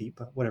frostbite feet,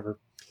 but whatever.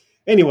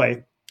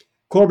 Anyway,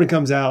 Corbin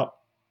comes out,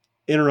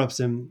 interrupts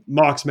him,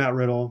 mocks Matt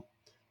Riddle,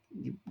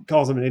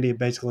 calls him an idiot,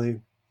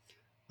 basically.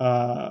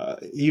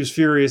 He was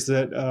furious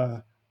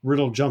that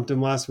Riddle jumped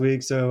him last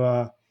week,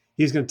 so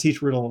he's going to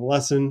teach Riddle a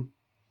lesson.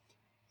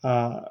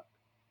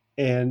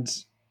 And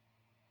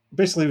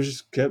basically was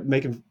just kept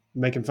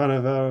making fun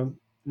of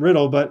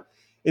Riddle. But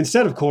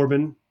instead of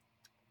Corbin,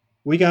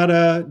 we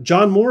got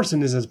John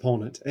Morrison as his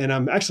opponent, and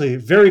I'm actually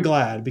very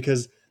glad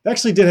because they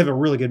actually did have a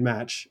really good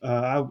match.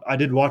 I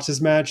did watch this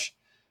match.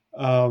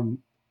 Corbin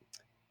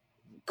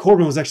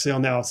was actually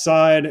on the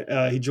outside.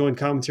 He joined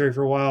commentary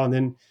for a while and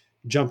then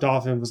jumped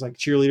off and was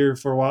cheerleader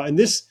for a while. And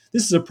this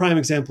is a prime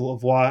example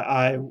of why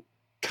I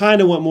kind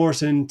of want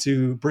Morrison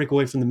to break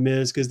away from the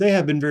Miz, because they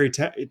have been very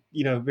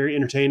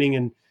entertaining,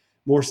 and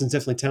Morrison's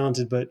definitely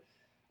talented. But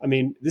I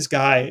mean, this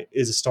guy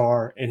is a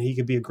star, and he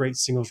could be a great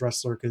singles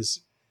wrestler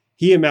because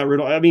he and Matt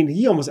Riddle, I mean,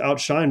 he almost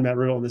outshined Matt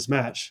Riddle in this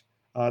match.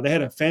 They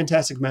had a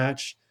fantastic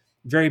match,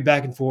 very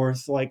back and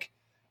forth,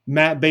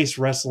 mat-based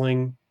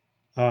wrestling.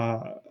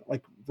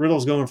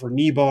 Riddle's going for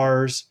knee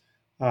bars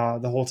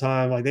the whole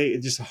time.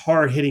 Just a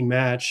hard-hitting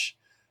match.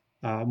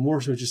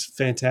 Morrison was just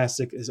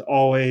fantastic as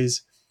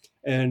always.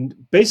 And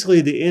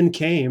basically the end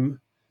came.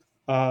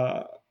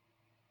 Riddle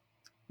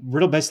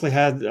basically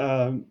had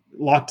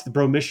locked the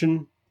Bro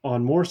Mission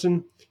on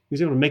Morrison. He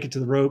was able to make it to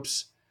the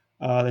ropes.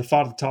 They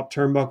fought at the top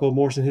turnbuckle.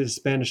 Morrison hit a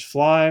Spanish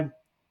fly.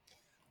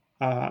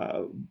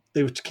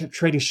 They kept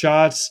trading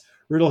shots.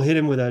 Riddle hit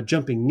him with a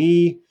jumping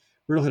knee.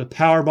 Riddle hit a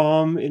power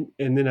bomb and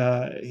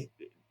then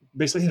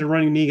basically hit a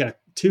running knee, got a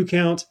 2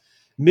 count.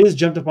 Miz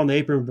jumped up on the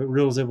apron, but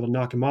Riddle was able to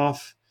knock him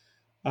off.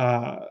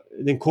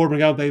 Then Corbin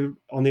got up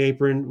on the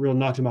apron. Riddle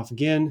knocked him off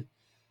again.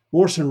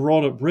 Morrison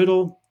rolled up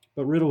Riddle,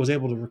 but Riddle was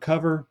able to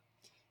recover.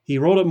 He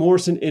rolled up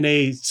Morrison in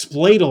a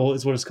spladle,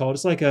 is what it's called.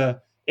 It's like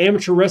a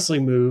amateur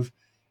wrestling move.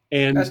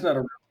 And that's not a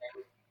real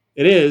thing.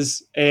 It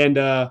is. And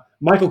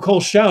Michael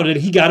Cole shouted,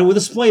 he got him with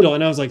a spladle.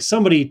 And I was like,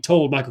 somebody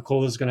told Michael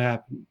Cole this was going to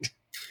happen.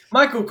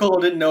 Michael Cole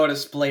didn't know what a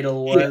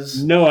spladle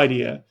was. No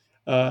idea.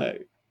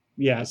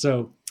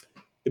 So,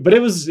 but it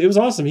was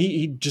awesome.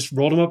 He just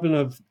rolled him up in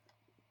an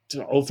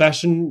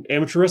old-fashioned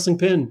amateur wrestling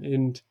pin,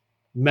 and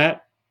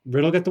Matt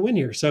Riddle got the win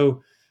here.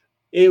 So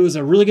It was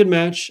a really good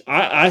match.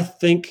 I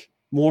think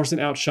Morrison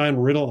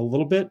outshined Riddle a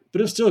little bit,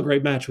 but it was still a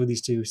great match with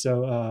these two.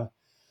 So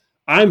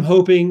I'm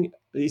hoping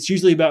it's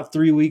usually about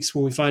 3 weeks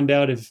when we find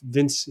out if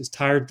Vince is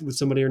tired with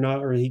somebody or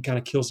not, or he kind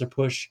of kills their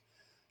push.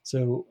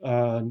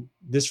 So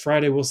this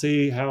Friday we'll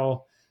see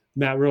how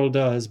Matt Riddle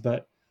does.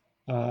 But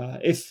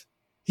if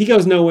he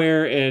goes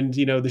nowhere and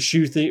the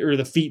shoe thing or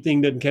the feet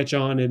thing doesn't catch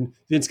on and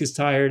Vince gets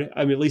tired,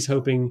 I'm at least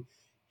hoping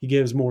he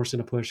gives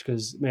Morrison a push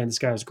because man, this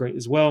guy was great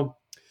as well.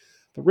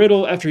 But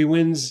Riddle, after he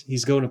wins,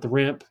 he's going up the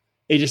ramp.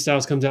 AJ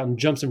Styles comes out and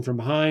jumps him from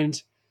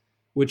behind,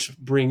 which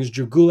brings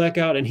Drew Gulak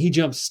out, and he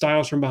jumps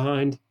Styles from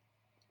behind,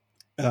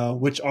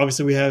 which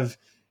obviously we have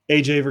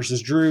AJ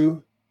versus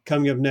Drew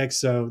coming up next,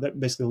 so that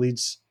basically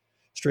leads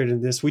straight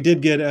into this. We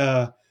did get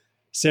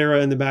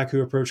Sarah in the back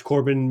who approached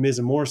Corbin, Miz,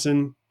 and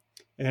Morrison,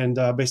 and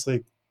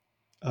basically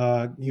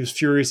he was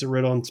furious at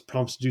Riddle and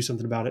prompts to do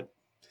something about it.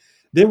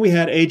 Then we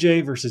had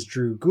AJ versus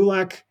Drew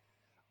Gulak.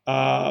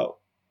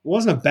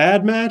 Wasn't a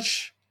bad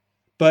match,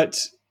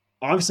 but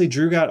obviously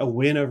Drew got a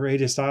win over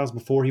AJ Styles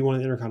before he won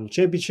the Intercontinental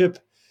Championship.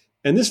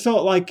 And this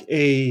felt like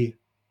a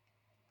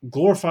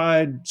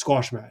glorified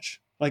squash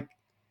match. Like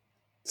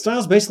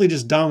Styles basically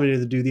just dominated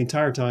the dude the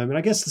entire time. And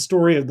I guess the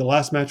story of the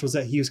last match was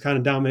that he was kind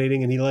of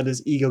dominating and he let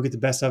his ego get the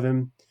best of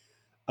him.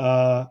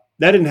 That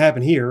didn't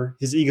happen here.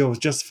 His ego was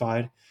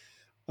justified.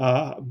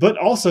 But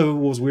also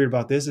what was weird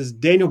about this is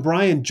Daniel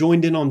Bryan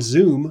joined in on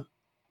Zoom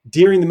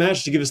during the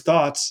match to give his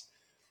thoughts.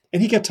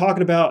 And he kept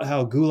talking about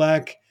how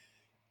Gulak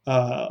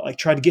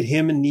tried to get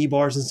him in knee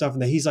bars and stuff,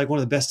 and that he's like one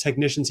of the best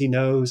technicians he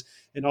knows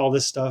and all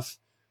this stuff.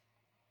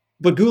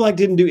 But Gulak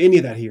didn't do any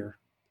of that here.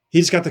 He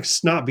just got the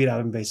snot beat out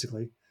of him,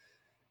 basically.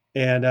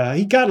 And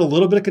he got a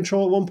little bit of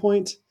control at one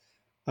point.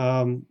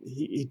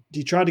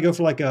 He tried to go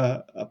for like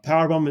a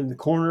powerbomb in the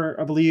corner,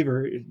 I believe,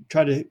 or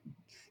tried to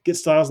get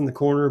Styles in the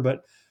corner,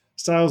 but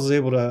Styles was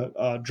able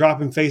to drop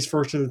him face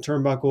first to the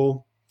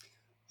turnbuckle.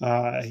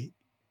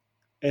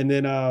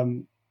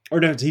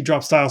 He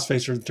dropped Styles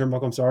face to the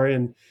turnbuckle, I'm sorry,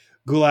 and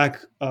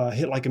Gulak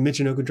hit like a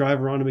Michinoku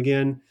driver on him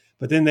again,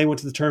 but then they went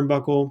to the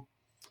turnbuckle.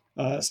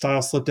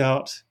 Styles slipped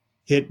out,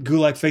 hit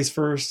Gulak face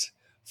first,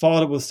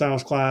 followed up with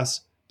Styles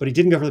class, but he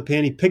didn't go for the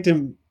pin. He picked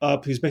him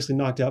up. He was basically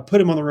knocked out,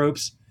 put him on the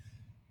ropes,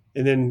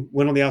 and then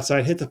went on the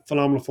outside, hit the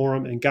Phenomenal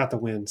Forearm, and got the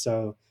win.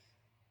 So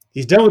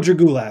he's done with Drew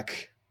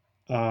Gulak.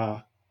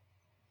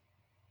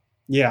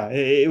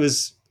 It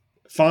was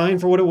fine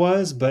for what it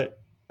was, but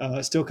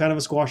still kind of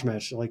a squash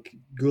match. Like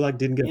Gulak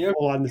didn't get a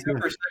whole lot in this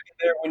match. For a second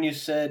there, when you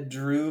said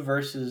Drew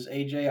versus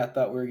AJ, I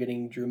thought we were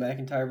getting Drew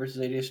McIntyre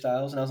versus AJ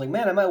Styles, and I was like,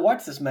 man, I might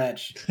watch this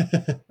match.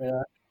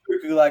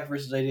 Drew Gulak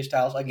versus AJ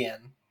Styles again.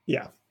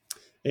 Yeah,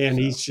 and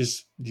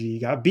he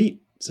got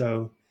beat.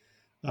 So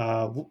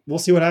we'll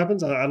see what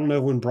happens. I don't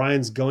know when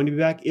Bryan's going to be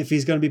back, if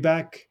he's going to be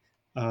back,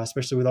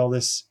 especially with all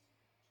this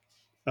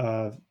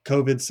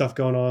COVID stuff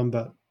going on.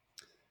 But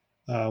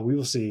we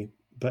will see.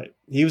 But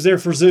he was there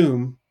for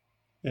Zoom,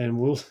 and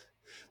we'll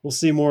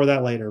see more of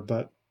that later.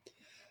 But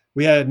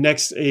we had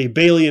next a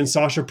Bayley and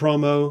Sasha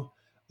promo.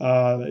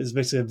 It's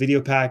basically a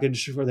video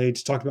package where they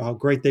just talked about how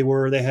great they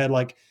were. They had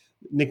like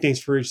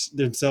nicknames for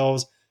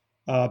themselves.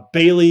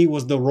 Bayley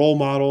was the role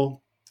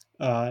model.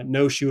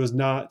 No, she was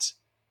not.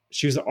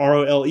 She was the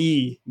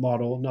ROLE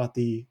model, not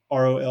the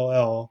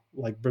ROLL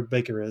like Britt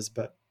Baker is.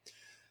 But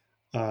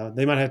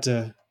they might have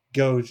to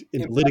go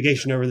into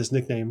litigation over this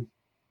nickname.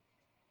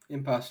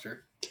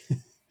 Imposter.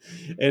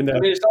 And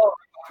it's all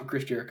for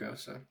Chris Jericho.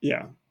 So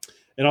yeah.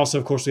 And also,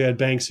 of course, we had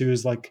Banks, who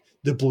is like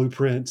the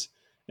blueprint,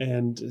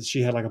 and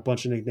she had like a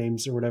bunch of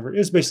nicknames or whatever. It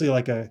was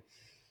basically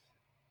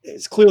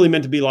it's clearly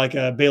meant to be like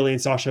Bayley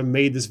and Sasha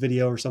made this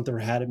video or something, or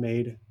had it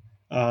made.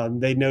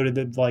 They noted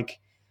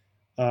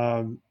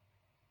that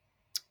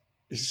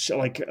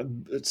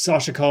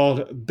Sasha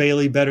called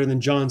Bayley better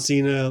than John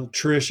Cena,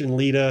 Trish, and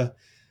Lita,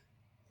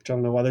 which I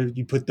don't know why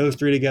you put those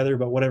three together,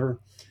 but whatever.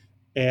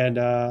 And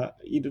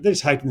they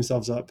just hyped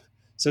themselves up.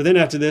 So then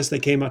after this, they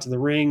came out to the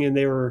ring and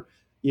they were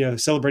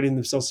celebrating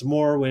themselves some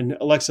more when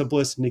Alexa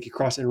Bliss and Nikki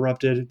Cross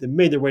interrupted. They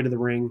made their way to the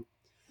ring.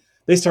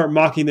 They start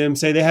mocking them,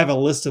 say they have a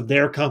list of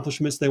their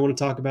accomplishments they want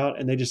to talk about,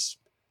 and they just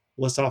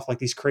list off like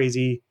these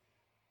crazy,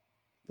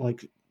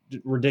 like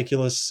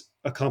ridiculous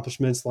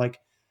accomplishments. Like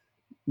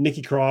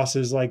Nikki Cross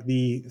is like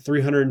the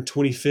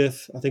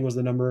 325th, I think was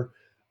the number,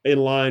 in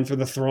line for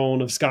the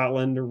throne of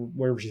Scotland or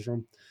wherever she's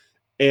from.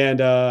 And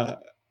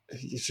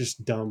it's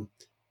just dumb.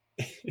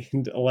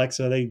 And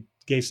Alexa, they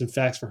gave some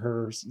facts for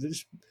her.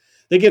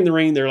 They get in the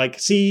ring. They're like,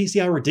 see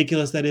how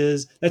ridiculous that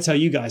is? That's how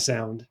you guys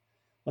sound.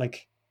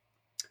 Like,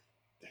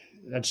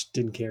 I just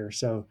didn't care.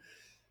 So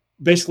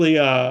basically,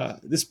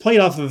 this played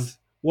off of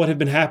what had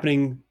been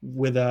happening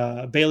with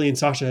Bayley and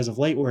Sasha as of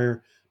late,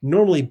 where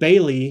normally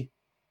Bayley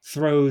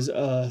throws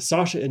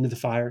Sasha into the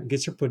fire and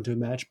gets her put into a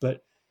match.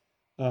 But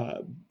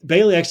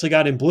Bayley actually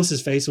got in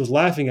Bliss's face and was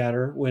laughing at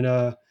her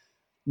when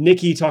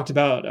Nikki talked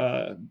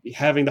about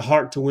having the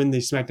heart to win the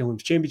SmackDown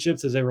Women's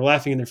Championships, as they were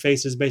laughing in their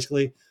faces,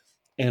 basically.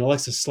 And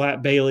Alexa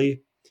slapped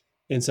Bayley.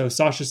 And so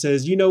Sasha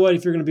says, you know what,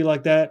 if you're going to be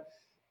like that,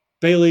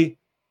 Bayley,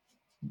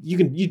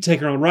 you take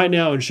her on right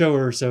now and show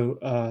her.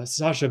 So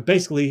Sasha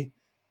basically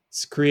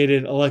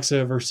created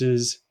Alexa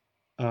versus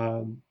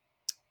um,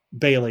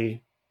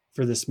 Bailey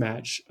for this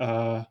match.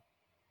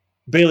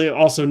 Bailey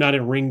also not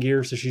in ring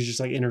gear, so she's just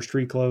like in her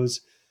street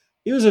clothes.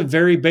 It was a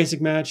very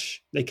basic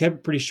match. They kept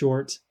it pretty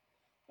short.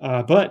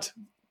 But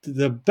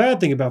the bad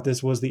thing about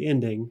this was the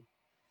ending.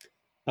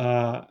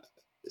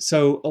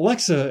 So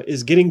Alexa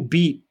is getting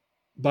beat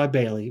by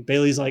Bailey.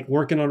 Bailey's like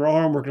working on her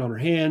arm, working on her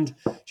hand.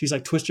 She's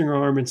like twisting her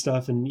arm and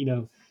stuff, and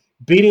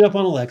beating up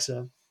on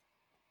Alexa.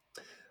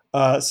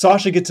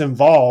 Sasha gets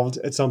involved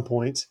at some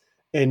point,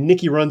 and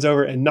Nikki runs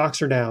over and knocks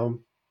her down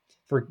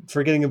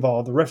for getting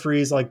involved. The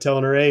referee's like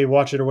telling her, "Hey,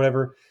 watch it" or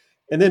whatever.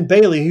 And then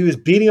Bailey, who is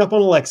beating up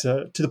on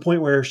Alexa to the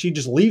point where she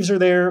just leaves her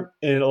there,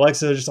 and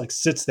Alexa just like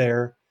sits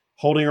there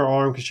holding her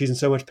arm because she's in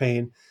so much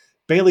pain.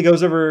 Bailey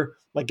goes over,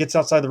 like gets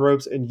outside the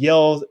ropes and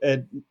yells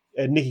at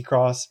Nikki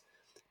Cross,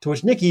 to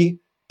which Nikki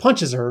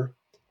punches her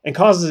and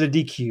causes a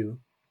DQ.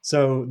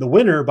 So the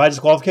winner by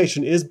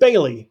disqualification is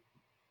Bailey.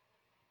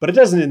 But it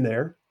doesn't end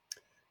there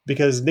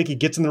because Nikki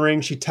gets in the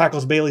ring, she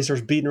tackles Bailey,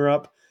 starts beating her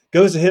up,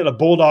 goes to hit a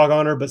bulldog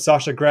on her, but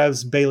Sasha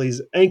grabs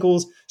Bailey's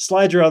ankles,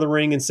 slides her out of the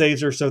ring, and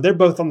saves her. So they're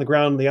both on the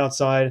ground on the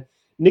outside.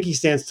 Nikki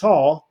stands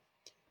tall,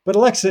 but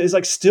Alexa is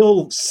like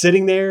still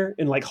sitting there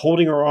and like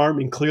holding her arm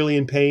and clearly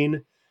in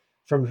pain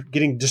from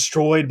getting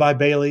destroyed by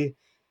Bailey.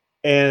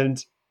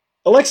 And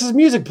Alexa's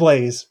music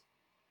plays.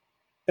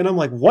 And I'm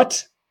like,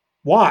 what?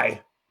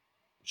 Why?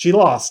 She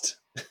lost.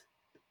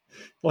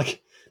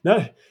 Like,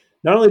 not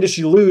only did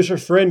she lose, her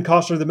friend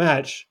cost her the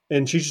match,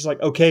 and she's just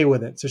like okay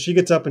with it. So she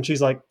gets up and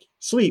she's like,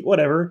 sweet,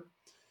 whatever.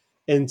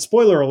 And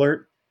spoiler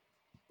alert,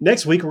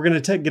 next week we're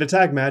going to get a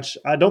tag match.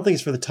 I don't think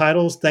it's for the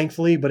titles,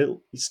 thankfully, but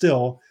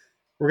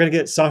we're going to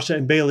get Sasha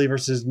and Bailey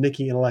versus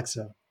Nikki and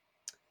Alexa.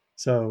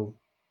 So,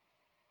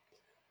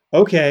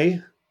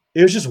 okay.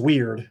 It was just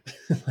weird.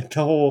 Like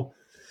the whole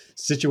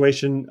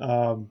situation.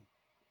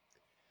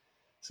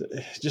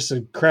 Just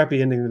a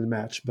crappy ending to the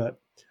match, but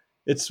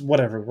it's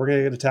whatever. We're going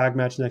to get a tag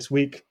match next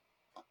week.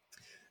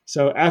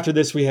 So after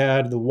this, we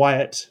had the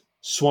Wyatt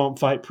Swamp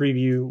Fight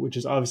preview, which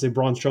is obviously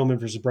Braun Strowman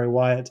versus Bray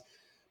Wyatt,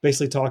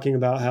 basically talking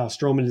about how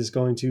Strowman is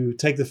going to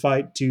take the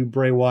fight to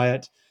Bray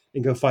Wyatt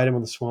and go fight him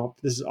on the swamp.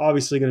 This is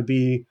obviously going to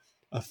be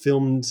a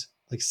filmed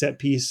like set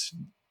piece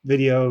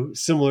video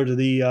similar to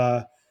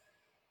the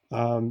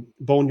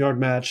Boneyard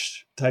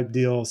match type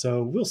deal.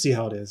 So we'll see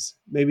how it is.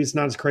 Maybe it's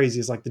not as crazy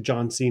as like the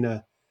John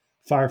Cena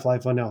Firefly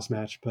Funhouse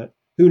match, but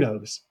who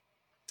knows?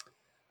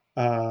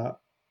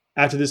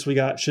 After this, we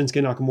got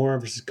Shinsuke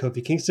Nakamura versus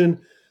Kofi Kingston.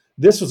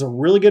 This was a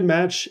really good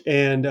match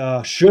and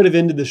should have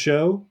ended the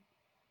show.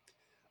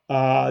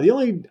 The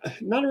only,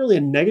 not really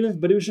a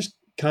negative, but it was just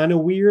kind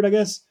of weird, I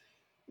guess.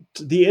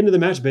 The end of the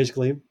match,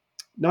 basically,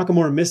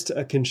 Nakamura missed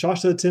a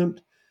Kinshasa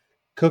attempt.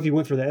 Kofi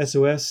went for the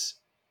SOS.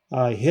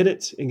 Hit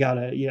it and got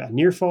a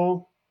near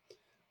fall.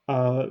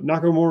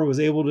 Nakamura was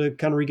able to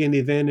kind of regain the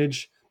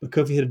advantage, but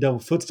Kofi hit a double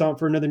foot stomp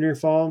for another near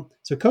fall.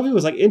 So Kofi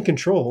was like in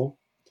control.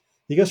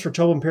 He goes for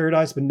Trouble in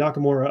Paradise, but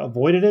Nakamura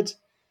avoided it.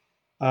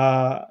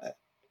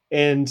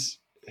 And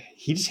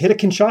he just hit a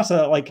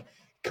Kinshasa. Like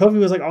Kofi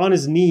was like on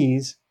his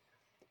knees,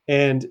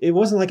 and it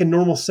wasn't like a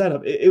normal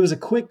setup. It was a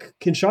quick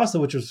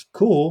Kinshasa, which was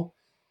cool.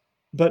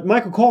 But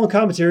Michael Cole in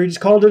commentary just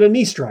called it a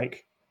knee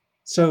strike.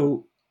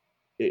 So,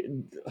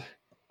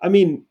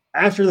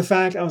 after the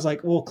fact, I was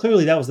like, well,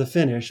 clearly that was the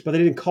finish, but they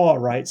didn't call it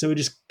right. So it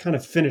just kind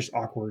of finished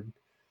awkward.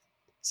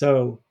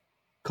 So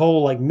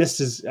Cole like missed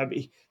his.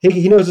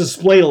 He knows what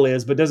spladle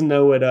is, but doesn't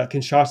know what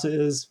Kinshasa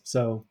is.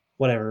 So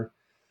whatever.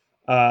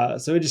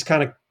 So it just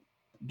kind of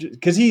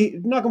because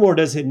Nakamura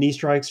does hit knee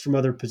strikes from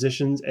other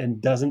positions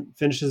and doesn't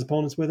finish his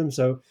opponents with them.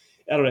 So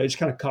I don't know. It just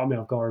kind of caught me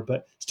off guard,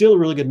 but still a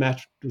really good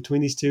match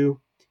between these two.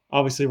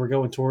 Obviously, we're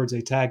going towards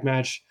a tag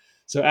match.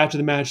 So after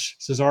the match,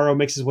 Cesaro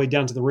makes his way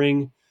down to the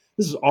ring.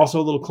 This is also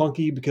a little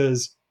clunky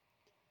because,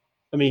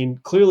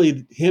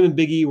 clearly him and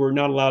Big E were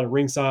not allowed at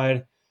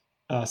ringside.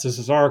 So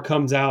Cesaro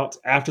comes out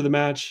after the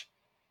match,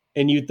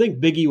 and you'd think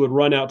Big E would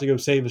run out to go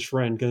save his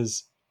friend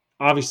because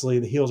obviously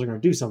the heels are going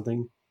to do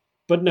something.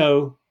 But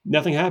no,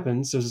 nothing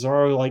happens. So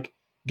Cesaro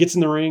gets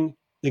in the ring,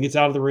 then gets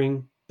out of the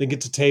ring, then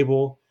gets a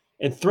table,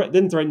 and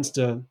then threatens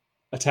to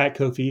attack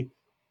Kofi.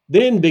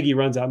 Then Big E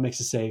runs out and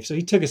makes a save. So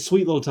he took a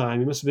sweet little time.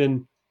 He must have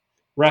been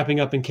wrapping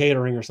up in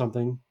catering or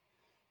something.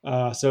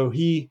 So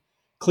he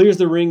clears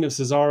the ring of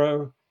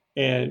Cesaro,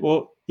 and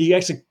he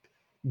actually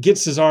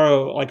gets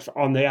Cesaro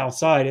on the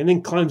outside, and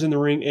then climbs in the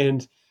ring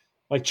and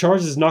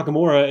charges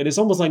Nakamura. And it's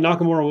almost like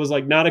Nakamura was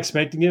not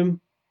expecting him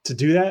to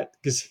do that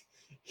because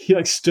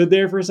he stood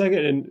there for a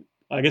second and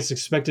I guess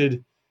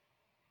expected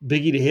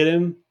Big E to hit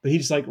him, but he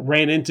just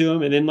ran into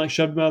him and then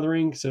shoved him out of the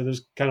ring. So it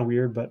was kind of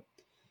weird, but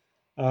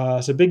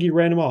so Big E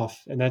ran him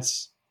off, and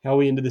that's how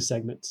we ended this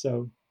segment.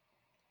 So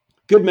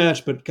good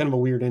match, but kind of a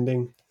weird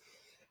ending.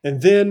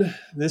 And then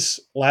this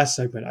last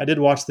segment, I did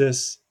watch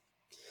this.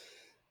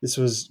 This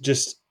was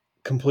just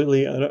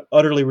completely,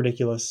 utterly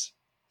ridiculous.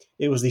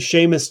 It was the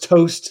Sheamus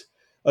toast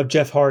of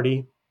Jeff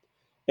Hardy.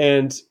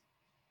 And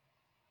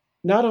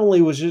not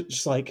only was it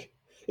just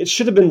it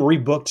should have been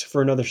rebooked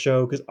for another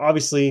show because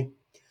obviously,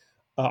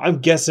 I'm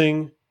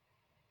guessing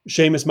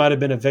Sheamus might have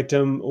been a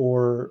victim,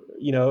 or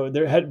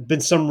there had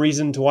been some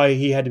reason to why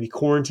he had to be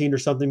quarantined or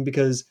something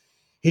because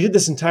he did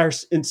this entire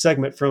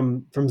segment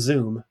from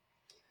Zoom.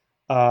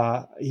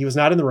 He was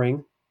not in the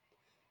ring.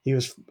 He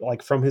was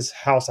like from his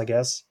house, I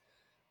guess.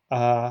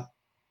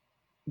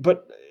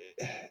 But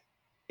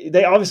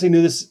they obviously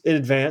knew this in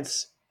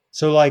advance.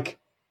 So like,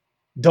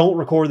 don't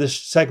record this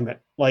segment.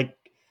 Like,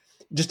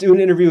 just do an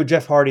interview with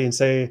Jeff Hardy and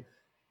say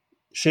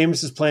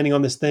Sheamus is planning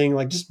on this thing.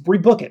 Like, just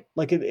rebook it.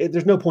 Like,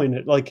 there's no point in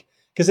it. Like,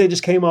 because it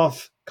just came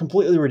off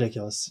completely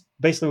ridiculous.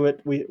 Basically,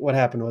 what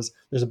happened was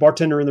there's a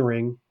bartender in the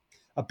ring,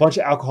 a bunch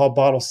of alcohol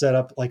bottles set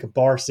up like a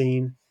bar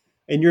scene,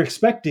 and you're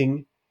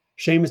expecting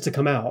Sheamus to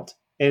come out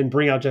and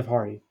bring out Jeff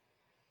Hardy.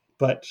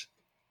 But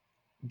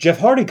Jeff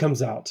Hardy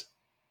comes out,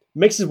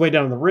 makes his way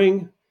down the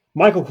ring.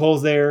 Michael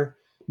Cole's there,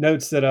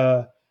 notes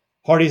that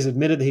Hardy's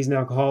admitted that he's an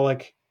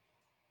alcoholic.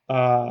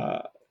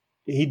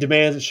 He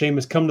demands that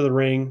Sheamus come to the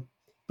ring.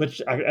 But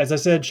as I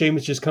said,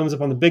 Sheamus just comes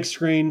up on the big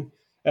screen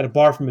at a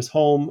bar from his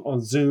home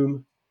on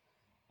Zoom.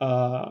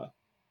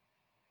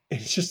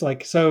 It's just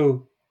like,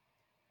 so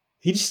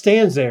he just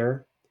stands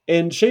there,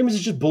 and Sheamus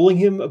is just bullying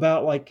him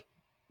about like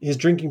his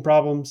drinking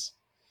problems.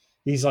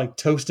 He's like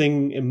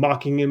toasting and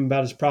mocking him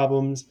about his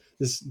problems.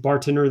 This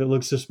bartender that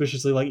looks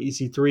suspiciously like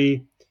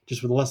EC3,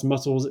 just with less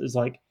muscles, is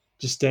like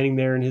just standing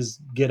there in his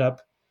get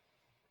up.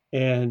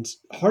 And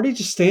Hardy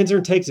just stands there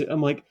and takes it.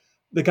 I'm like,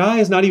 the guy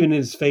is not even in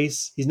his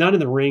face. He's not in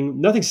the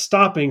ring. Nothing's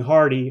stopping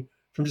Hardy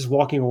from just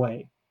walking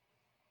away.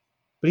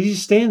 But he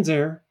just stands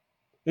there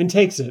and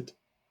takes it.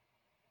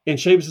 And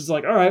Sheamus is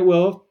like, all right,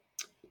 well,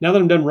 now that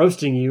I'm done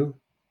roasting you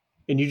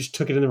and you just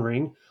took it in the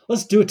ring,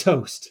 let's do a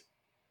toast.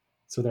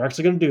 So they're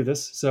actually going to do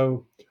this.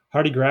 So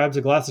Hardy grabs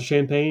a glass of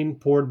champagne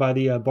poured by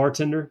the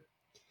bartender.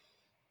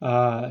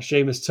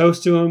 Sheamus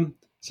toasts to him.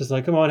 Says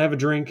like, come on, have a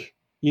drink.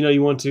 You know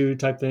you want to,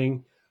 type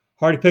thing.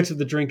 Hardy picks up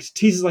the drink,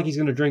 teases like he's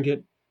going to drink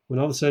it, when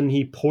all of a sudden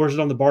he pours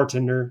it on the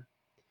bartender,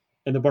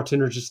 and the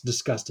bartender is just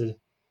disgusted. And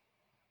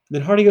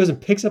then Hardy goes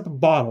and picks up a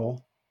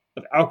bottle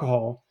of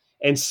alcohol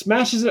and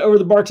smashes it over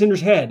the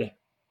bartender's head.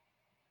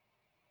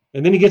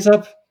 And then he gets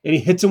up and he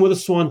hits him with a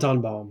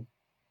swanton bomb.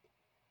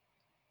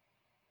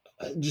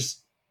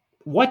 Just,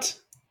 what?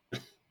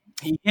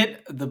 He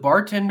hit the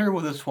bartender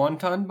with a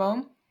swanton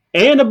bomb?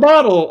 And a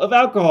bottle of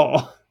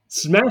alcohol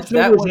smashed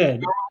over his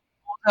head.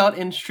 Out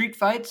in street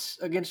fights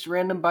against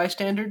random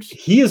bystanders?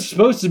 He is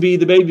supposed to be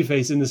the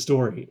babyface in the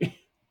story.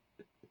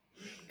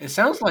 It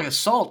sounds like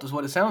assault is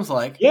what it sounds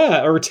like.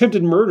 Yeah, or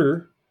attempted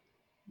murder.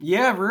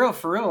 Yeah,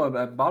 for real.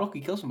 A bottle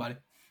could kill somebody.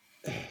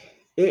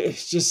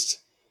 It's just,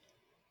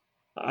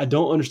 I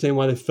don't understand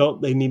why they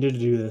felt they needed to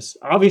do this.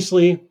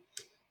 Obviously,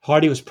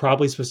 Hardy was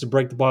probably supposed to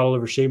break the bottle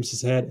over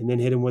Sheamus' head and then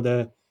hit him with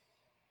a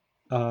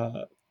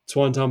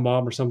swanton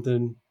bomb or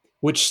something,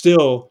 which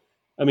still,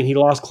 I mean, he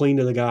lost clean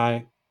to the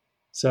guy.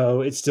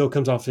 So it still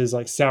comes off his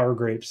like sour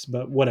grapes,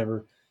 but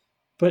whatever.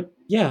 But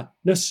yeah,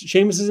 no,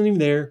 Sheamus isn't even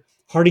there.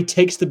 Hardy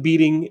takes the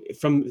beating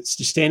from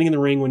standing in the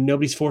ring when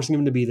nobody's forcing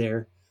him to be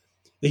there.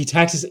 He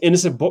attacks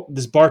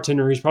this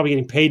bartender. He's probably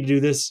getting paid to do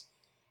this.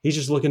 He's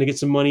just looking to get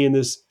some money in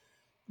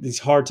these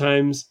hard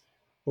times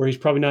where he's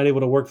probably not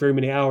able to work very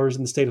many hours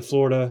in the state of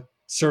Florida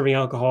serving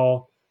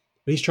alcohol.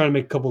 But he's trying to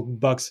make a couple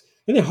bucks.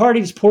 And then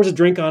Hardy just pours a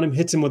drink on him,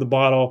 hits him with a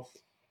bottle,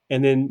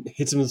 and then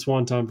hits him with a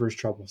swanton for his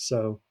trouble.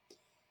 So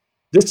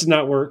this did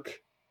not work.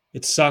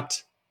 It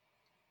sucked.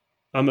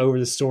 I'm over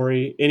the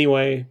story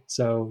anyway.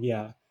 So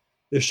yeah,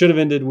 this should have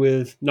ended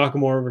with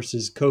Nakamura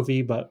versus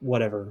Kofi, but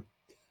whatever.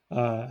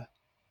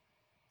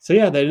 So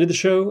yeah, that ended the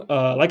show.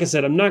 Like I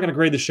said, I'm not going to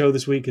grade the show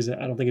this week because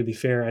I don't think it'd be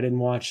fair. I didn't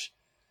watch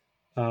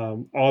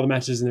all the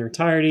matches in their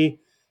entirety.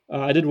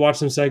 I did watch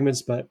some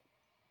segments, but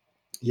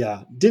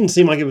yeah, didn't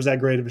seem like it was that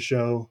great of a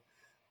show.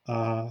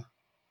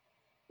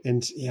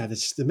 And yeah,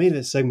 the main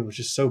event segment was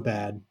just so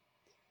bad.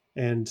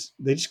 And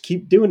they just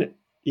keep doing it.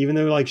 Even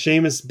though like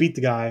Sheamus beat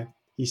the guy,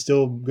 he's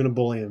still going to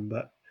bully him,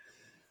 but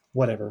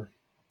whatever.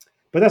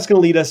 But that's going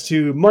to lead us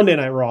to Monday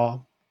Night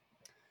Raw.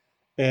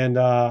 And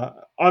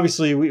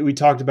obviously we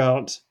talked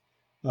about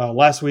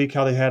last week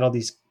how they had all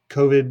these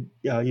COVID,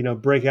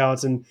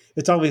 breakouts, and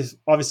it's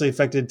obviously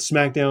affected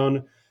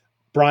SmackDown.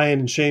 Bryan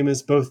and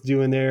Sheamus both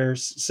doing their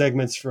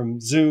segments from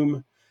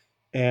Zoom.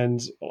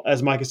 And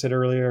as Micah said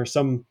earlier,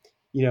 some,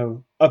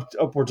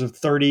 upwards of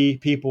 30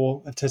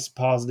 people have tested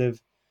positive.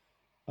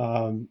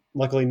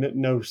 Luckily,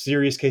 no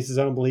serious cases,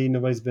 I don't believe.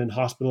 Nobody's been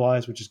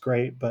hospitalized, which is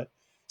great. But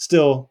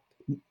still,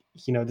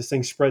 this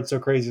thing spreads so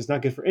crazy. It's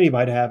not good for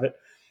anybody to have it.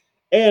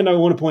 And I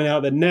want to point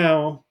out that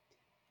now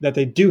that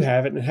they do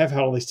have it and have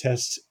had all these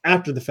tests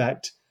after the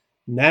fact,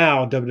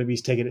 now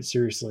WWE's taking it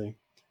seriously.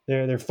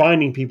 They're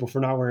finding people for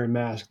not wearing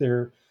masks.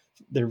 They're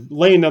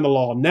laying down the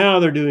law. Now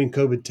they're doing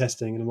COVID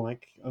testing. And I'm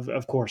like,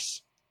 of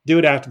course, do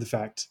it after the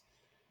fact.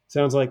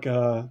 Sounds like,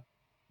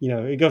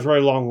 it goes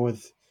right along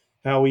with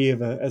how we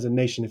as a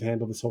nation have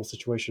handled this whole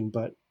situation,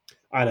 but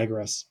I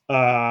digress.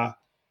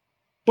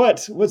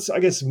 But what's, I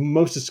guess,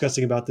 most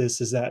disgusting about this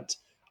is that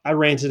I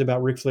ranted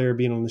about Ric Flair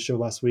being on the show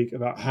last week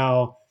about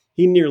how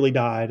He nearly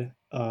died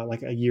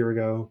like a year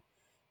ago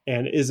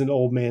and is an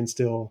old man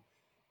still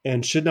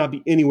and should not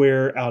be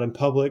anywhere out in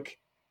public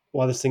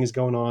while this thing is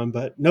going on.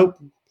 But nope,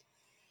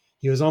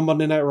 he was on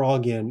Monday Night Raw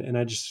again, and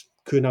I just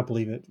could not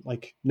believe it.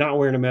 Like, not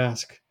wearing a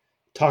mask,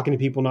 talking to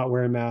people not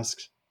wearing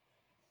masks,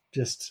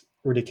 just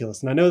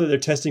ridiculous. And I know that they're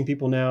testing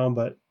people now,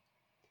 but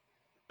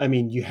I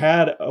mean, you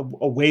had a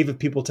wave of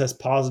people test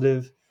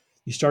positive.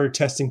 You started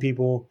testing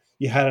people.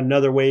 You had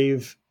another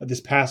wave of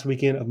this past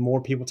weekend of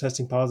more people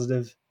testing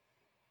positive.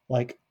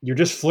 Like, you're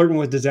just flirting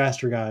with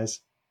disaster, guys.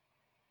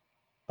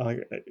 Uh,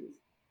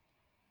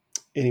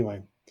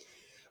 anyway,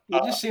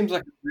 It just seems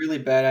like a really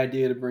bad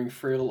idea to bring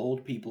frail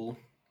old people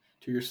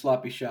to your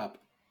sloppy shop.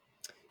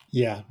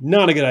 yeah,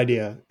 not a good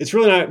idea. It's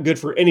really not good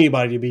for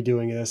anybody to be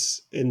doing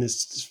this in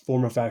this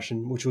form of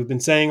fashion, which we've been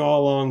saying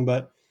all along,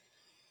 but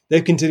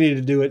they've continued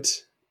to do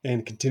it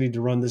and continued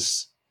to run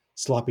this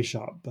sloppy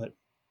shop. But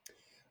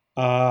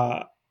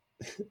uh,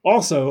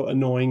 also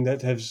annoying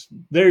that has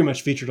very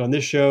much featured on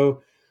this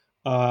show.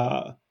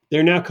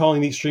 They're now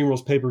calling the Extreme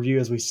Rules pay-per-view,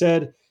 as we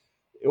said.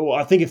 Well,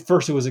 I think at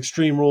first it was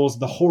Extreme Rules,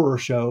 the horror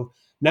show.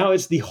 Now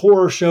it's the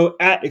horror show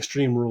at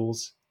Extreme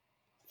Rules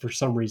for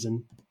some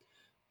reason,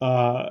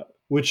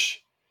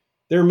 which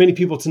there are many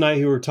people tonight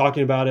who were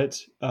talking about it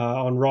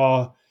on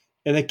Raw,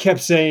 and they kept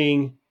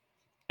saying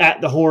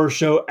at the horror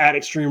show at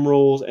Extreme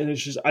Rules, and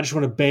it's just I just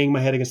want to bang my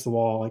head against the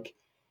wall like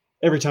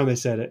every time they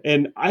said it.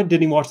 And I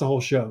didn't even watch the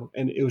whole show,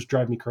 and it was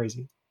driving me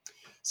crazy.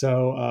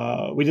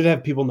 So we did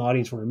have people in the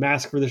audience wearing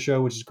masks for the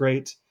show, which is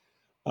great.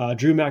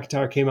 Drew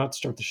McIntyre came out to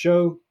start the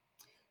show.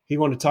 He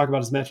wanted to talk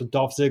about his match with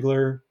Dolph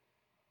Ziggler,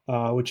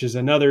 which is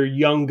another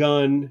young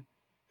gun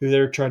who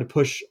they're trying to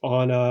push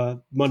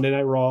on Monday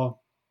Night Raw.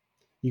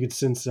 You could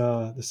sense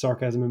the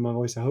sarcasm in my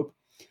voice, I hope.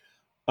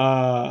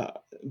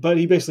 But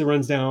he basically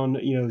runs down,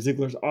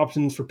 Ziggler's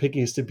options for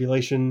picking a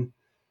stipulation.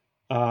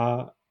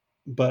 But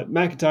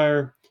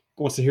McIntyre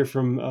wants to hear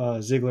from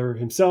Ziggler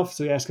himself,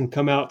 so he asks him to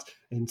come out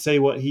and say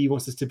what he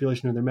wants the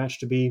stipulation of their match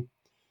to be.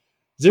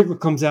 Ziggler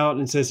comes out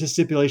and says his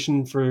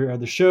stipulation for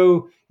the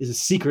show is a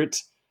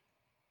secret.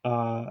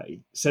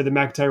 He said that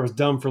McIntyre was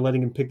dumb for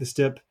letting him pick the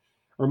stip.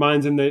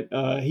 Reminds him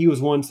that he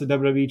was once the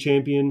WWE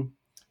champion,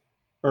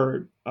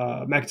 or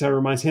McIntyre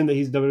reminds him that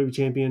he's the WWE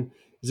champion.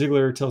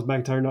 Ziggler tells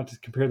McIntyre not to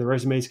compare the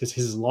resumes because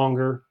his is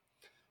longer.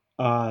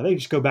 They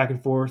just go back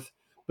and forth.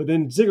 But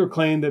then Ziggler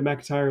claimed that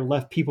McIntyre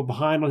left people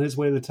behind on his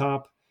way to the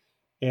top,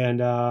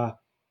 and that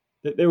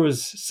there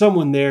was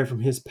someone there from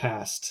his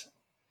past.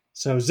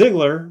 So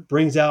Ziggler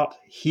brings out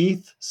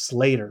Heath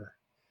Slater.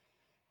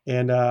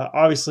 And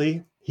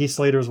obviously, Heath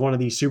Slater is one of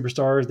these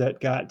superstars that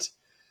got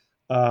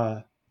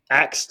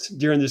axed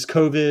during this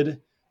COVID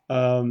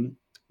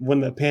when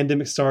the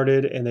pandemic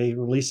started, and they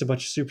released a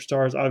bunch of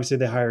superstars. Obviously,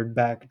 they hired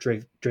back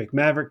Drake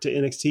Maverick to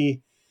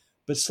NXT.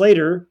 But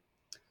Slater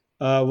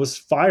was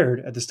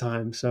fired at this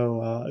time.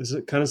 So I was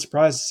kind of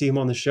surprised to see him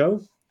on the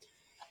show.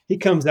 He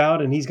comes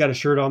out, and he's got a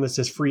shirt on that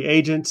says free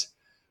agent,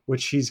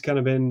 which he's kind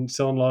of been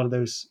selling a lot of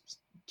those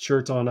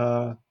shirts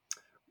on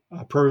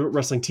Pro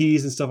Wrestling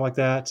Tees and stuff like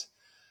that.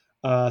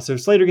 So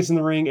Slater gets in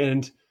the ring,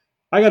 and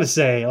I got to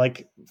say,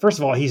 like, first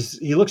of all,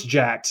 he looks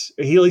jacked.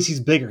 At least he's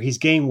bigger. He's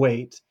gained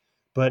weight,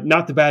 but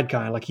not the bad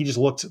kind. Like, he just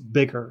looked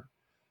bigger.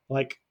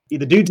 Like,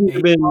 the dude's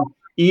either been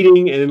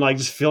eating and like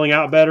just filling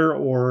out better,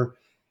 or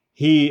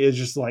he is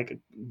just like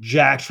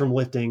jacked from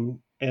lifting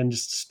and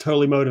just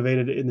totally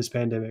motivated in this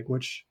pandemic.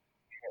 Which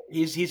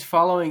he's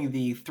following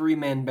the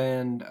 3-man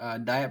band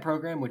diet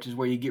program, which is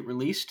where you get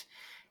released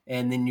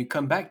and then you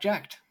come back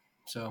jacked.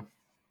 So.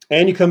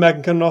 And you come back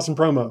and cut an awesome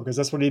promo because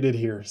that's what he did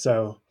here.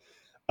 So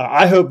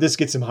I hope this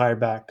gets him hired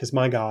back because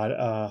my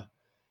God.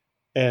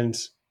 And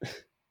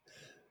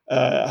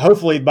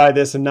hopefully by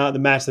this and not the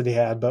match that he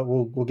had, but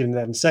we'll get into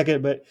that in a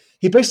second. But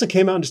he basically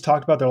came out and just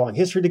talked about their long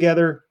history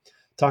together.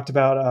 Talked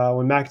about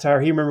when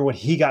McIntyre, he remembered when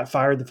he got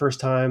fired the first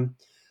time.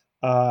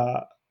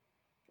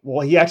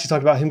 Well, he actually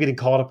talked about him getting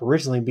called up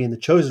originally and being the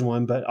chosen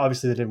one, but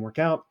obviously that didn't work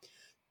out.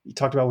 He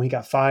talked about when he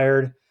got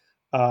fired.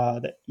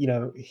 That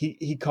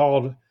he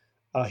called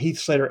Heath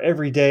Slater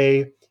every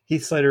day.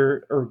 Heath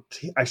Slater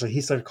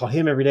called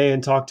him every day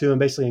and talked to him,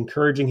 basically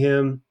encouraging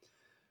him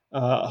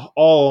all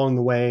along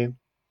the way.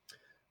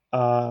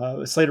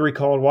 Slater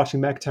recalled watching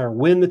McIntyre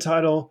win the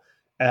title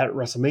at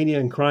WrestleMania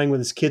and crying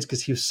with his kids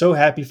because he was so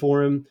happy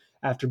for him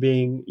after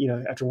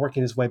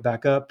working his way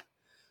back up.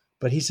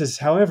 But he says,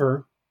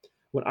 however,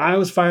 when I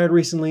was fired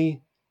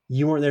recently,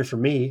 you weren't there for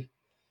me.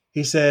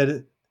 He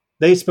said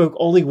they spoke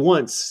only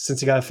once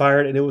since he got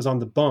fired, and it was on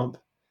The Bump.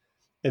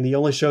 And the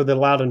only show that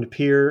allowed him to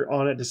appear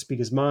on it to speak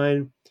his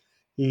mind.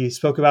 He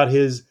spoke about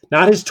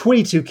not his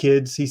 22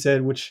 kids, he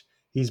said, which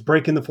he's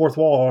breaking the fourth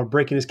wall or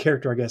breaking his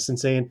character, I guess, and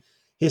saying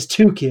his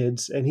 2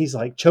 kids. And he's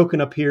like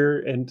choking up here.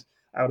 And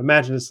I would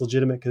imagine it's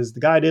legitimate because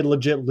the guy did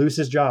legit lose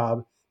his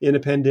job in a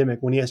pandemic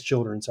when he has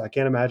children. So I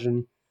can't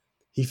imagine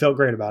he felt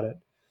great about it.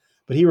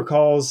 But he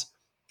recalls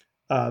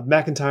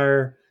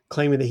McIntyre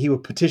claiming that he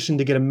would petition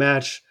to get a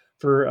match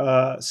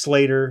for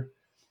Slater,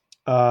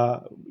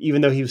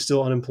 even though he was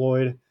still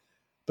unemployed.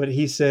 but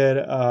he said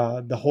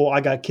the whole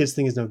 "I got kids"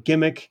 thing is no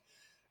gimmick,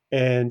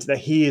 and that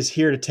he is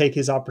here to take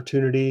his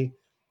opportunity.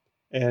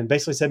 And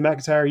basically said,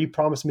 McIntyre, you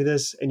promised me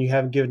this, and you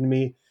haven't given it to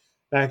me.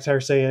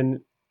 McIntyre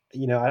saying,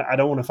 I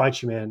don't want to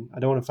fight you, man. I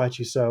don't want to fight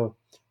you. So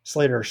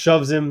Slater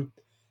shoves him.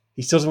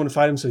 He still doesn't want to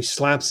fight him, so he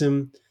slaps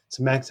him.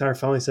 So McIntyre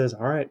finally says,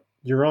 all right,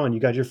 you're on. You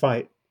got your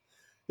fight.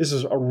 This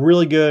is a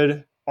really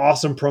good,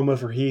 awesome promo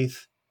for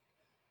Heath.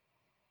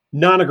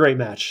 Not a great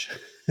match.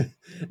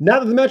 Not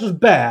that the match was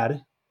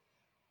bad.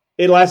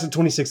 It lasted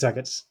 26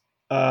 seconds.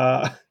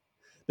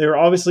 They were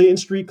obviously in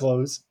street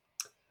clothes.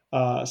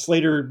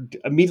 Slater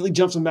immediately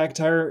jumps on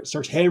McIntyre,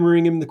 starts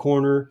hammering him in the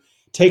corner,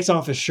 takes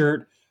off his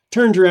shirt,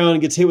 turns around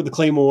and gets hit with the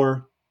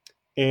Claymore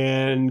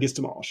and gets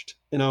demolished.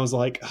 And I was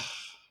like,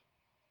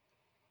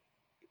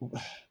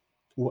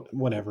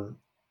 whatever.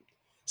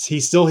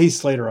 He's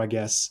Slater, I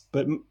guess.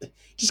 But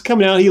just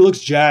coming out, he looks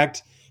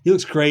jacked. He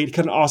looks great. He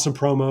cut an awesome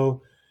promo.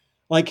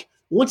 Like,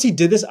 once he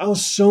did this, I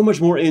was so much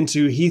more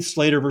into Heath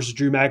Slater versus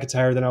Drew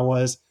McIntyre than I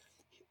was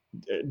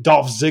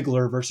Dolph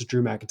Ziggler versus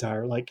Drew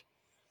McIntyre. Like,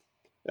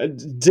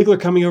 Ziggler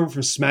coming over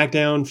from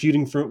SmackDown,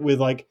 feuding with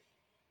like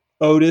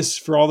Otis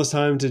for all this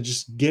time to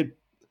just get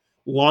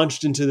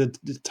launched into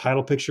the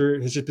title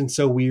picture has just been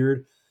so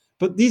weird.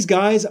 But these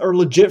guys are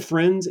legit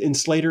friends in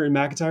Slater and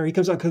McIntyre. He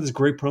comes out with this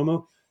great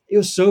promo. It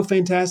was so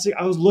fantastic.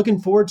 I was looking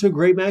forward to a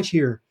great match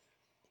here.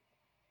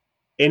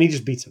 And he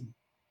just beats him.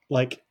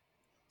 Like,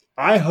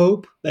 I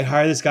hope they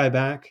hire this guy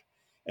back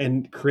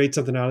and create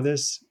something out of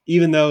this,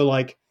 even though,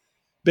 like,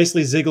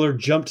 basically Ziggler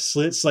jumped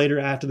Slater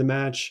after the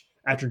match,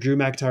 after Drew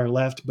McIntyre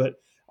left, but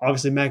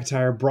obviously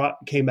McIntyre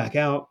came back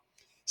out,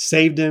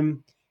 saved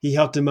him, he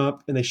helped him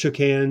up, and they shook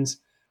hands.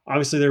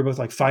 Obviously, they were both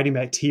like fighting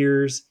back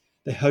tears.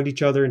 They hugged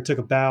each other and took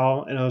a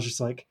bow, and I was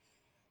just like,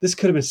 this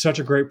could have been such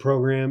a great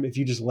program if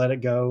you just let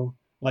it go.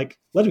 Like,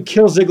 let him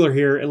kill Ziggler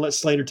here and let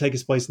Slater take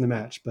his place in the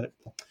match. But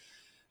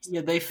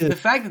yeah, the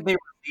fact that they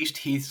released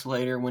Heath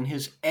Slater when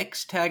his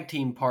ex-tag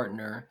team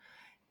partner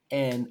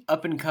and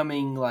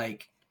up-and-coming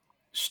like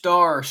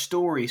star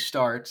story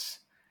starts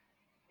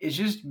is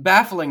just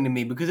baffling to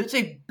me because it's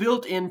a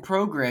built-in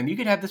program. You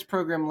could have this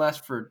program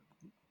last for,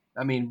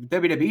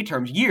 WWE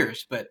terms,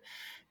 years, but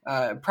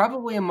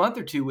probably a month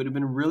or two would have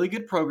been a really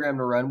good program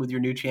to run with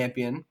your new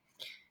champion.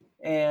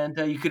 And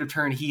you could have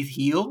turned Heath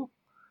heel.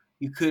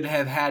 You could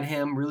have had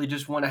him really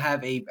just want to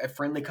have a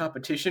friendly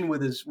competition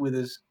with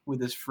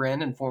his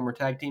friend and former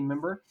tag team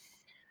member.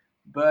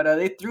 But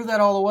they threw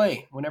that all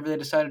away whenever they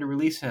decided to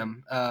release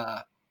him.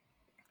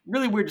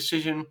 Really weird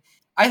decision.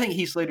 I think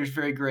Heath Slater's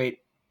very great,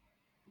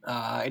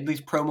 at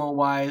least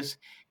promo-wise.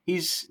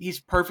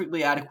 He's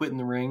perfectly adequate in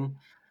the ring.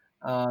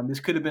 This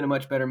could have been a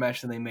much better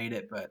match than they made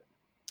it, but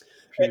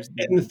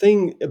and the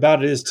thing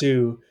about it is,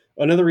 too,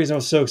 another reason I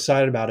was so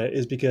excited about it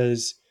is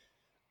because,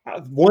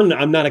 one,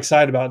 I'm not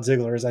excited about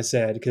Ziggler, as I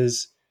said,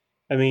 because,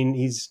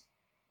 he's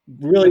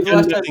really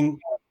done nothing.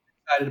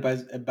 Excited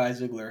by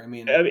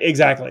Ziggler.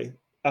 Exactly.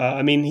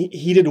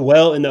 He did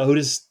well in the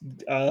Otis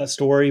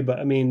story,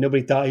 but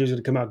nobody thought he was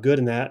going to come out good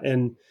in that.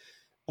 And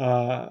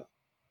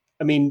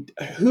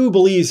who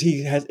believes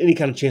he has any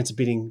kind of chance of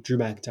beating Drew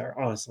McIntyre?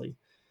 Honestly,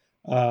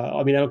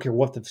 I don't care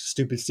what the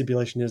stupid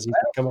stipulation is he's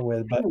come up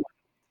with, but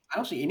I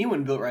don't see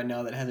anyone built right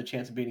now that has a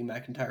chance of beating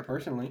McIntyre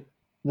personally.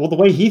 Well, the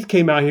way Heath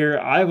came out here,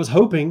 I was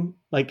hoping,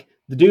 like,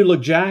 the dude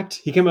looked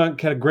jacked. He came out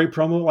and had a great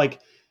promo. Like,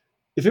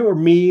 if it were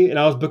me and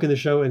I was booking the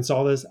show and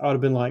saw this, I would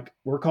have been like,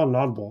 we're calling an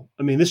audible.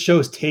 This show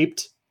is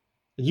taped.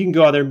 You can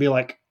go out there and be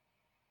like,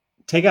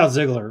 take out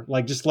Ziggler.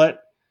 Like, just let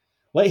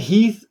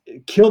Heath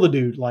kill the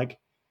dude. Like,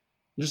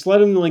 just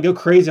let him like go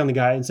crazy on the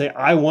guy and say,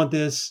 I want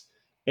this.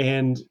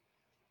 And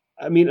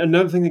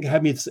another thing that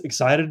had me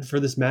excited for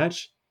this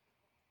match,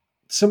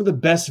 some of the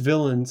best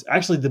villains,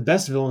 actually the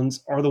best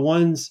villains, are the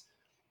ones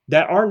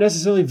that aren't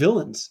necessarily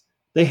villains.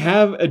 They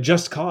have a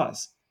just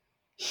cause.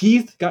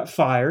 Heath got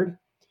fired.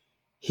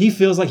 He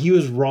feels like he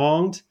was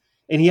wronged,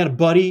 and he had a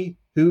buddy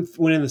who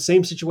went in the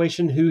same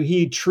situation who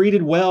he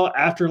treated well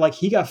after like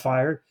he got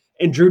fired,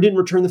 and Drew didn't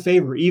return the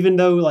favor, even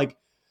though like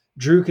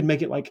Drew could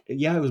make it like,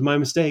 yeah, it was my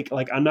mistake.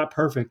 Like, I'm not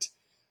perfect.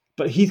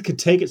 But Heath could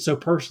take it so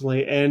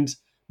personally and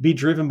be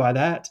driven by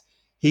that.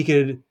 He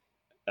could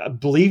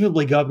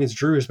believably go up against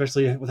Drew,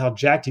 especially with how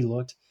jacked he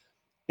looked.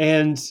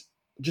 And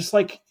just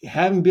like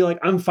have him be like,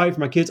 I'm fighting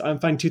for my kids. I'm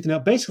fighting tooth and nail.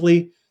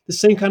 Basically the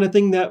same kind of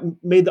thing that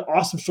made the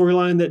awesome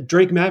storyline that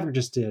Drake Maverick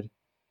just did.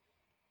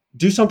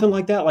 Do something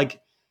like that. Like,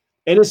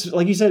 and it's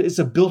like you said, it's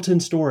a built-in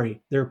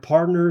story. They're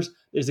partners.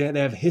 They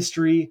have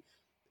history.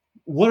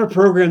 What a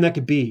program that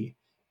could be.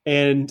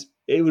 And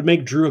it would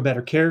make Drew a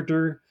better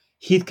character.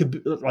 Heath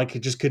could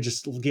just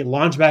get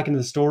launched back into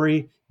the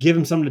story, give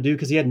him something to do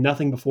because he had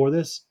nothing before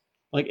this.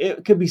 Like,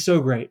 it could be so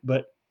great.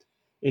 But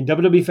in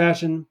WWE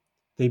fashion,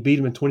 they beat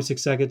him in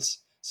 26 seconds.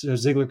 So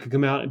Ziggler could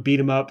come out and beat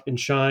him up and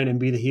shine and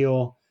be the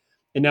heel.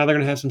 And now they're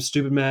going to have some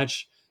stupid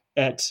match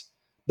at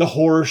the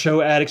horror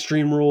show at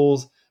Extreme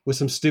Rules with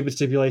some stupid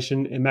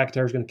stipulation, and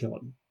McIntyre's going to kill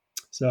him.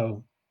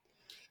 So,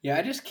 yeah,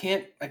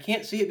 I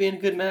can't see it being a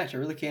good match. I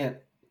really can't.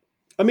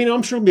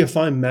 I'm sure it'll be a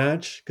fine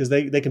match because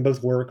they can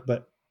both work,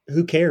 but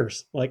who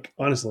cares? Like,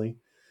 honestly.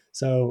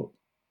 So,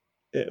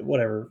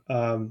 whatever.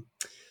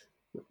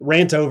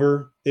 Rant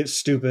over. It's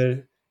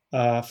stupid.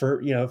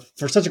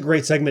 For such a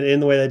great segment in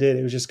the way they did,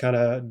 it was just kind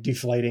of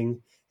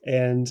deflating.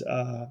 And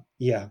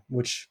yeah,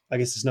 which I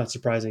guess is not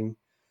surprising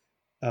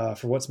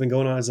for what's been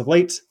going on as of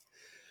late.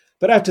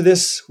 But after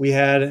this, we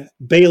had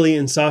Bayley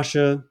and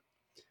Sasha.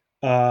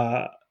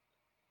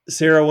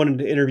 Sarah wanted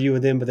to interview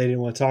with them, but they didn't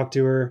want to talk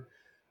to her.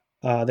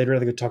 They'd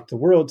rather go talk to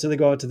the world, so they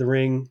go out to the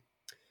ring.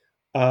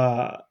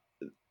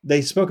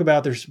 They spoke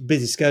about their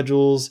busy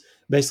schedules,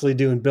 basically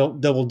doing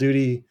double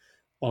duty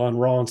on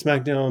Raw and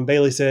SmackDown.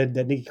 Bayley said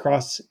that Nikki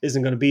Cross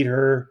isn't going to beat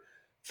her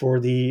for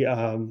the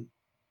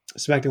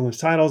SmackDown Women's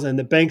titles, and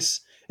that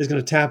Banks is going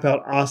to tap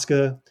out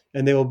Asuka,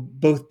 and they will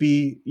both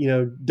be,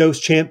 those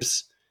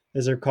champs,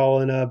 as they're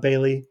calling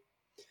Bayley,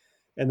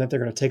 and that they're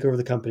going to take over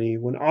the company.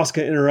 When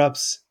Asuka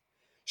interrupts,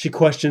 she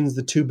questions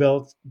the two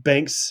belt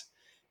Banks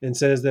and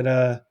says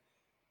that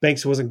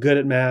Banks wasn't good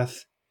at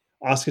math.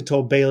 Asuka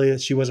told Bayley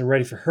that she wasn't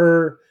ready for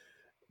her,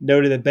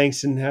 noted that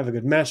Banks didn't have a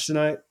good match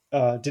tonight,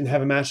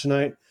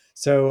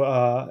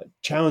 so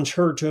challenged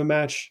her to a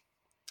match.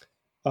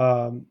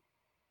 But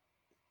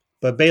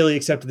Bayley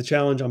accepted the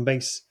challenge on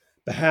Banks'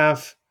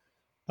 behalf.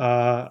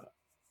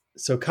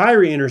 So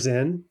Kairi enters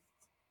in,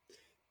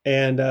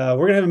 and we're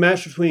going to have a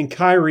match between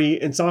Kairi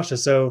and Sasha.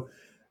 So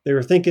they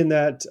were thinking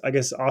that, I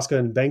guess, Asuka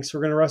and Banks were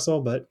going to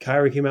wrestle, but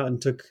Kairi came out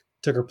and took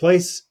her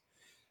place.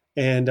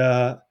 And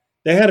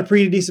they had a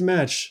pretty decent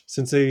match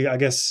since they, I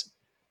guess,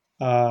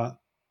 there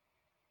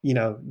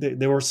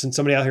was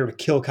somebody out here to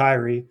kill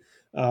Kairi.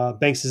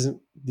 Banks isn't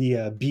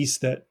the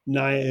beast that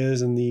Nia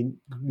is and the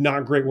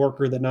not great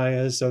worker that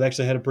Nia is. So they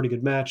actually had a pretty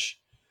good match.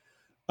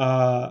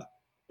 And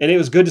it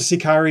was good to see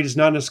Kairi just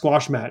not in a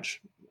squash match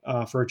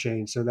for a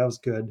change. So that was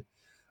good.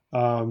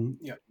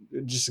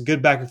 Just a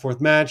good back and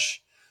forth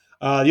match.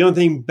 The only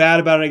thing bad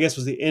about it, I guess,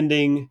 was the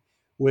ending,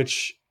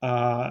 which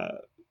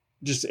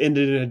just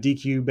ended in a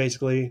DQ,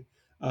 basically.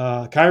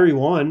 Kairi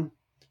won.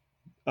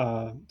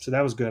 So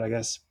that was good, I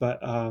guess. But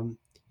it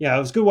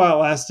was good while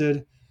it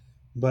lasted.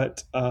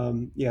 But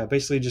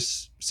basically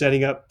just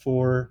setting up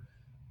for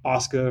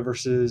Asuka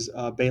versus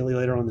Bayley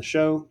later on in the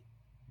show.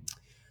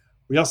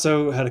 We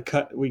also had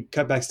we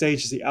cut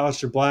backstage to see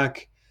Aleister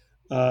Black.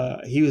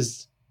 He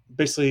was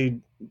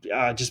basically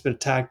just been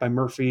attacked by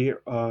Murphy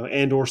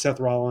and or Seth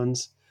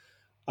Rollins.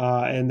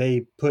 And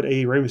they put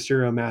a Rey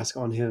Mysterio mask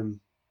on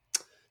him.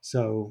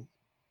 So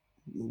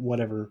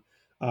whatever.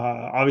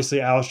 Obviously,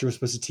 Aleister was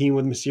supposed to team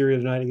with Mysterio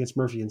tonight against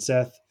Murphy and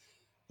Seth.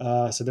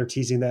 So they're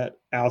teasing that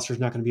Aleister's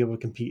not going to be able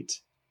to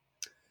compete.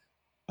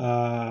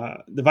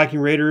 The Viking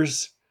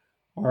Raiders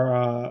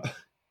are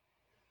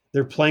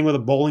they're playing with a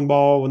bowling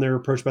ball when they're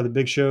approached by the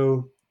Big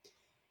Show.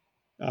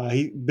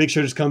 Big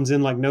Show just comes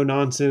in like no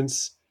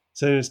nonsense,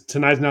 saying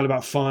tonight's not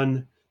about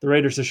fun. The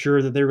Raiders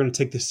assured that they were going to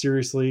take this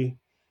seriously.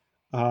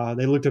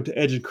 They looked up to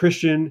Edge and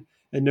Christian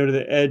and noted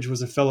that Edge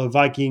was a fellow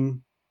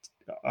Viking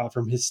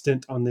from his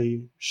stint on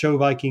the show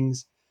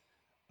Vikings.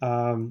 They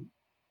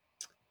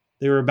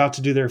were about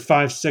to do their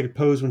 5-second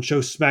pose when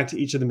Show smacked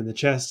each of them in the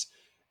chest,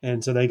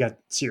 and so they got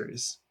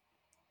serious.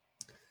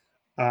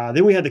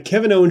 Then we had the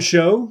Kevin Owens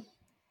show,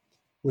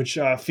 which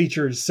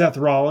featured Seth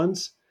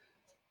Rollins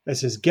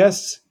as his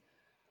guest.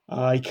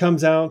 He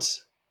comes out.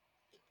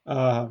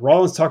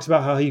 Rollins talks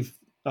about how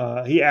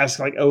he asked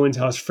like Owens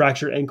how his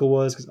fractured ankle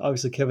was, because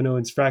obviously Kevin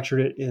Owens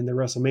fractured it in the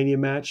WrestleMania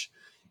match,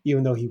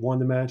 even though he won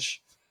the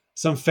match.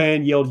 Some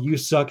fan yelled, "You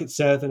suck" at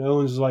Seth, and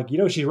Owens was like,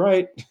 she's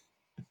right.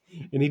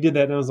 And he did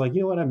that, and I was like,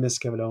 you know what? I miss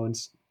Kevin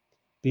Owens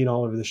being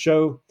all over the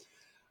show.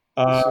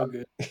 So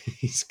good.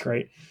 He's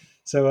great.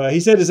 So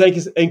he said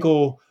his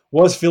ankle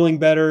was feeling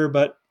better,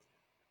 but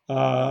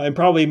and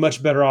probably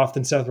much better off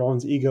than Seth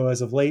Rollins' ego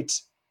as of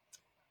late.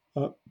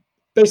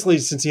 Basically,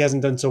 since he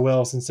hasn't done so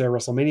well since their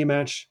WrestleMania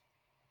match.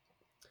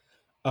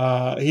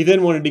 He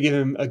then wanted to give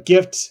him a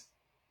gift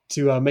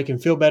to make him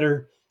feel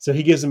better. So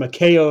he gives him a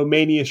KO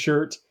Mania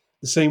shirt,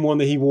 the same one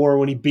that he wore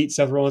when he beat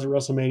Seth Rollins at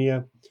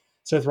WrestleMania.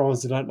 Seth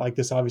Rollins did not like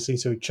this, obviously,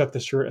 so he chucked the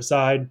shirt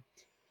aside.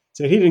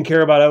 So he didn't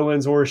care about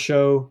Owens or his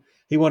show.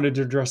 He wanted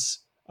to address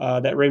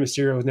that Rey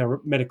Mysterio was now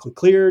medically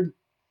cleared.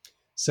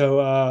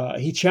 So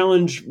he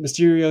challenged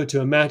Mysterio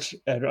to a match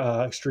at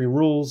Extreme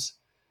Rules,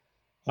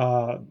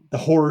 the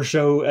horror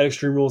show at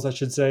Extreme Rules, I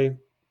should say.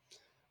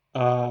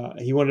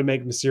 He wanted to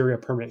make Mysterio a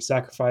permanent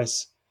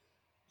sacrifice.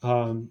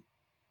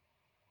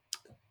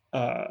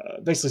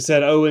 Basically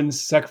said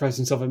Owens sacrificed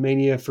himself at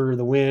Mania for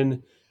the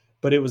win,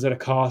 but it was at a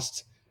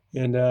cost.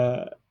 And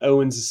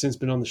Owens has since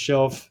been on the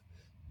shelf.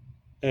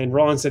 And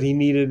Rollins said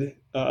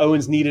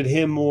Owens needed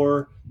him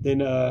more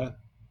than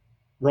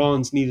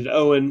Rollins needed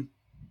Owen,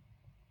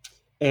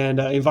 and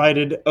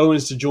invited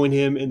Owens to join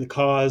him in the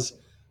cause.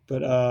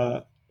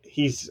 But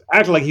he's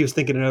acted like he was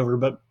thinking it over,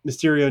 but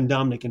Mysterio and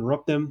Dominic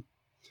interrupt them.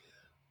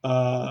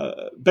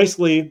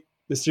 Basically,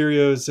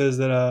 Mysterio says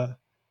that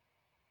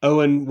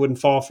Owen wouldn't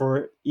fall for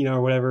it,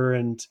 or whatever,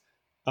 and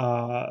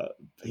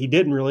he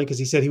didn't really, because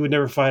he said he would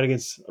never fight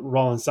against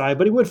Rollins' side,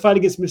 but he would fight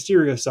against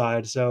Mysterio's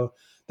side. So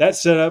that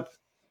set up.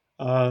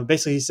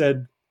 Basically, he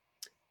said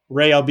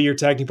Ray, I'll be your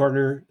tag team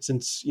partner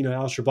since,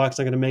 Aleister Black's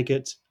not going to make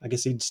it. I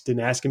guess he just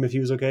didn't ask him if he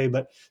was okay,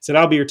 but said,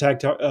 I'll be your tag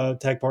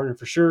partner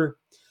for sure.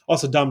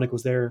 Also, Dominic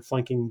was there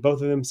flanking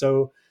both of them.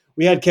 So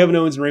we had Kevin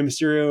Owens and Rey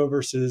Mysterio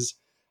versus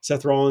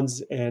Seth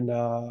Rollins and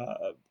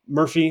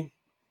Murphy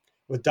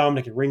with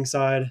Dominic at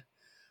ringside.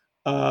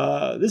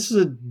 This was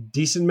a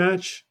decent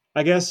match,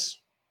 I guess,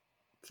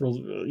 for, a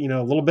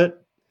little bit.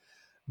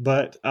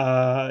 But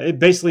it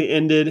basically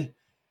ended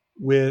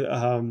with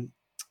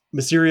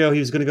Mysterio. He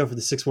was going to go for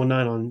the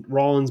 619 on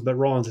Rollins, but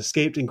Rollins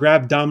escaped and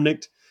grabbed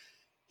Dominic.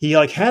 He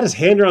had his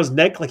hand around his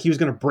neck like he was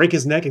going to break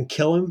his neck and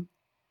kill him.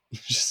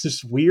 It's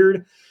just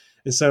weird.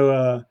 And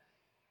so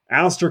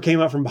Aleister came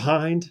out from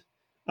behind.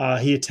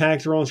 He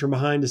attacked Rollins from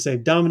behind to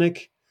save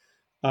Dominic.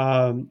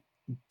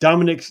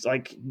 Dominic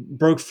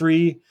broke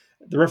free.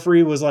 The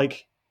referee was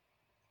like,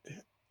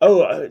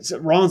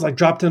 Rollins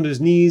dropped onto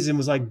his knees and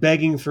was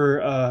begging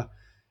for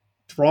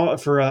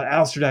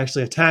Aleister to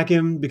actually attack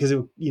him because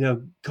it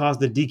caused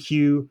the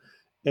DQ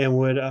and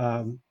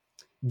would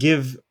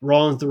give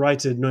Rollins the right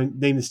to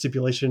name the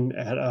stipulation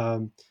at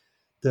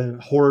the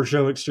horror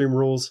show Extreme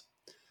Rules.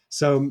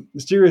 So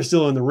Mysterio is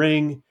still in the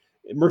ring.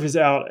 Murphy's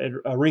out at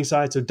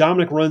ringside. So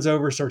Dominic runs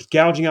over, starts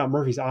gouging out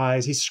Murphy's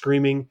eyes. He's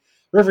screaming.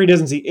 Referee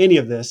doesn't see any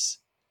of this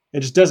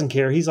and just doesn't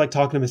care. He's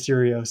talking to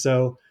Mysterio.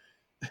 So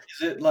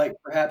is it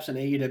perhaps an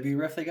AEW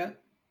ref they got?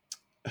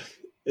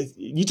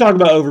 You talk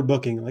about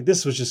overbooking.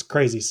 This was just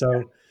crazy.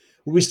 So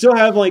we still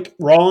have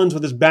Rollins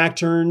with his back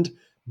turned,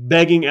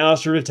 begging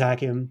Aleister to attack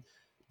him.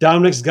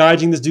 Dominic's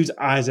gouging this dude's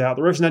eyes out.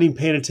 The ref's not even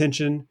paying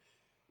attention.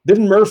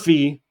 Then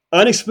Murphy,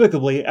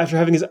 inexplicably, after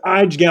having his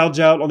eyes gouged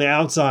out on the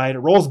outside,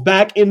 rolls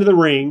back into the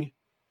ring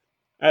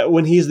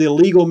when he's the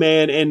illegal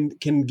man and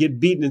can get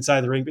beaten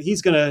inside the ring. But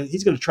he's gonna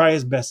try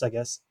his best, I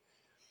guess.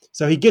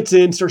 So he gets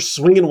in, starts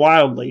swinging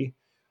wildly,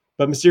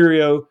 but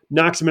Mysterio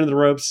knocks him into the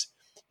ropes,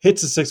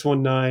 hits a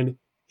 619,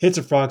 hits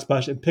a frog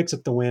splash, and picks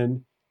up the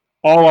win.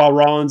 All while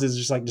Rollins is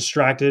just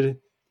distracted.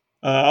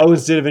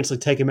 Owens did eventually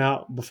take him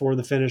out before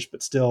the finish,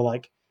 but still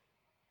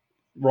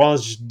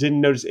Rollins just didn't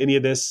notice any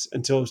of this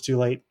until it was too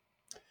late.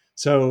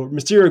 So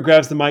Mysterio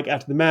grabs the mic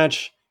after the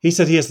match. He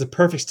said he has the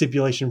perfect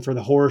stipulation for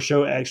the horror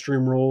show at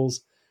Extreme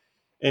Rules.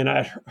 And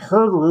I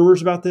heard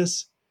rumors about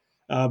this,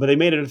 but they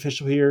made it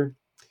official here.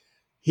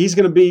 It's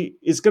going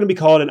to be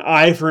called an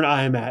eye for an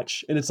eye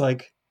match. And it's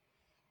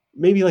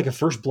maybe a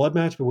first blood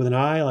match, but with an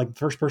eye,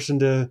 first person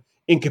to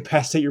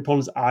incapacitate your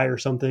opponent's eye or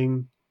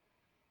something,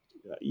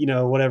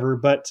 whatever.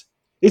 But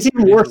it's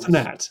even worse than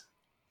that.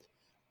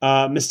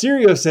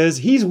 Mysterio says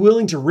he's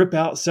willing to rip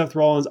out Seth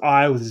Rollins'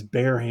 eye with his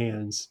bare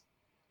hands.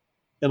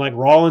 And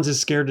Rollins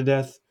is scared to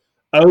death.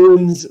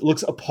 Owens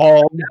looks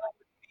appalled.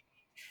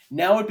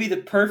 Now would be the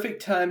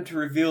perfect time to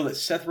reveal that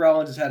Seth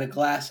Rollins has had a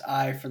glass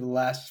eye for the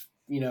last,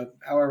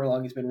 however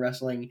long he's been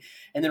wrestling.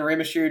 And then Rey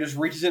Mysterio just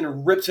reaches in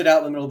and rips it out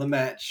in the middle of the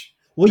match.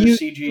 Well, you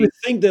would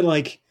think that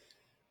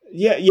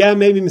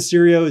maybe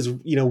Mysterio is,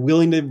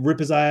 willing to rip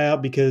his eye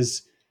out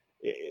because,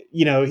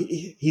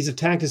 he's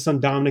attacked his son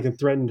Dominic and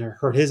threatened to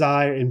hurt his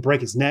eye and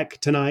break his neck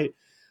tonight.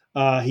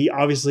 He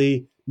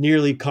obviously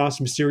nearly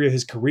cost Mysterio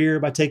his career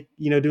by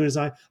doing his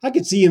eye. I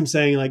could see him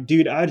saying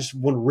dude, I just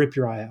want to rip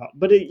your eye out.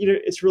 But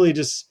it's really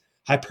just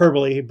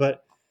hyperbole.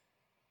 But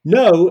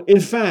no, in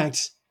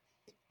fact,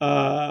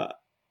 it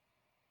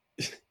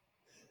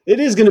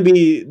is going to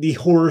be the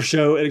horror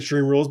show at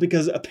Extreme Rules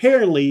because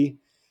apparently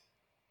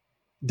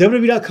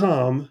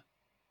WWE.com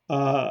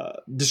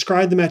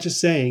described the match as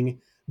saying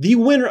the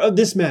winner of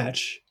this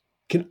match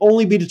can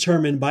only be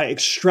determined by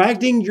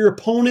extracting your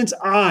opponent's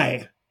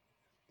eye.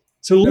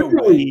 So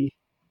literally,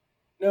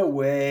 no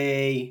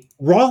way.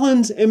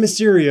 Rollins and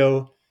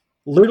Mysterio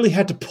literally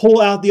had to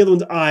pull out the other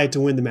one's eye to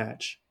win the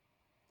match.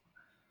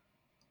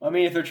 I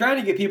mean, if they're trying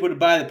to get people to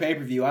buy the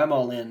pay-per-view, I'm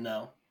all in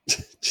now.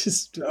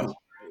 just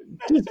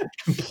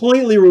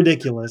completely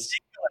ridiculous.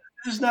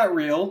 This is not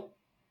real.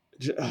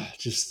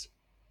 Just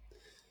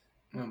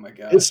oh my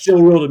god, it's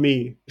still real to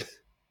me.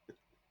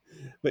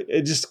 But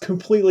it just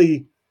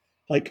completely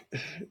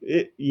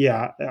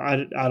yeah,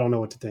 I don't know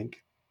what to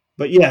think.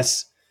 But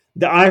yes,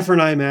 the eye for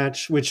an eye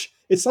match, which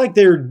it's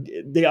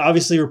they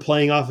obviously were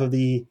playing off of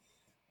the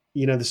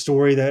the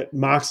story that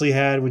Moxley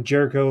had with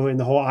Jericho and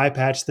the whole eye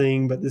patch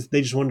thing, but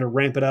they just wanted to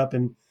ramp it up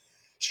and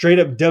straight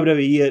up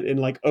WWE it and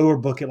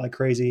overbook it like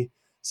crazy.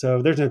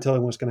 So there's no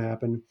telling what's going to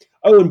happen.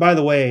 Oh, and by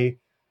the way,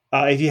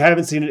 if you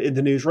haven't seen it in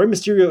the news, Rey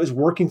Mysterio is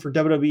working for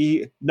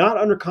WWE, not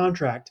under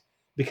contract,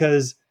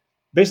 because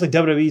basically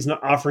WWE is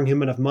not offering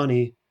him enough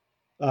money.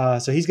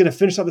 So he's going to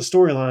finish out the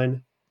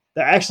storyline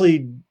that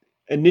actually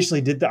initially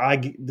did the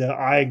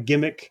eye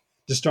gimmick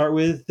to start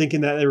with,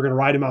 thinking that they were going to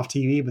write him off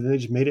TV, but then they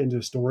just made it into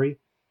a story,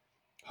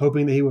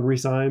 hoping that he would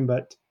resign,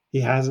 but he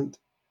hasn't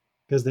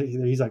because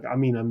he's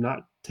I'm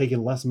not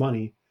taking less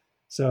money.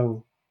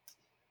 So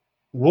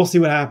we'll see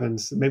what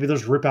happens. Maybe they'll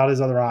just rip out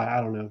his other eye.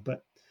 I don't know.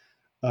 But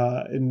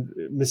and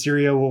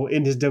Mysterio will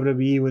end his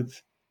WWE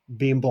with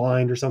being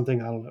blind or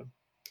something. I don't know.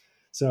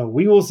 So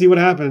we will see what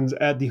happens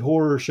at the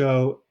horror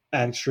show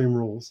at Extreme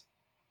Rules.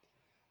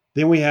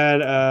 Then we had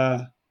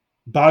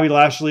Bobby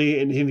Lashley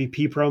and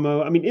MVP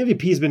promo. I mean,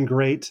 MVP's been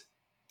great.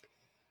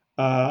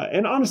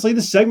 And honestly,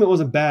 this segment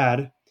wasn't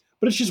bad,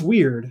 but it's just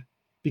weird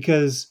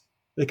because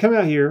they come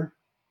out here.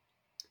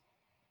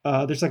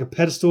 There's like a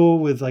pedestal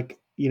with like,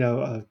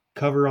 a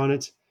cover on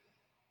it.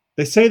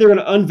 They say they're going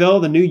to unveil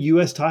the new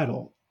U.S.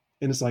 title.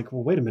 And it's like,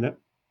 well, wait a minute.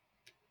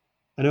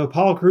 I know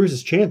Apollo Crews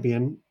is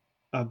champion,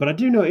 but I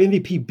do know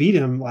MVP beat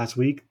him last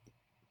week.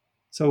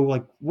 So,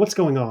 like, what's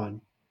going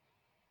on?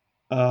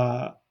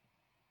 Uh,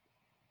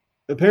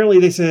 Apparently,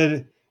 they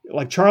said,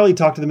 like, Charlie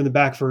talked to them in the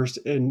back first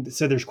and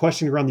said there's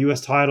questions around the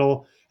U.S.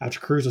 title after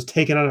Crews was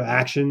taken out of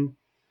action.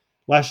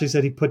 Lashley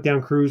said he put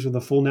down Crews with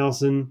a full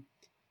Nelson.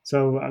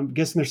 So, I'm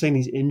guessing they're saying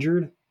he's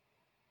injured.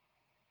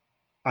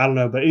 I don't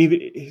know. But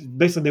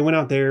basically, they went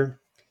out there.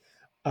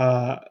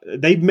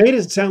 They made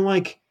it sound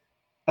like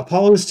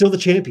Apollo is still the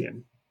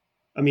champion.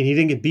 I mean, he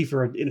didn't get beat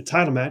in a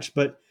title match,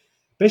 but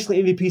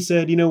basically MVP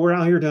said, we're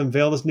out here to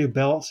unveil this new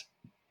belt,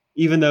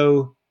 even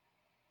though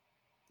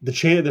the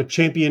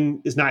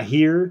champion is not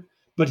here.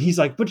 But he's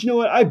like, but you know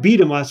what? I beat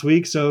him last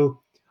week,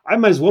 so I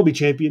might as well be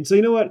champion. So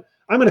you know what?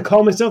 I'm going to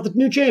call myself the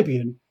new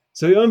champion.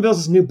 So he unveils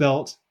this new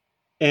belt,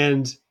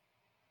 and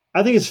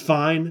I think it's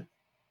fine.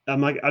 I'm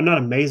not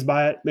amazed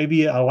by it.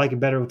 Maybe I like it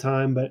better with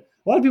time, but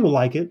a lot of people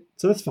like it,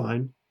 so that's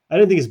fine. I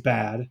didn't think it's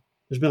bad.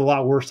 There's been a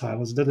lot worse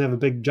titles. It doesn't have a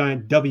big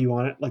giant W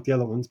on it like the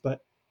other ones, but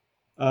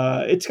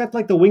it's got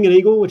like the Winged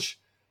Eagle, which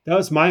that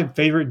was my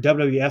favorite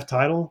WWF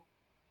title.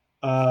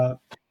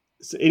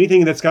 So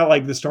anything that's got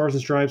like the stars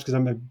and stripes, because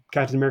I'm a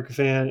Captain America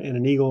fan, and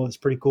an eagle is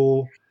pretty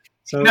cool.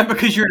 So Not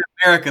because you're an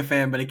America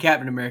fan, but a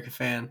Captain America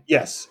fan.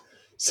 yes,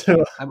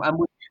 so I'm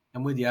with you.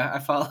 I'm with you. I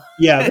follow.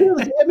 yeah,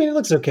 I mean it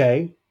looks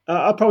okay.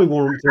 I'll probably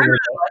want to.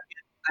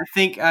 I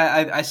think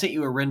I sent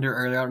you a render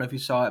earlier. I don't know if you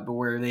saw it, but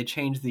where they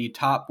changed the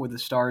top with the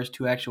stars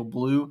to actual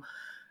blue,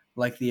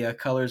 like the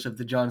colors of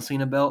the John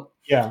Cena belt.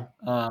 Yeah,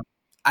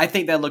 I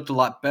think that looked a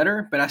lot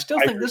better, but I still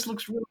I think agree. this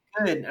looks really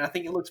good, and I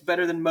think it looks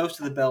better than most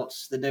of the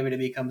belts that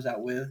WWE comes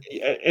out with.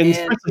 And And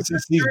especially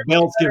since these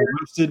belts get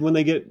roasted when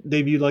they get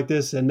debuted like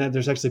this, and that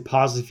there's actually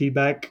positive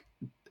feedback.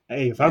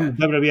 Hey, if yeah, I'm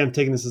WWE, I'm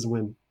taking this as a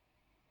win.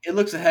 it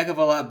looks a heck of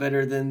a lot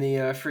better than the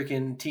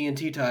freaking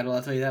TNT title.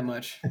 I'll tell you that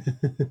much.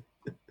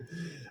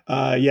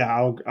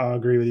 Yeah, I'll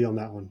agree with you on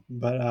that one.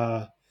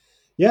 But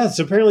yeah,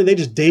 so apparently they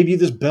just debuted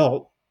this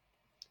belt,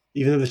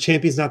 even though the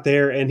champion's not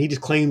there, and he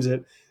just claims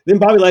it. Then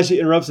Bobby Lashley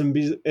interrupts him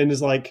and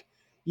is like,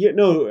 "Yeah,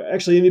 no,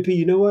 actually, MVP,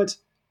 you know what?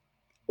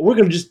 We're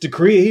going to just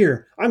decree it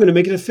here. I'm going to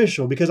make it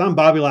official because I'm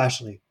Bobby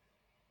Lashley."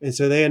 And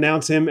so they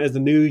announce him as the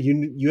new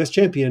U.S.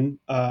 champion.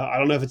 I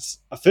don't know if it's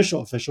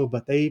official,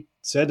 but they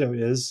said it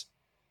is.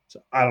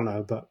 So I don't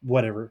know, but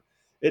whatever.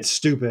 It's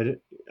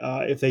stupid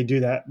if they do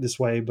that this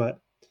way, but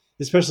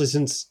especially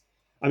since,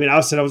 I mean, I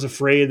said I was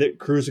afraid that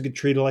Crews would get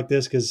treated like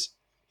this because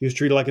he was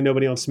treated like a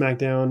nobody on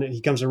SmackDown.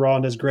 He comes to Raw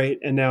and does great,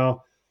 and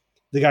now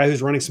the guy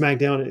who's running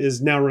SmackDown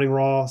is now running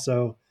Raw.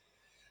 So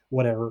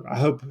whatever. I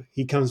hope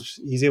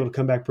he's able to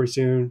come back pretty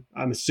soon.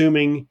 I'm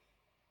assuming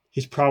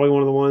he's probably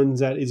one of the ones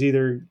that is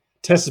either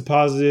tested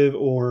positive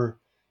or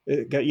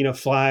got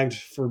flagged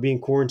for being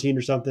quarantined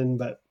or something.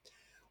 But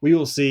we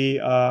will see.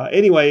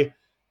 Anyway,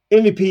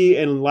 MVP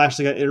and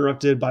Lashley got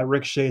interrupted by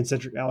Ricochet and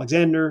Cedric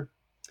Alexander.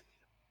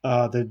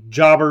 The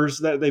jobbers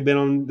that they've been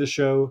on the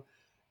show.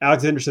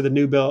 Alexander said the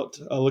new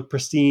belt looked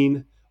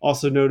pristine.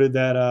 Also noted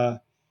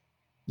that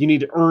you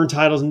need to earn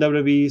titles in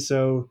WWE.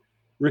 So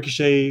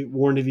Ricochet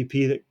warned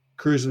MVP that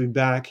Crews would be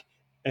back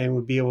and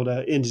would be able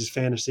to end his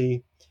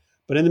fantasy.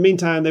 But in the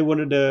meantime, they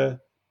wanted to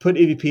put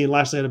MVP and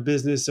Lashley out of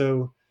business,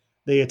 so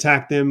they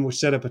attacked them, which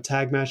set up a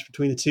tag match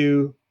between the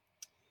two.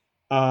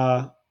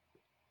 Uh,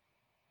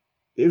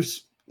 it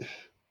was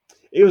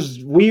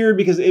weird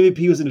because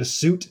MVP was in a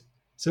suit,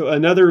 so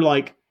another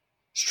like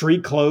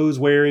street clothes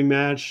wearing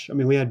match. I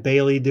mean, we had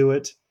Bayley do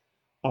it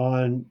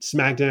on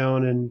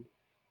SmackDown,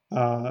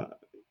 and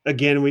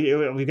again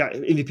we got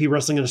MVP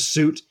wrestling in a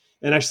suit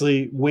and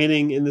actually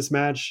winning in this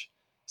match.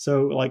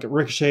 So like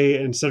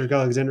Ricochet and Cedric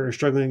Alexander are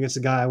struggling against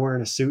a guy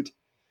wearing a suit.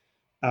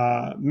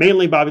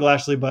 Mainly Bobby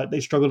Lashley, but they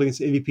struggled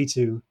against MVP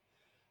too.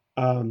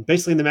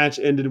 Basically, the match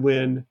ended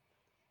when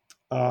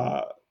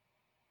uh,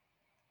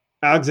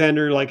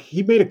 Alexander, like,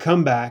 he made a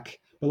comeback,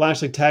 but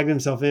Lashley tagged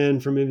himself in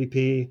from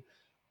MVP,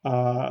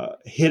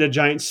 hit a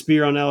giant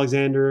spear on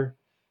Alexander,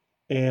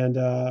 and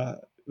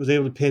was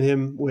able to pin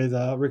him with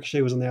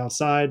Ricochet was on the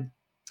outside.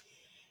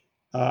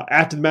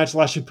 After the match,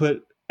 Lashley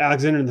put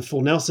Alexander in the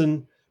full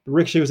Nelson, but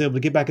Ricochet was able to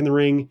get back in the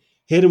ring,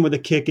 hit him with a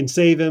kick and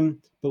save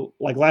him. But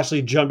like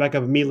Lashley jumped back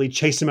up immediately,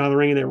 chased him out of the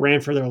ring, and they ran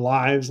for their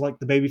lives like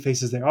the baby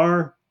faces they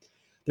are.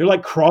 They're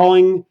like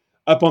crawling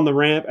up on the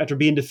ramp after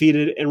being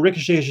defeated, and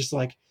Ricochet is just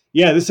like,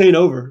 "Yeah, this ain't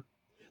over.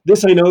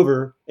 This ain't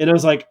over." And I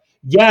was like,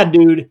 "Yeah,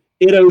 dude,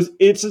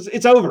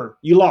 it's over.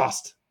 You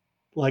lost."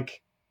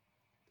 Like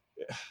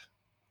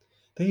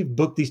they've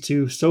booked these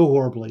two so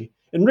horribly.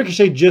 And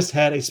Ricochet just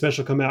had a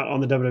special come out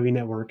on the WWE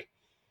Network.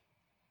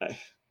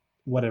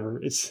 Whatever,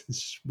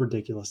 it's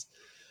ridiculous.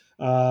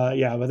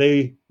 Yeah, but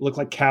they look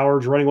like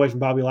cowards running away from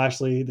Bobby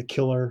Lashley, the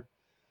killer.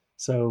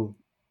 So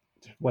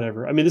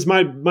whatever. I mean, this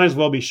might as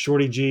well be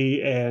Shorty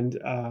G and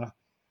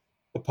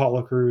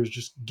Apollo Crews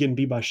just getting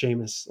beat by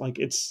Sheamus. Like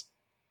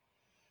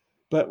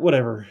but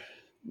whatever.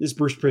 It's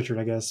Bruce Pritchard,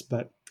 I guess.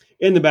 But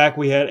in the back,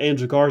 we had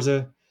Angel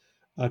Garza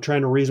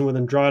trying to reason with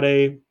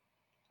Andrade,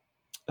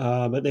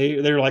 but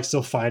they're like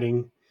still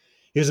fighting.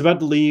 He was about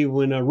to leave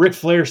when Ric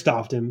Flair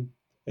stopped him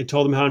and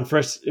told him how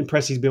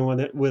impressed he's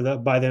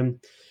been by them.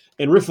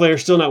 And Ric Flair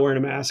still not wearing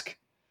a mask,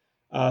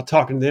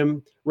 talking to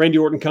them. Randy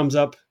Orton comes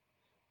up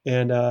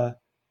and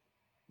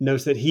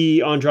notes that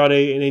he,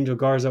 Andrade, and Angel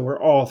Garza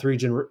were all third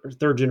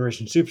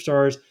generation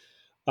superstars.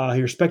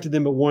 He respected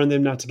them, but warned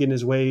them not to get in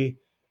his way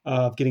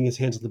of getting his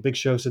hands on the Big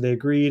Show, so they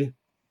agreed.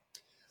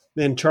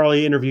 Then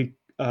Charlie interviewed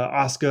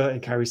Asuka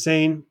and Kairi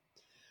Sane.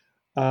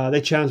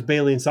 They challenged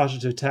Bayley and Sasha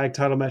to a tag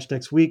title match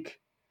next week.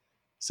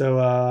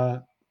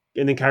 So,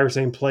 and then Kairi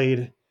Sane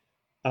played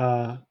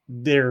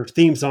their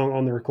theme song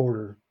on the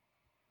recorder.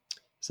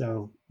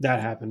 So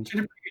that happened. She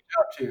did a pretty good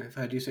job too, if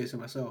I do say so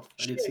myself.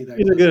 I did see that.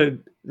 She's a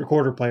good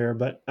recorder player,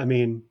 but I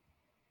mean,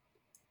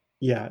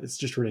 yeah, it's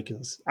just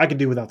ridiculous. I could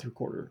do without the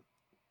recorder.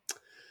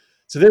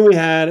 So then we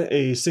had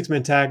a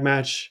 6-man tag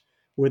match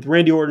with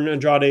Randy Orton,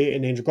 Andrade,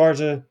 and Angel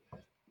Garza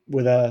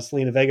with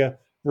Selena Vega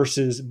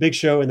versus Big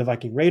Show and the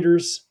Viking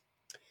Raiders.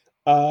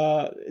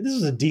 This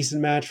was a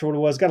decent match for what it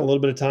was. Got a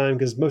little bit of time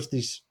because most of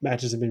these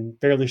matches have been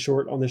fairly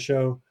short on this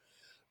show.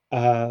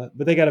 But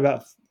they got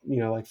about,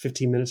 like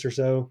 15 minutes or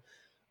so.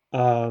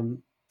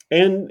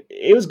 And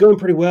it was going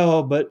pretty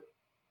well, but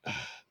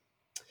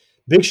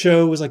Big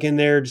Show was like in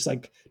there just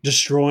like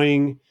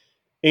destroying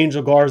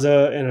Angel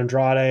Garza and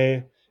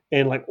Andrade,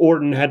 and like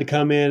Orton had to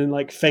come in and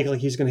like fake like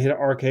he's going to hit an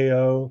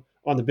RKO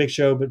on the Big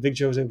Show, but Big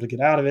Show was able to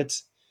get out of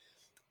it.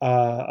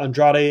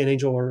 Andrade and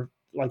Angel were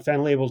like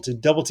finally able to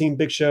double team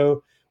Big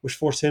Show, which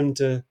forced him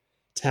to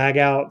tag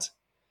out.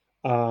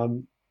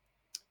 Then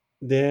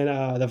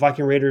the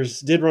Viking Raiders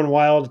did run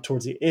wild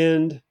towards the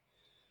end.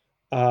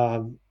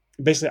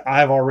 Basically,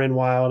 Ivar ran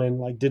wild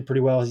and like did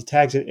pretty well as he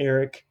tags in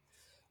Eric.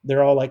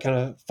 They're all like kind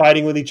of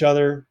fighting with each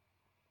other.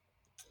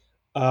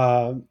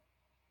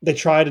 They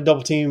tried to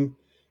double team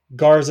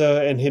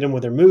Garza and hit him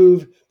with their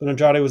move, but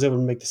Andrade was able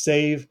to make the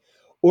save.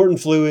 Orton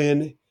flew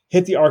in,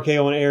 hit the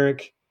RKO on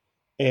Eric,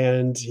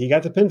 and he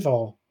got the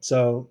pinfall.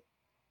 So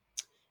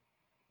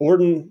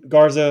Orton,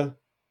 Garza,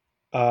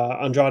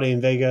 Andrade,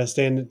 and Vega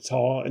standing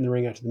tall in the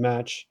ring after the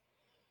match.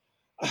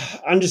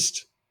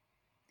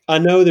 I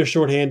know they're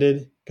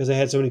shorthanded because they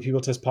had so many people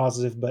test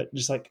positive, but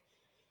just like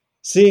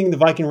seeing the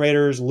Viking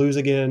Raiders lose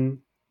again,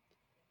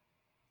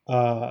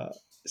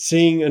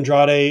 seeing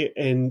Andrade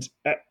and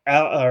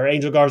or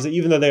Angel Garza,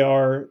 even though they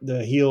are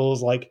the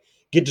heels, like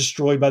get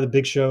destroyed by the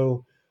Big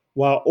Show,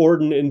 while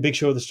Orton and Big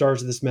Show are the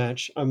stars of this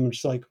match. I'm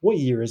just like, what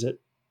year is it?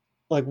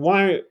 Like,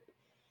 why?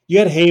 You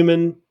had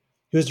Heyman,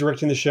 who was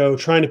directing the show,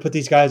 trying to put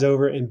these guys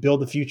over and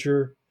build the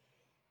future.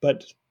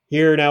 But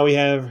here now we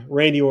have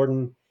Randy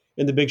Orton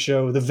and the Big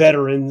Show, the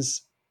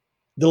veterans,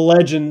 the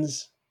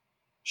legends,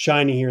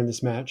 shining here in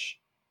this match.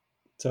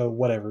 So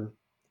whatever.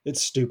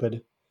 It's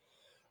stupid.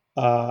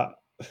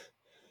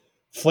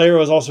 Flair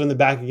was also in the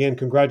back again.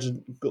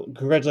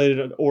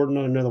 Congratulated Orton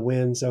on another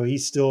win. So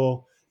he's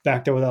still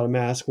back there without a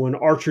mask. When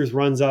R-Truth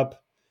runs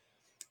up,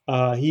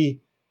 he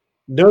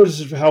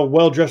notices how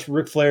well-dressed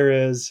Ric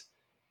Flair is,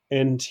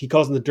 and he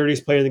calls him the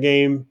dirtiest player in the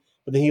game.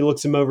 But then he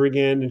looks him over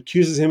again and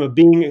accuses him of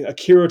being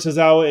Akira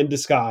Tozawa in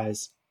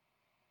disguise.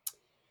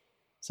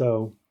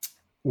 So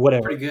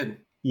whatever. Pretty good.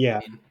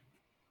 Yeah.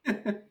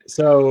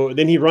 So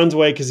then he runs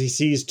away because he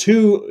sees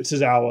two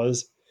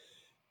Tozawas.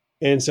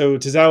 And so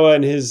Tozawa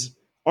and his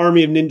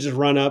army of ninjas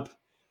run up.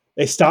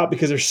 They stop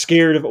because they're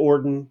scared of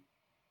Orton.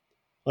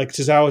 Like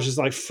Tozawa's just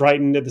like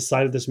frightened at the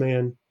sight of this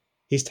man.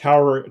 He's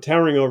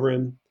towering over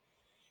him.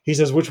 He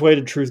says, "Which way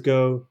did Truth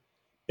go?"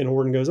 And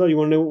Orton goes, "Oh, you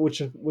want to know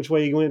which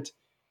way he went?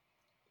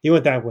 He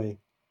went that way."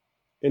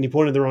 And he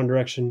pointed the wrong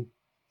direction.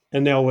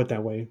 And they all went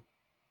that way.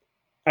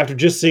 After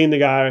just seeing the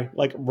guy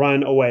like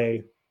run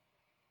away.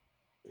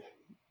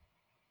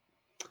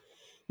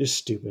 It's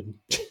stupid.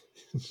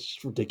 It's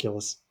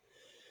ridiculous.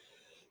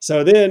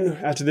 So then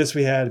after this,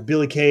 we had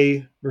Billie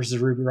Kay versus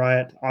Ruby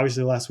Riott.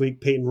 Obviously last week,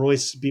 Peyton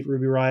Royce beat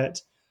Ruby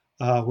Riott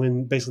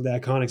when basically the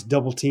Iconics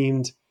double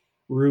teamed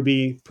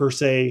Ruby per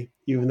se,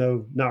 even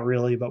though not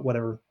really, but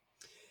whatever.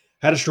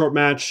 Had a short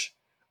match.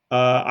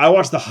 I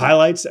watched the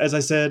highlights, as I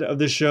said, of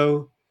this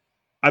show.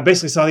 I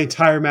basically saw the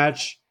entire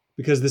match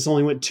because this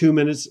only went 2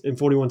 minutes and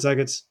 41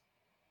 seconds.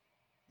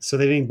 So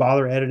they didn't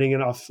bother editing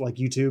it off like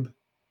YouTube.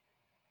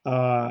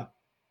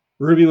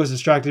 Ruby was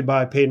distracted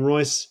by Peyton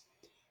Royce.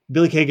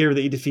 Billie Kay gave her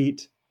the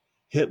defeat.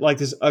 Hit like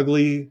this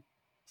ugly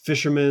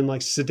fisherman,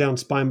 like sit down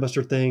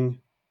spinebuster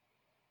thing.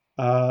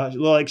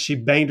 Like she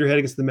banged her head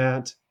against the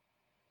mat.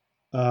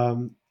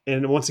 And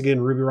once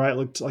again, Ruby Riott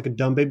looked like a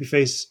dumb baby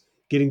face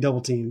getting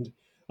double teamed.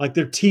 Like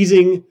they're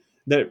teasing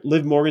that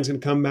Liv Morgan's going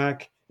to come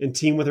back and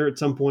team with her at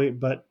some point,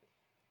 but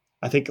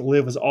I think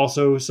Liv was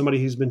also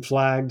somebody who's been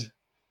flagged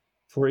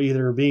for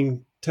either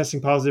being testing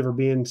positive or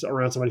being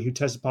around somebody who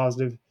tested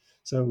positive.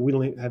 So we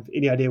don't have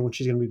any idea when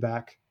she's going to be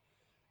back.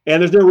 And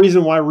there's no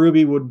reason why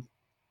Ruby would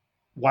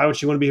why would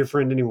she want to be her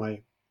friend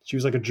anyway? She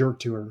was like a jerk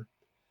to her.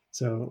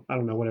 So I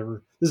don't know,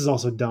 whatever. This is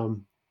also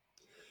dumb.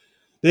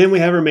 Then we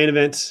have our main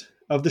event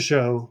of the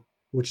show,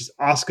 which is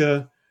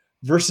Asuka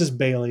versus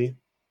Bayley.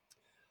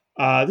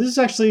 This is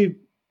actually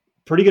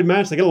pretty good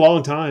match. They got a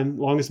long time,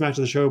 longest match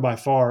of the show by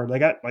far. They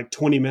got like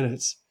 20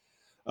 minutes.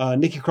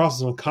 Nikki Cross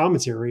is on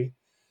commentary,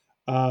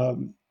 but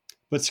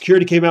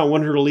security came out and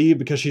wanted her to leave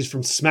because she's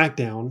from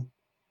SmackDown.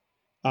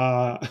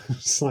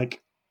 It's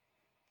like,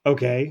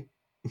 okay,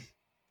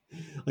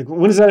 like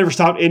when does that ever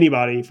stop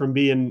anybody from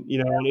being,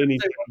 on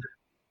anything?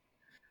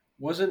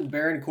 Wasn't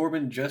Baron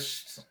Corbin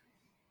just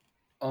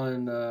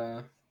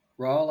on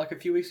Raw like a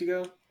few weeks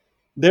ago?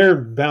 They're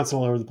bouncing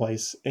all over the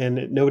place,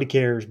 and nobody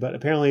cares. But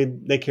apparently,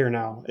 they care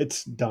now.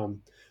 It's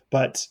dumb.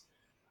 But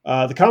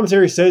the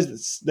commentary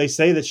says they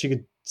say that she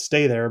could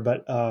stay there,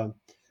 but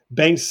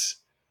Banks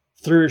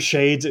threw her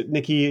shades at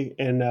Nikki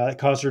and it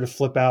caused her to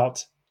flip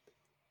out.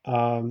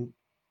 And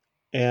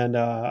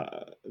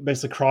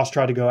basically, Cross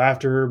tried to go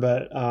after her,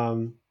 but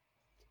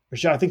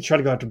I think she tried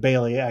to go after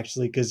Bayley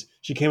actually because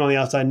she came on the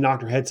outside and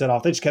knocked her headset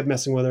off. They just kept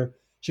messing with her.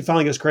 She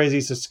finally goes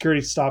crazy, so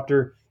security stopped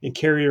her and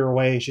carried her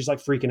away. She's like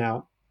freaking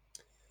out.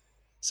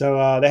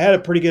 So they had a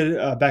pretty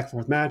good back and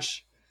forth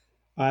match.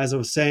 As I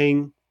was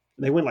saying,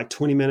 they went like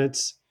 20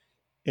 minutes.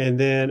 And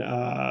then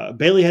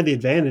Bayley had the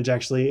advantage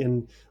actually.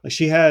 And like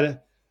she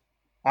had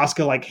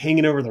Asuka like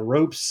hanging over the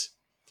ropes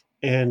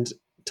and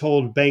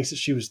told Banks that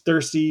she was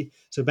thirsty.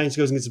 So Banks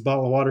goes and gets a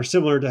bottle of water,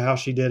 similar to how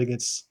she did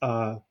against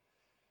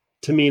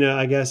Tamina,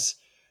 I guess.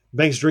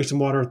 Banks drinks some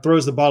water,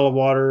 throws the bottle of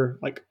water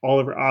like all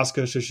over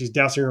Asuka. So she's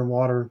dousing her in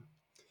water.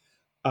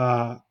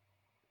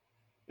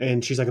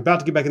 And she's like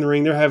about to get back in the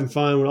ring. They're having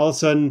fun when all of a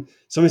sudden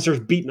somebody starts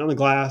beating on the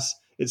glass.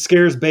 It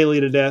scares Bayley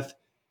to death.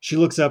 She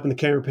looks up and the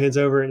camera pans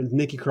over and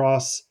Nikki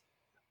Cross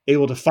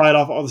able to fight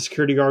off all the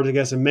security guards, I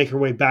guess, and make her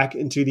way back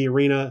into the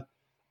arena.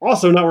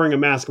 Also not wearing a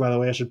mask, by the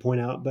way, I should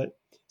point out. But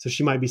so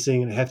she might be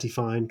seeing a hefty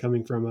fine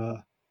coming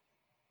from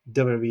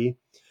WWE.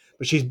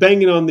 But she's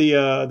banging on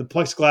the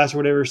plexiglass or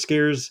whatever,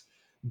 scares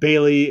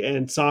Bayley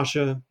and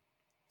Sasha.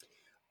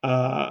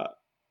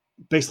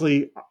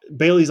 Basically,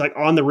 Bayley's like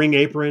on the ring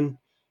apron.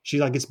 She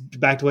like gets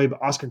backed away,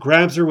 but Asuka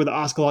grabs her with the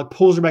Asuka lock,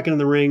 pulls her back into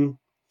the ring.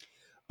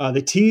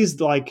 They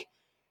teased like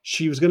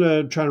she was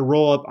gonna try to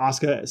roll up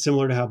Asuka,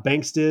 similar to how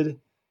Banks did,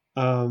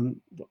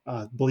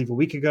 I believe a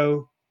week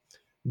ago,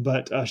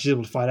 but she's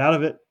able to fight out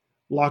of it.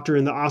 Locked her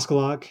in the Asuka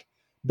lock.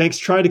 Banks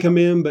tried to come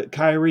in, but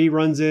Kyrie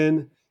runs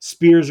in,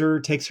 spears her,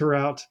 takes her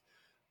out.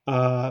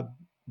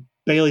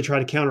 Bayley tried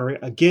to counter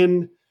it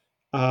again,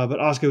 but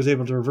Asuka was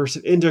able to reverse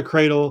it into a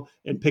cradle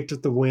and picked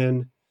up the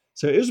win.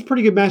 So it was a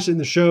pretty good match in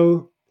the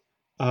show.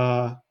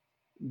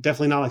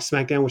 Definitely not like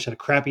SmackDown, which had a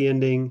crappy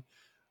ending.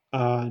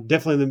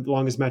 Definitely the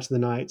longest match of the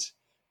night.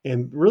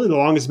 And really the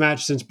longest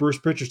match since Bruce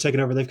Pritchard's taken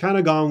over. They've kind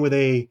of gone with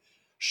a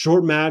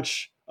short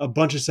match, a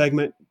bunch of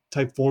segment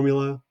type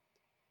formula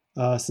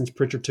since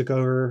Pritchard took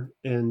over.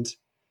 And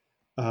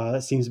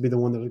that seems to be the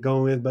one that they're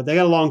going with. But they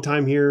got a long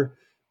time here,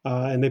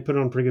 and they put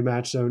on a pretty good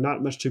match, so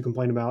not much to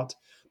complain about.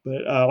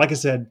 But like I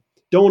said,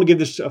 don't want to give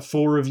this a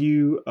full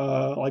review,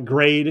 like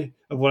grade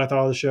of what I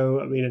thought of the show.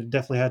 I mean, it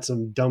definitely had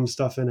some dumb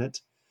stuff in it,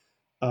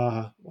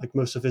 like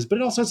most of his, but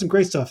it also had some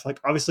great stuff.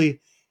 Like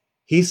obviously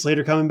Heath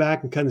Slater coming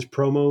back and cutting his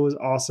promo was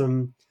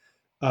awesome.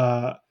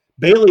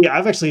 Bayley,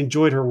 I've actually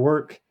enjoyed her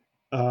work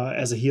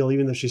as a heel,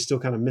 even though she's still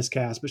kind of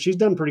miscast, but she's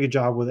done a pretty good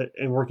job with it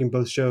and working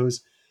both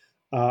shows.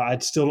 I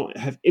still don't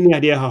have any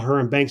idea how her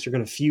and Banks are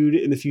going to feud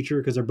in the future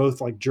because they're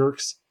both like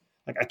jerks.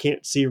 Like I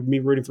can't see me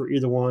rooting for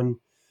either one.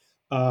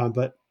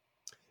 But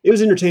it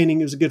was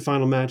entertaining. It was a good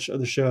final match of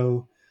the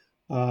show.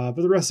 But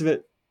the rest of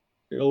it,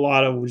 a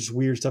lot of just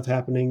weird stuff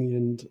happening.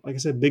 And like I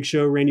said, Big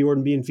Show, Randy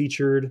Orton being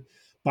featured,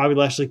 Bobby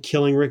Lashley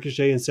killing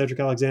Ricochet and Cedric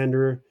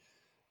Alexander,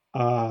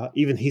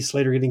 even Heath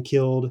Slater getting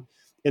killed,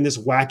 and this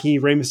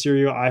wacky Rey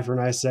Mysterio eye for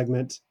an eye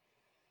segment.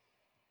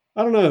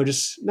 I don't know,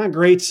 just not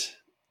great.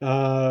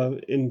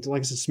 And like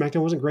I said,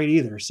 SmackDown wasn't great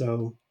either.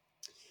 So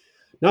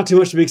not too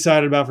much to be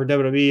excited about for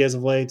WWE as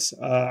of late.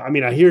 I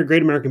mean, I hear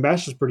Great American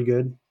Bash was pretty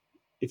good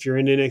if you're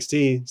into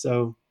NXT.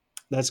 So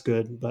that's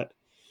good. But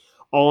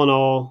all in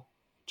all,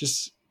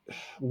 just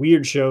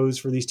weird shows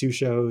for these two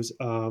shows.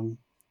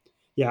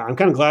 Yeah, I'm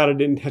kind of glad I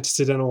didn't have to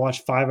sit down and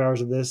watch 5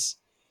 hours of this.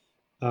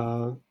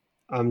 I'm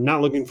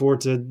not looking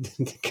forward to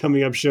the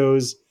coming up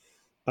shows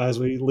as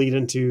we lead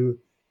into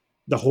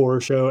the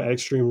horror show at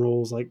Extreme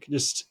Rules. Like,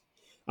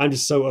 I'm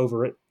just so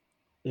over it.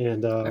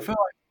 And I feel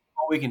like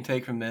all we can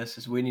take from this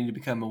is we need to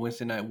become a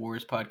Wednesday Night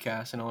Wars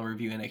podcast and I'll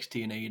review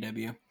NXT and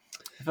AEW.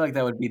 I feel like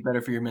that would be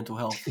better for your mental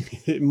health.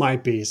 It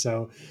might be.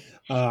 So,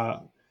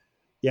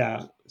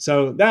 yeah.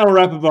 So that'll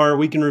wrap up our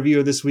weekend review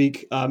of this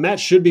week. Matt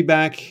should be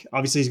back.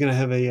 Obviously, he's going to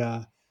have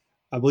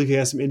I believe he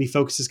has some indie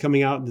focuses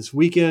coming out this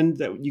weekend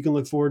that you can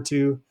look forward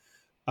to.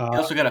 He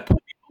also got a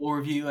Puppy Bowl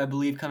review, I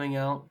believe, coming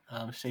out.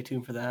 Stay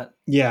tuned for that.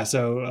 Yeah,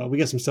 so we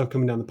got some stuff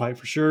coming down the pipe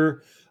for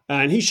sure.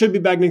 And he should be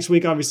back next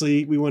week.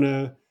 Obviously,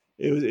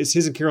 it's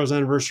his and Carol's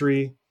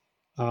anniversary.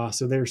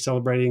 So they're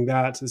celebrating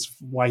that. That's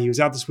why he was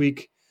out this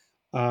week.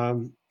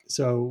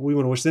 So we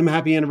want to wish them a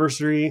happy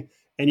anniversary.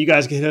 And you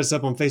guys can hit us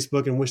up on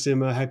Facebook and wish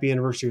them a happy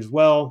anniversary as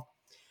well.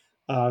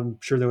 I'm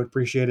sure they would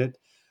appreciate it.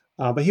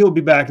 But he will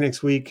be back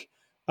next week.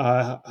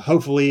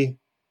 Hopefully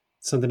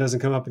something doesn't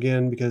come up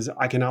again, because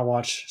I cannot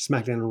watch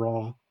SmackDown and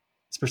Raw,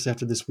 especially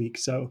after this week.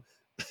 So,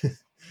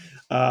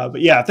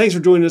 but yeah, thanks for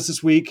joining us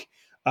this week.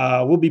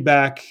 We'll be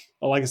back,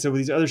 like I said, with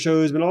these other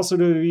shows, but also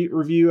to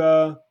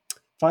review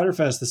Fighter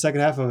Fest, the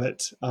second half of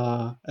it,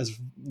 as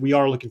we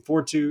are looking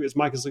forward to, as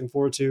Mike is looking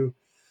forward to.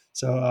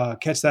 So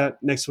catch that on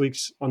next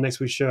week's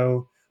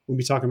show. We'll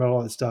be talking about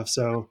all that stuff.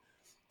 So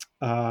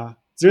is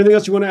there anything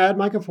else you want to add,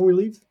 Micah, before we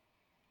leave?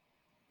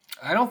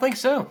 I don't think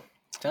so.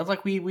 Sounds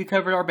like we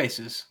covered our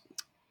bases.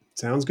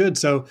 Sounds good.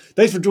 So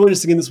thanks for joining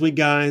us again this week,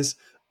 guys.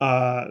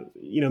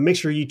 Make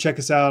sure you check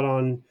us out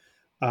on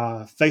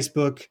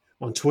Facebook,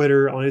 on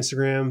Twitter, on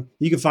Instagram.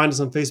 You can find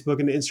us on Facebook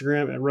and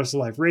Instagram at Wrestle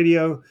Life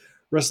Radio,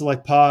 Wrestle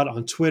Life Pod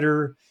on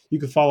Twitter. You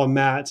can follow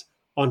Matt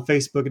on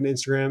Facebook and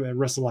Instagram at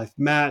Wrestle Life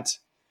Matt.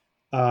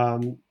 I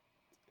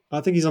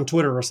think he's on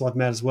Twitter, Wrestle Life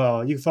Matt, as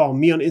well. You can follow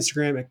me on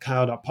Instagram at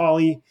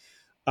Kyle.Polly.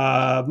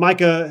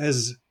 Micah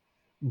has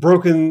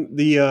broken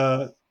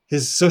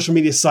his social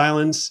media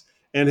silence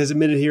and has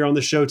admitted here on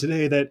the show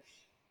today that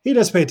he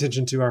does pay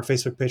attention to our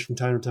Facebook page from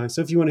time to time.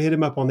 So if you want to hit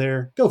him up on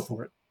there, go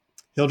for it.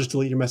 He'll just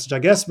delete your message, I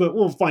guess, but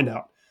we'll find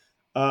out.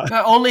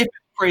 Only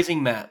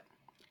praising Matt.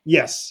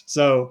 Yes.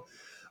 So,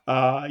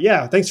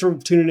 thanks for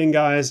tuning in,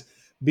 guys.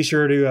 Be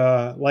sure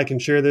to like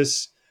and share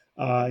this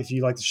if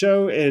you like the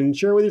show, and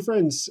share it with your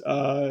friends.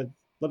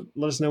 Let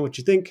us know what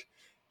you think.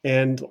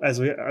 And as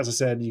I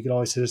said, you can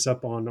always hit us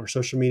up on our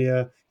social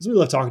media, because we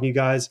love talking to you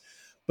guys.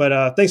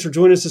 But thanks for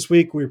joining us this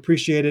week. We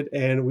appreciate it,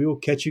 and we will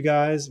catch you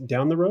guys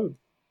down the road.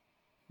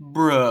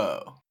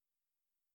 Bro.